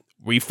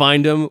 We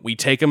find them, we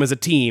take them as a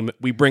team,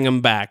 we bring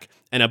them back.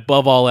 And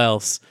above all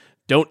else,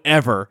 don't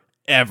ever,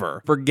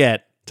 ever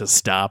forget to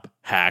stop,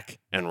 hack,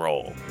 and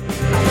roll.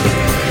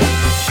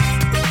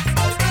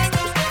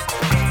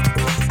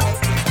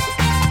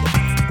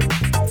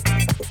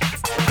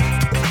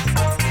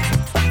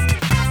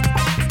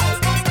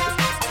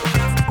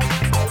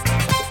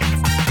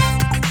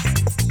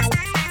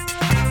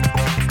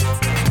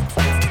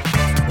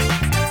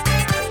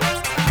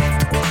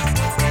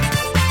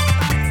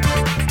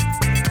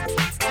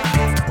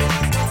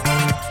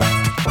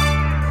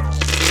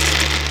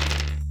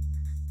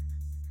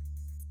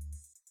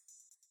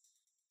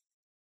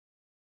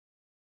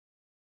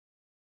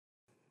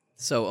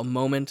 So a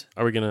moment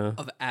Are we gonna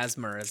of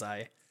asthma as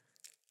I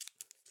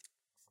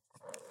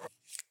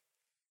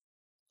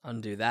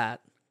undo that.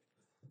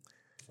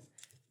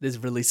 This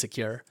is really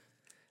secure.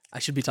 I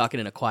should be talking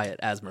in a quiet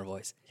asthma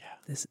voice. Yeah.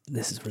 This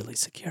is really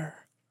secure.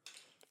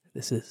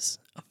 This is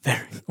a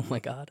very oh my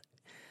god.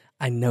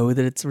 I know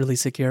that it's really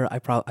secure. I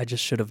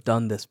just should have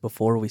done this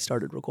before we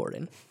started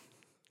recording.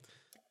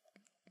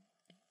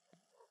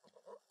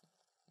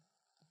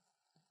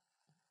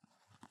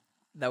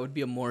 That would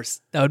be a more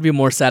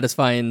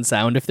satisfying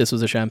sound if this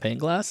was a champagne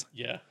glass.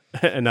 Yeah.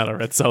 And not a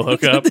red Solo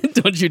cup.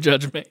 Don't you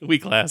judge me. We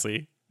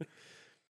classy.